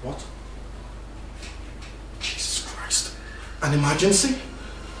 What? Jesus Christ. An emergency?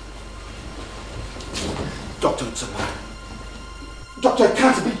 Doctor, it's a lie. Doctor, it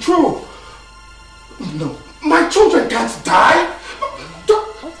can't be true. No, my children can't die.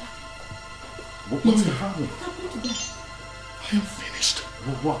 What's the problem? I am finished.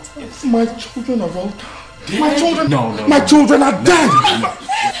 What is? My children are all dead. Dead? My children. No. My children are dead.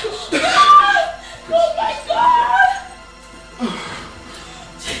 Oh my God!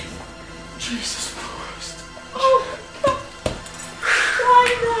 Jesus Christ. Oh, why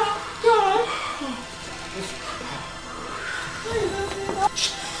now?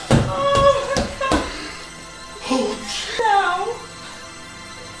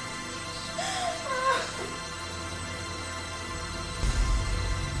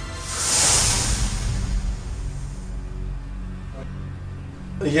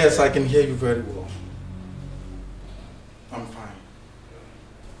 Yes, I can hear you very well. I'm fine.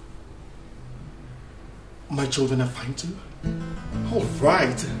 My children are fine too? All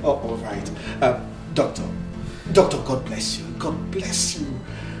right. Oh, all right. Doctor, God bless you. God bless you.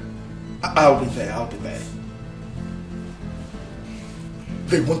 I'll be there. I'll be there.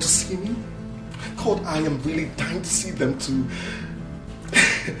 They want to see me? God, I am really dying to see them too.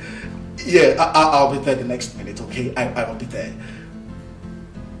 Yeah, I'll be there the next minute, okay? I'll be there.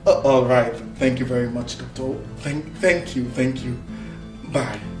 All right. Thank you very much, Doctor. Thank you.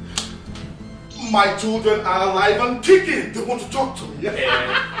 Bye. My children are alive and kicking. They want to talk to me.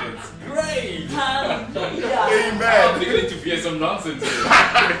 Yeah, it's great. Amen. I'm beginning to fear some nonsense here.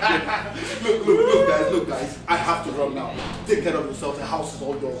 Look, guys. I have to run now. Take care of yourself. The house is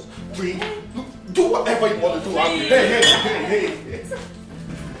all yours. Drink. Look, do whatever you want to do. Hey.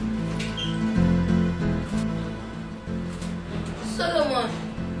 Solomon,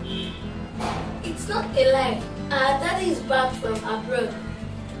 it's not a lie. Our daddy is back from abroad.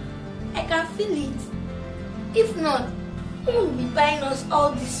 I can feel it. If not, who will be buying us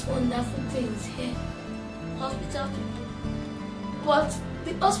all these wonderful things here? Hospital people. But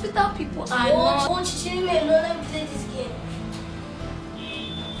the hospital people are not. Won't you leave me alone? Let me play this game.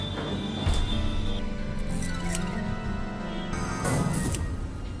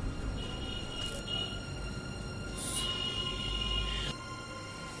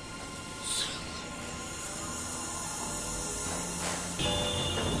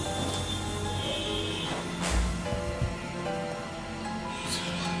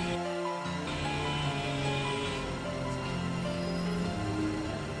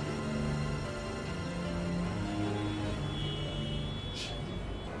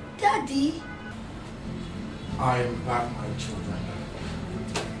 Daddy? I am back, my children.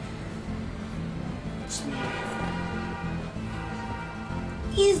 It's me.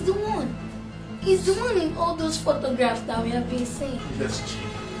 He's the one. He's the one in all those photographs that we have been seeing. Yes, Chief.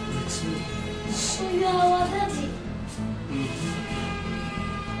 It's me. So you are our daddy.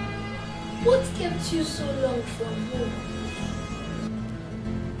 What kept you so long from home?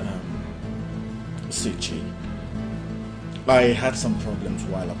 See, Chi, I had some problems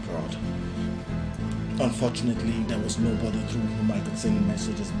while abroad. Unfortunately, there was nobody through whom I could send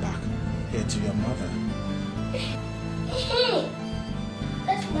messages back here to your mother. Hey!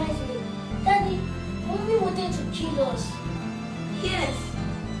 That reminds me. Daddy, Mommy wanted to kill us. Yes,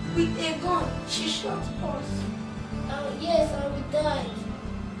 with a gun. She shot us. Yes, and we died.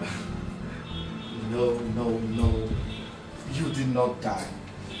 No. You did not die.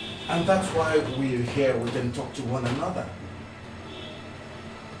 And that's why we're here. We can talk to one another.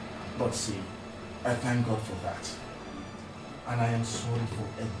 But see, I thank God for that. And I am sorry for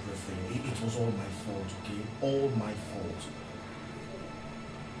everything. It was all my fault, okay? All my fault.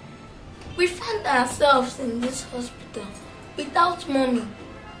 We found ourselves in this hospital without Mommy.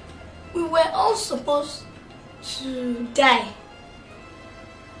 We were all supposed to die.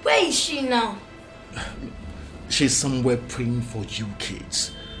 Where is she now? She's somewhere praying for you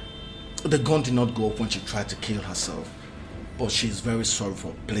kids. The gun did not go off when she tried to kill herself. But she's very sorry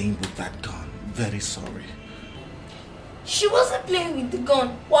for playing with that gun. Very sorry. She wasn't playing with the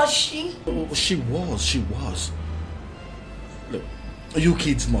gun, was she? Oh, she was. Look, you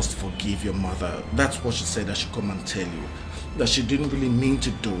kids must forgive your mother. That's what she said I should come and tell you. That she didn't really mean to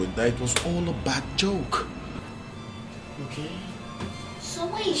do it. That it was all a bad joke. Okay? So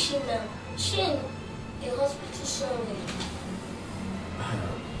where is she now? Is she in a hospital somewhere?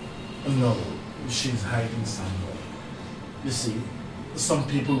 No, she's hiding somewhere. You see, some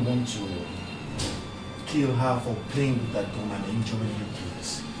people want to kill her for playing with that gun and enjoying your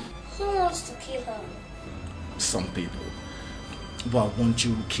kids. Who wants to kill her? Some people. But I want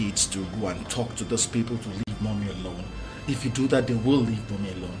you kids to go and talk to those people to leave Mommy alone. If you do that, they will leave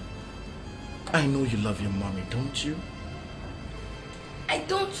Mommy alone. I know you love your Mommy, don't you? I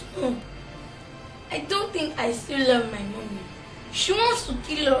don't know. I don't think I still love my Mommy. She wants to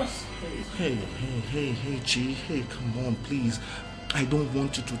kill us. Hey, Chi, hey, come on, please. I don't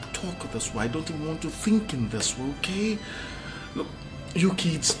want you to talk this way. I don't even want to think in this way, okay? Look, you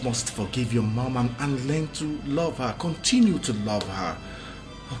kids must forgive your mom and learn to love her. Continue to love her.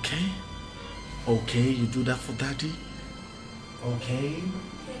 Okay? Okay, you do that for Daddy? Okay?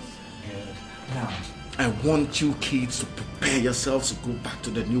 Yes. Good. Now, I want you kids to prepare yourselves to go back to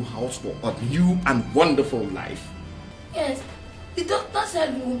the new house for a new and wonderful life. Yes. The doctor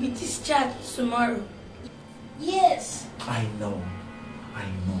said we will be discharged tomorrow. Yes. I know,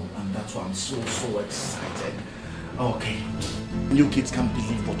 and that's why I'm so excited. Okay, you kids can't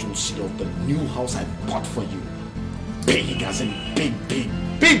believe what you'll see of the new house I bought for you. Big as in big, big,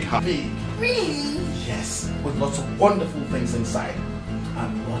 big house. Big. Really? Yes, with lots of wonderful things inside.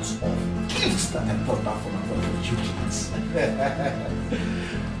 And lots of gifts that I brought back from my brother with you kids.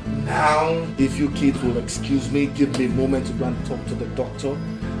 Now, if you kids will excuse me, give me a moment to go and talk to the doctor,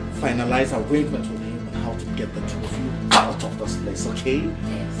 finalize arrangements with him on how to get the two of you out of this place, okay?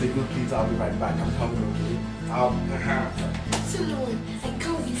 Yes. So you kids, I'll be right back. I'm coming, okay? Solomon, I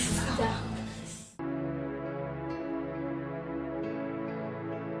can't wait to see that.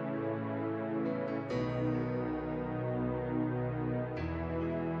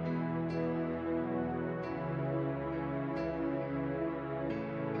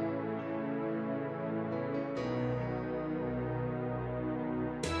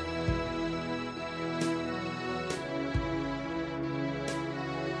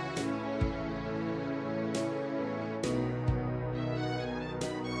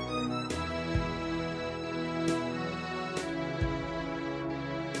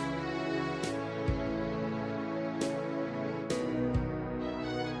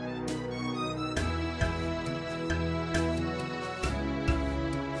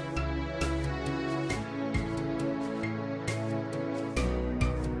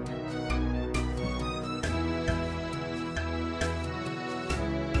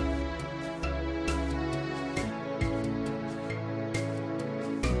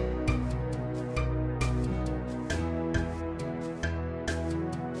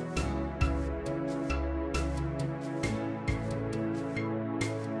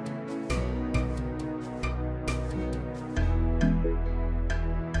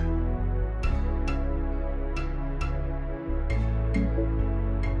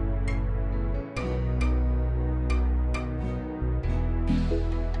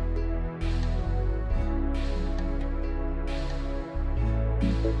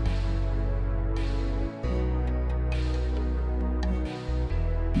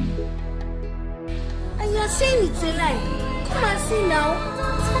 And you're saying it's a lie. Come and see now.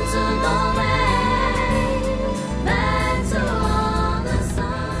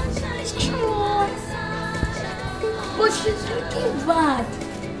 It's true. But she's looking bad.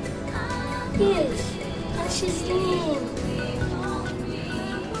 Yes, and she's lean.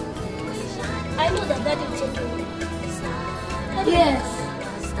 I know that Daddy will take care of her. Yes.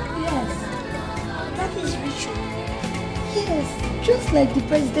 Yes. That is rich. Yes, just like the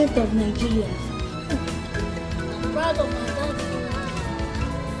president of Nigeria. I'm proud of my daddy.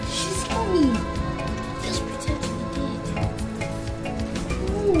 She's coming. Just pretend to be dead.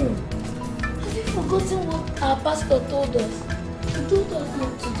 Oh, have you forgotten what our pastor told us? He told us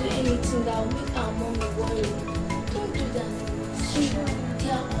not to do anything that will make our mommy worry. Don't do that. See,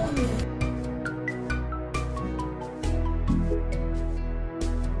 they are coming.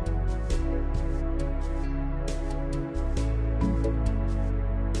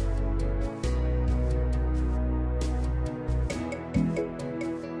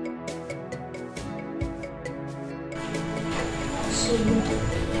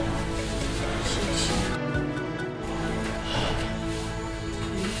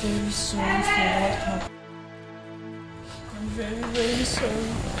 Very sorry for what happened. I'm very, very sorry.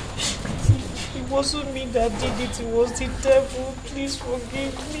 It wasn't me that did it, it was the devil. Please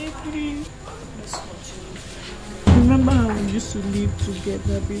forgive me, please. Let's continue. Remember how we used to live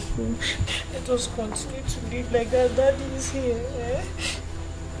together before? Let us continue to live like that. Daddy is here. Eh?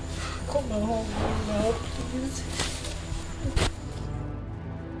 Come and hug me now, please.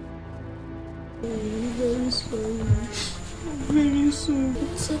 I'm very sorry. Very soon.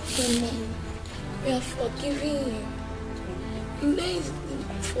 It's okay, Mom. We are forgiving you. You know it's the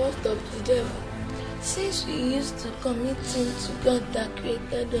fault of the devil. Since we used to commit sin to God that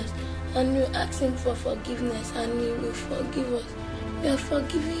created us, and we ask Him for forgiveness, and He will forgive us. We are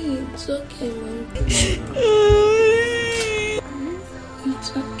forgiving you. It's okay, Mom. It's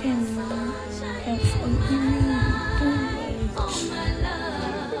okay, Mom. We are forgiving you. Don't worry. Oh, my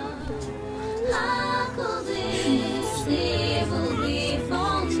love. How could this evil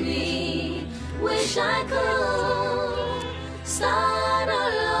befall me? Wish I could start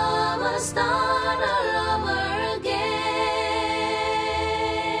all over again.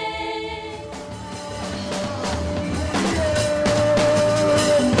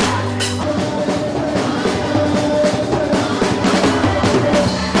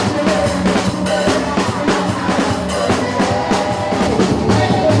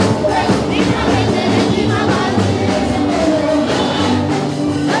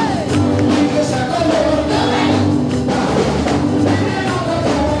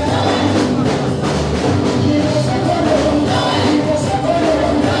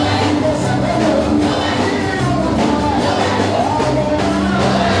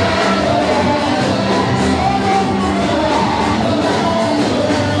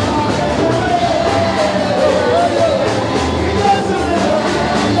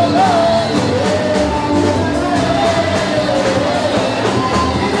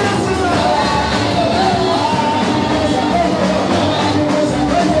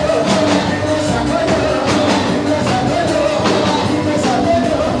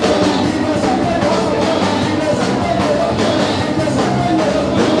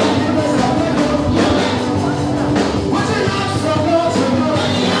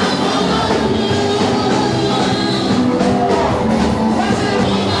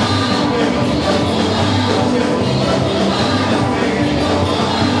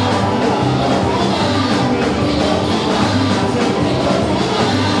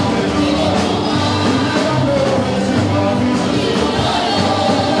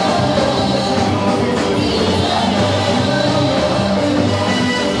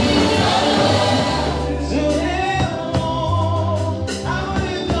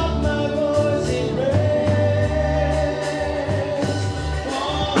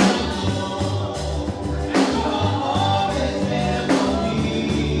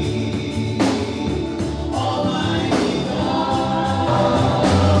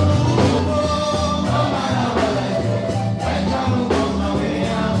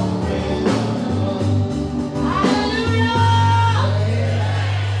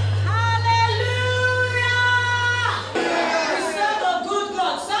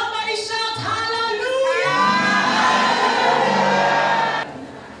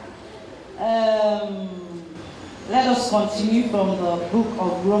 continue from the book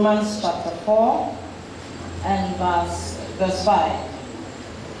of Romans chapter 4 and verse 5.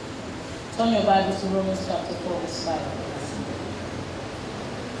 Turn your Bible to Romans chapter 4 verse 5.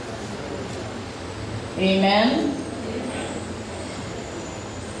 Amen.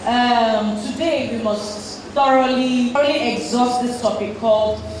 Today we must thoroughly exhaust this topic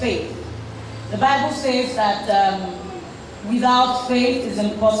called faith. The Bible says that without faith it's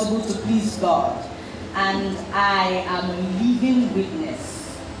impossible to please God. And I am a living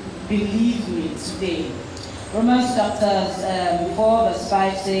witness. Believe me today. Romans chapter 4 verse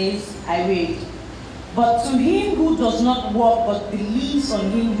 5 says, I read, but to him who does not walk but believes on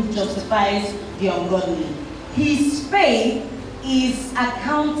him who justifies the ungodly, his faith is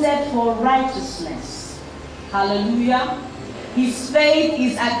accounted for righteousness. Hallelujah. His faith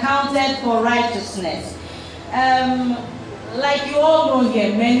is accounted for righteousness. Like you all know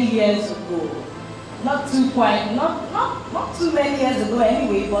here, many years ago, not too many years ago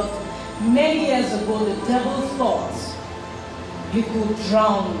anyway, but many years ago, the devil thought he could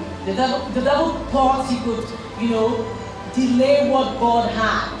drown. The devil thought he could, delay what God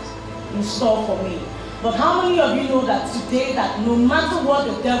had in store for me. But how many of you know that today, that no matter what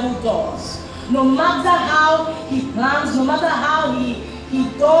the devil does, no matter how he plans, no matter how he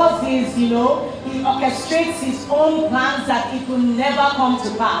does his, he orchestrates his own plans, that it will never come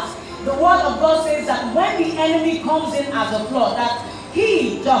to pass. The word of God says that when the enemy comes in as a flood, that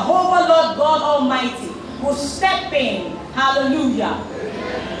he, Jehovah Lord God Almighty, will step in. Hallelujah.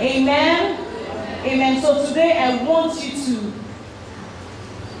 Amen. Amen. So today I want you to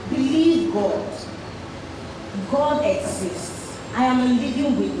believe God. God exists. I am a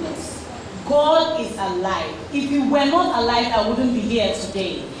living witness. God is alive. If you were not alive, I wouldn't be here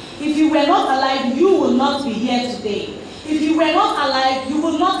today. If you were not alive, you will not be here today. If you were not alive, you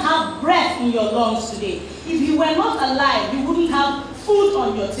would not have breath in your lungs today. If you were not alive, you wouldn't have food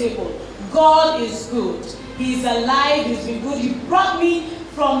on your table. God is good. He is alive. He's been good. He brought me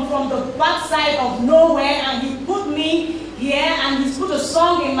from the backside of nowhere, and he put me here, and he's put a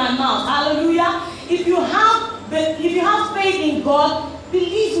song in my mouth. Hallelujah. If you have faith in God,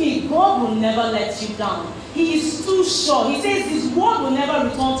 believe me, God will never let you down. He is too sure. He says his word will never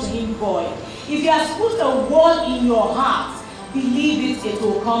return to him void. If he has put a word in your heart, believe it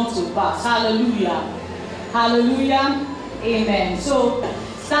will come to pass. Hallelujah. Hallelujah. Amen. So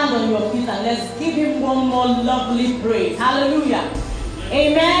stand on your feet and let's give him one more lovely praise. Hallelujah.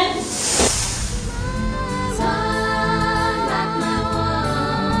 Amen.